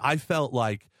him, which I felt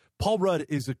like Paul Rudd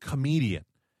is a comedian,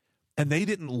 and they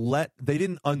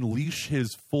didn't unleash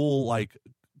his full like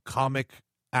comic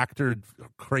actor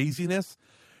craziness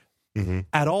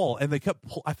at all, and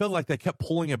I felt like they kept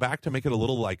pulling it back to make it a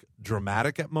little like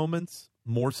dramatic at moments,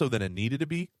 more so than it needed to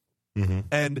be.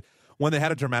 And when they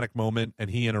had a dramatic moment and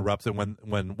he interrupts it, when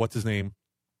what's his name,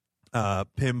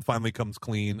 Pym finally comes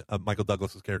clean, Michael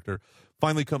Douglas's character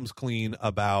finally comes clean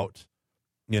about,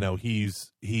 you know,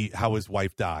 how his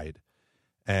wife died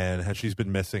and how she's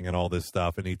been missing and all this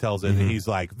stuff, and he tells it, and he's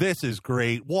like, "This is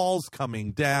great. Wall's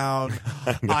coming down.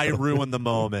 I ruined the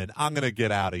moment. I'm gonna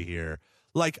get out of here."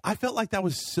 Like, I felt like that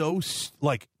was so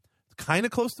like kind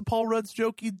of close to Paul Rudd's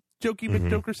jokey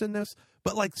McJokersonness,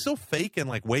 but like so fake and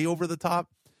like way over the top.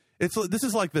 This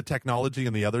is like the technology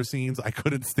in the other scenes. I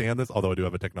couldn't stand this, although I do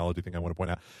have a technology thing I want to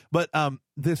point out. But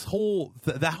this whole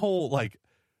that whole like,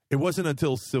 it wasn't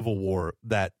until Civil War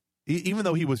that even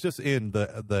though he was just in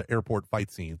the airport fight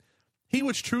scene, he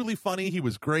was truly funny. He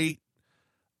was great.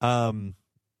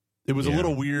 It was a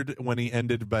little weird when he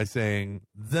ended by saying,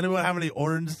 "Does anyone have any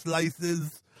orange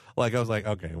slices?" Like, I was like,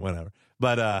 okay, whatever.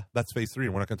 But that's phase 3,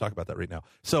 and we're not going to talk about that right now.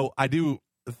 So I do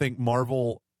think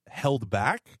Marvel held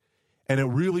back, and it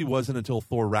really wasn't until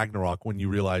Thor Ragnarok when you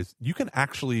realize you can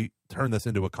actually turn this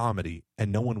into a comedy,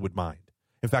 and no one would mind.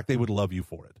 In fact, they would love you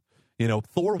for it. You know,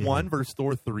 Thor 1 versus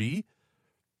Thor 3,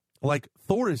 like,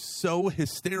 Thor is so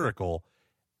hysterical,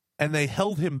 and they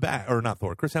held him back. Or not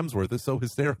Thor, Chris Hemsworth is so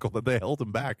hysterical that they held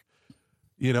him back.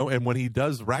 You know, and when he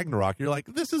does Ragnarok, you're like,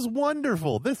 this is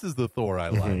wonderful. This is the Thor I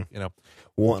like, you know.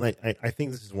 Well, and I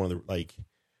think this is one of the, like,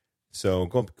 so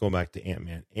going back to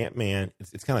Ant-Man. Ant-Man,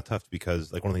 it's kind of tough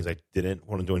because, like, one of the things I didn't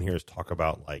want to do in here is talk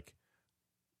about, like,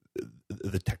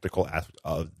 the technical aspect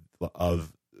of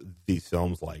these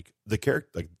films, like, the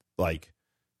character, like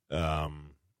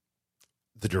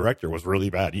the director was really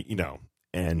bad, you know,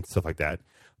 and stuff like that.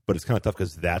 But it's kind of tough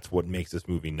because that's what makes this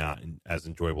movie not as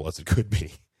enjoyable as it could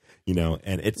be. You know,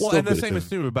 and it's and the same is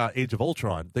true about Age of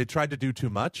Ultron. They tried to do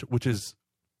too much, which is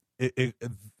it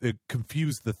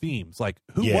confused the themes. Like,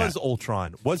 who was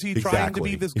Ultron? Was he trying to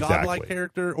be this godlike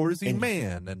character, or is he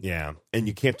man? And and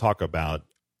you can't talk about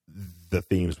the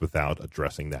themes without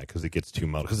addressing that because it gets too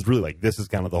muddled. Because it's really like, this is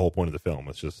kind of the whole point of the film.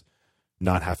 It's just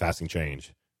not half-assing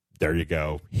change. There you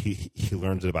go. He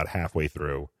learns it about halfway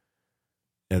through,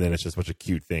 and then it's just a bunch of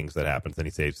cute things that happens. Then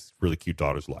he saves his really cute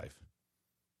daughter's life.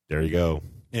 There you go.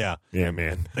 Yeah,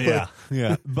 man. yeah.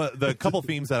 But the couple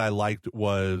themes that I liked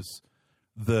was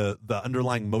the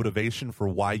underlying motivation for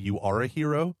why you are a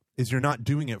hero is you're not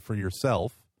doing it for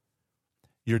yourself,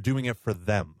 you're doing it for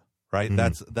them, right?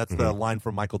 That's the line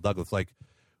from Michael Douglas. Like,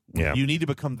 you need to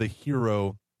become the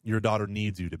hero your daughter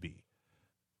needs you to be,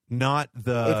 not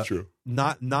the That's true.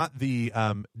 not the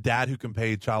dad who can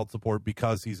pay child support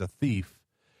because he's a thief,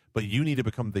 but you need to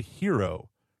become the hero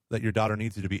that your daughter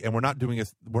needs you to be. And we're not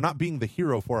being the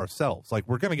hero for ourselves. Like,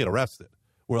 we're going to get arrested.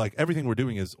 We're like, everything we're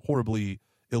doing is horribly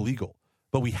illegal,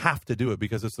 but we have to do it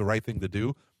because it's the right thing to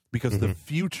do, because the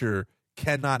future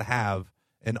cannot have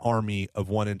an army of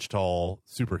 1-inch tall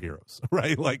superheroes,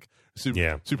 right? Like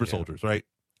super soldiers, right?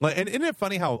 Like, and isn't it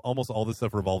funny how almost all this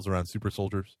stuff revolves around super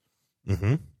soldiers?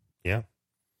 Yeah.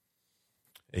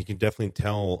 And you can definitely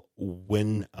tell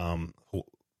when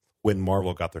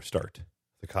Marvel got their start,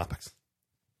 the comics.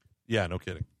 Yeah, no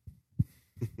kidding.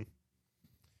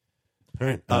 All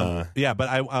right.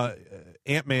 But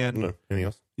Ant-Man. No, anything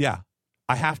else? Yeah,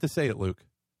 I have to say it, Luke.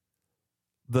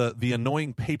 The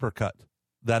annoying paper cut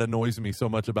that annoys me so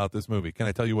much about this movie. Can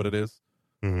I tell you what it is?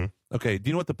 Okay. Do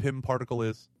you know what the Pym particle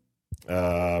is?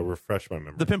 Refresh my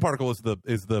memory. The Pym particle is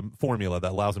the formula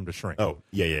that allows him to shrink. Oh,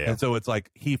 yeah. And so it's like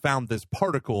he found this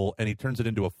particle and he turns it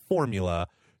into a formula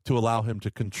to allow him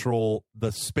to control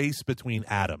the space between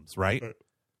atoms, right?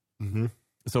 Mm-hmm.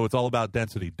 So it's all about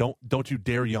density. Don't you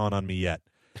dare yawn on me yet.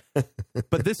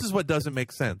 But this is what doesn't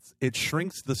make sense. It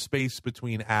shrinks the space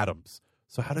between atoms.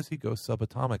 So how does he go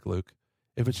subatomic, Luke?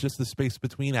 If it's just the space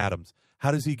between atoms,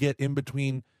 how does he get in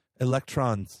between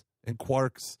electrons and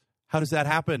quarks? How does that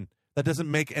happen? That doesn't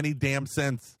make any damn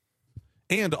sense.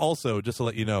 And also, just to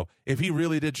let you know, if he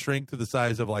really did shrink to the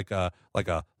size of like a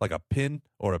pin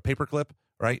or a paperclip,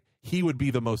 right? He would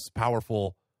be the most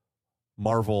powerful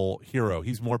Marvel hero.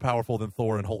 He's more powerful than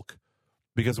Thor and Hulk,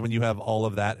 because when you have all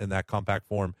of that in that compact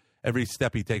form, every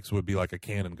step he takes would be like a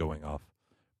cannon going off.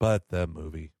 But the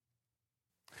movie.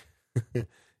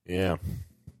 Yeah.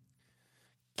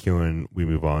 Can we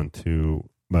move on to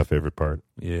my favorite part?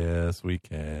 Yes, we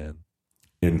can.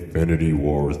 Infinity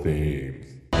War themes.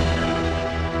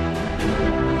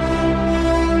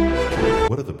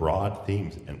 What are the broad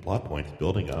themes and plot points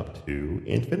building up to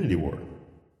Infinity War?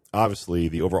 Obviously,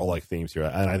 the overall themes here,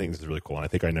 and I think this is really cool, and I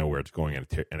think I know where it's going, and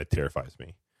it terrifies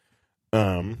me.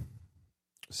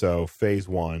 So Phase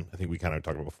 1, I think we kind of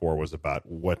talked about before, was about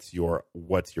what's your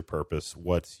purpose,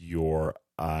 what's your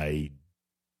identity,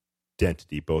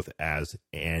 both as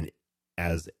an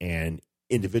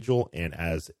individual and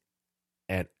as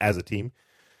a team.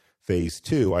 Phase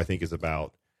 2, I think, is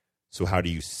about, so how do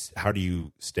you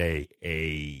stay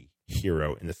a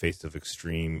hero in the face of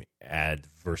extreme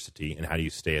adversity, and how do you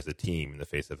stay as a team in the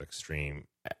face of extreme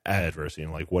adversity,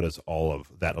 and what does all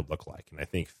of that look like? And I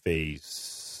think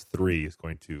Phase 3 is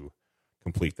going to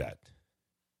complete that,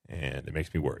 and it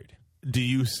makes me worried. Do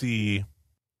you see?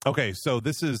 Okay, so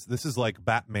this is like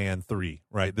Batman 3,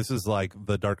 right? This is like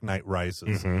The Dark Knight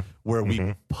Rises, where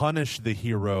we punish the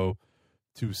hero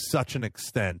to such an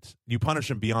extent. You punish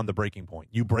them beyond the breaking point.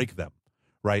 You break them,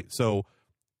 right? So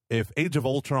if Age of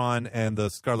Ultron and the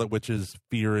Scarlet Witch's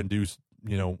fear-induced,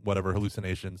 whatever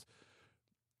hallucinations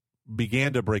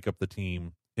began to break up the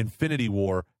team, Infinity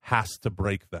War has to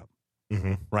break them,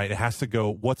 right? It has to go,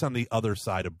 what's on the other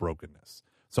side of brokenness?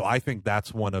 So I think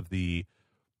that's one of the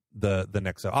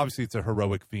next. Obviously, it's a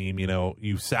heroic theme.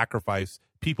 You sacrifice.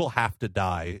 People have to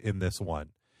die in this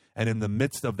one, and in the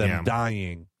midst of them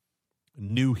dying,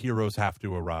 new heroes have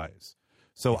to arise.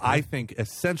 So I think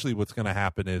essentially what's going to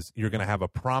happen is you're going to have a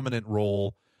prominent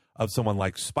role of someone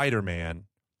like Spider-Man,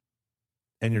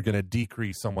 and you're going to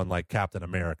decrease someone like Captain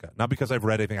America. Not because I've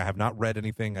read anything. I have not read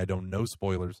anything. I don't know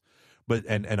spoilers. But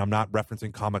and I'm not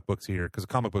referencing comic books here, because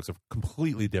comic books are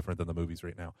completely different than the movies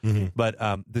right now. But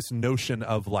this notion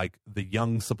of the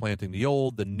young supplanting the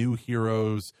old, the new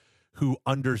heroes who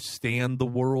understand the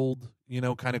world,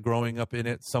 kind of growing up in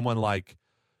it. Someone like,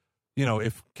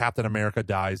 if Captain America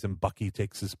dies and Bucky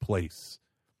takes his place,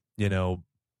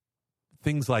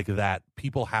 things like that.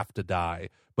 People have to die,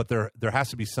 but there has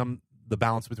to be the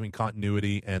balance between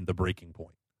continuity and the breaking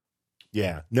point.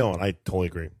 Yeah, no, and I totally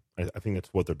agree. I think that's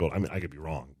what they're building. I mean, I could be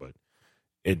wrong, but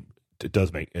it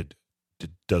does make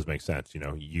sense.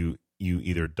 You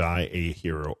either die a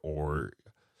hero or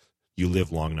you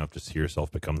live long enough to see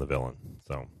yourself become the villain.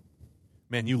 So,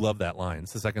 man, you love that line.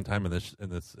 It's the second time in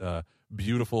this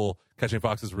beautiful Catching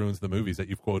Foxes Ruins the Movies that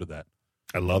you've quoted that.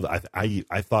 I love that.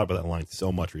 I thought about that line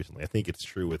so much recently. I think it's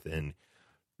true within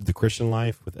the Christian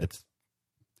life.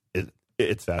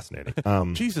 It's fascinating.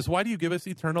 Jesus, why do you give us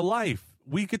eternal life?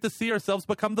 We get to see ourselves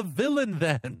become the villain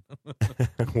then.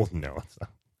 Well, no. It's not.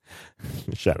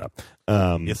 Shut up.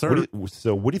 Yes, sir.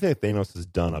 What do you think Thanos has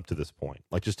done up to this point?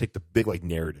 Just take the big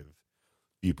narrative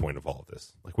viewpoint of all of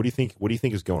this. What do you think? What do you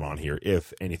think is going on here,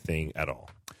 if anything at all?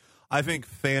 I think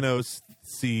Thanos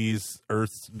sees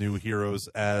Earth's new heroes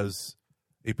as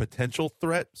a potential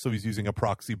threat, so he's using a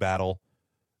proxy battle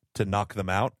to knock them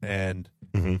out, and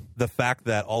the fact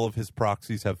that all of his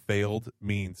proxies have failed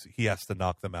means he has to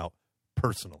knock them out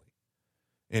personally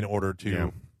in order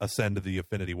to ascend to the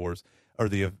Infinity Wars or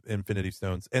the Infinity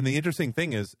Stones. And the interesting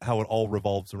thing is how it all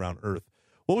revolves around Earth.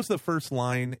 What was the first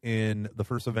line in the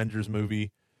first Avengers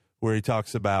movie where he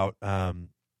talks about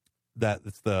that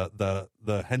it's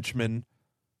the henchman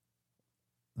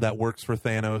that works for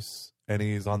Thanos, and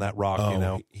he's on that rock,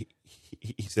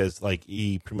 He says,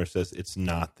 he pretty much says it's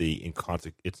not the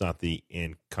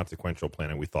inconsequential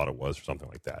planet we thought it was, or something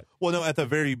like that. Well, no, at the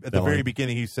very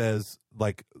beginning, he says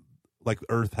like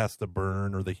Earth has to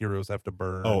burn, or the heroes have to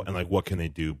burn. Oh, and what can they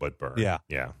do but burn? Yeah.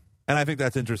 And I think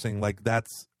that's interesting.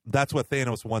 That's what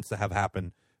Thanos wants to have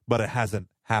happen, but it hasn't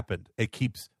happened. It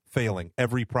keeps failing.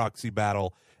 Every proxy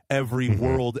battle, every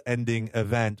world-ending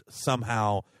event,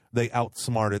 somehow they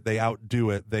outsmart it, they outdo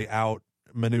it, they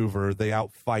outmaneuver, they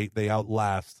outfight, they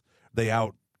outlast, they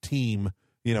out-team,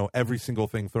 every single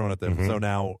thing thrown at them. So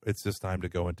now it's just time to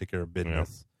go and take care of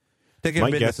business. Take care of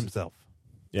My business guess- himself.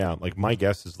 Yeah, like my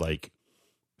guess is like,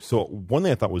 so one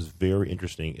thing I thought was very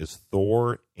interesting is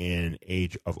Thor in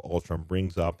Age of Ultron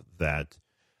brings up that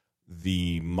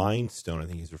the Mind Stone, I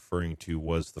think he's referring to,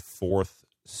 was the fourth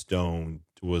stone,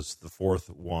 was the fourth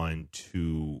one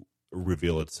to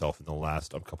reveal itself in the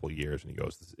last couple of years. And he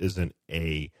goes, this isn't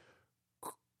a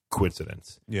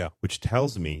coincidence. Yeah. Which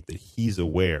tells me that he's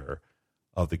aware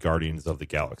of the Guardians of the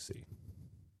Galaxy.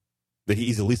 That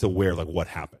he's at least aware of like what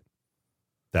happened.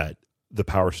 That the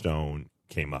Power Stone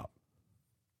came up.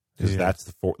 Because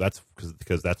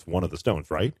because that's one of the stones,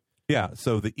 right? Yeah,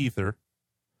 so the ether,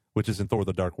 which is in Thor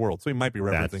the Dark World. So he might be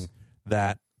referencing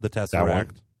the Tesseract. That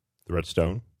one, the Red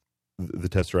Stone, the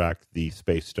Tesseract, the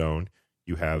Space Stone.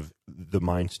 You have the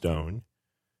Mind Stone,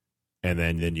 and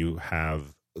then you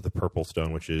have the Purple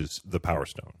Stone, which is the Power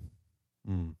Stone.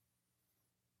 Mm.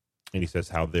 And he says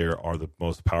how there are the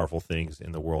most powerful things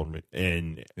in the world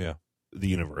in the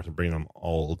universe, and bring them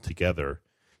all together.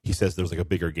 He says there's like a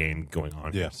bigger game going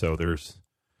on. Yeah. So there's,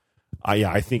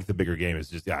 I think the bigger game is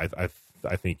just I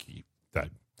think that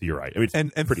you're right. I mean,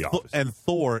 it's pretty obvious. And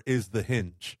Thor is the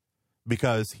hinge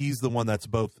because he's the one that's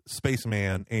both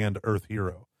spaceman and Earth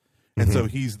hero, and so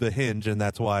he's the hinge, and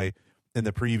that's why in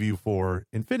the preview for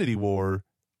Infinity War,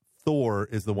 Thor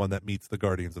is the one that meets the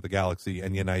Guardians of the Galaxy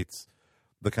and unites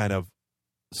the kind of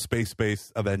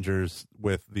space-based Avengers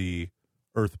with the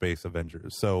Earth-based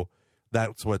Avengers. So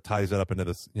that's what ties it up into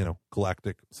this,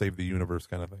 galactic save the universe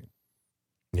kind of thing.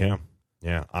 Yeah.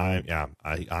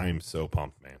 I'm so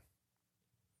pumped, man.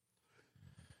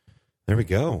 There we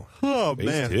go. Oh, Phase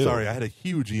man. 2. Sorry, I had a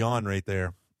huge yawn right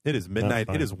there. It is midnight.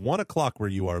 It is 1:00 where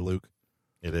you are, Luke.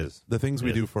 It is. The things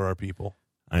we do for our people.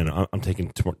 I know. I'm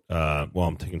taking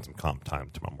I'm taking some comp time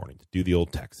tomorrow morning to do the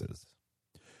old taxes.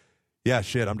 Yeah,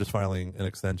 shit. I'm just filing an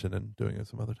extension and doing it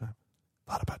some other time.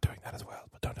 Thought about doing that as well,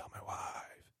 but don't tell my wife.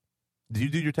 Do you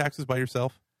do your taxes by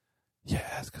yourself?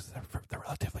 Yes, because they're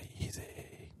relatively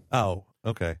easy. Oh,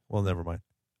 okay. Well, never mind.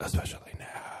 Especially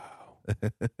now.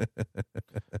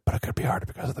 But it could be harder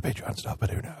because of the Patreon stuff, but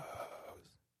who knows?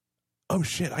 Oh,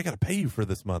 shit. I got to pay you for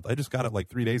this month. I just got it like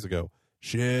 3 days ago.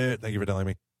 Shit. Thank you for telling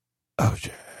me. Oh,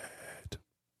 shit.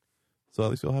 So at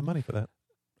least you'll have money for that.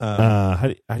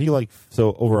 How do you like,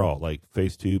 so overall, like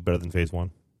phase 2 better than phase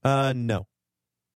 1? No.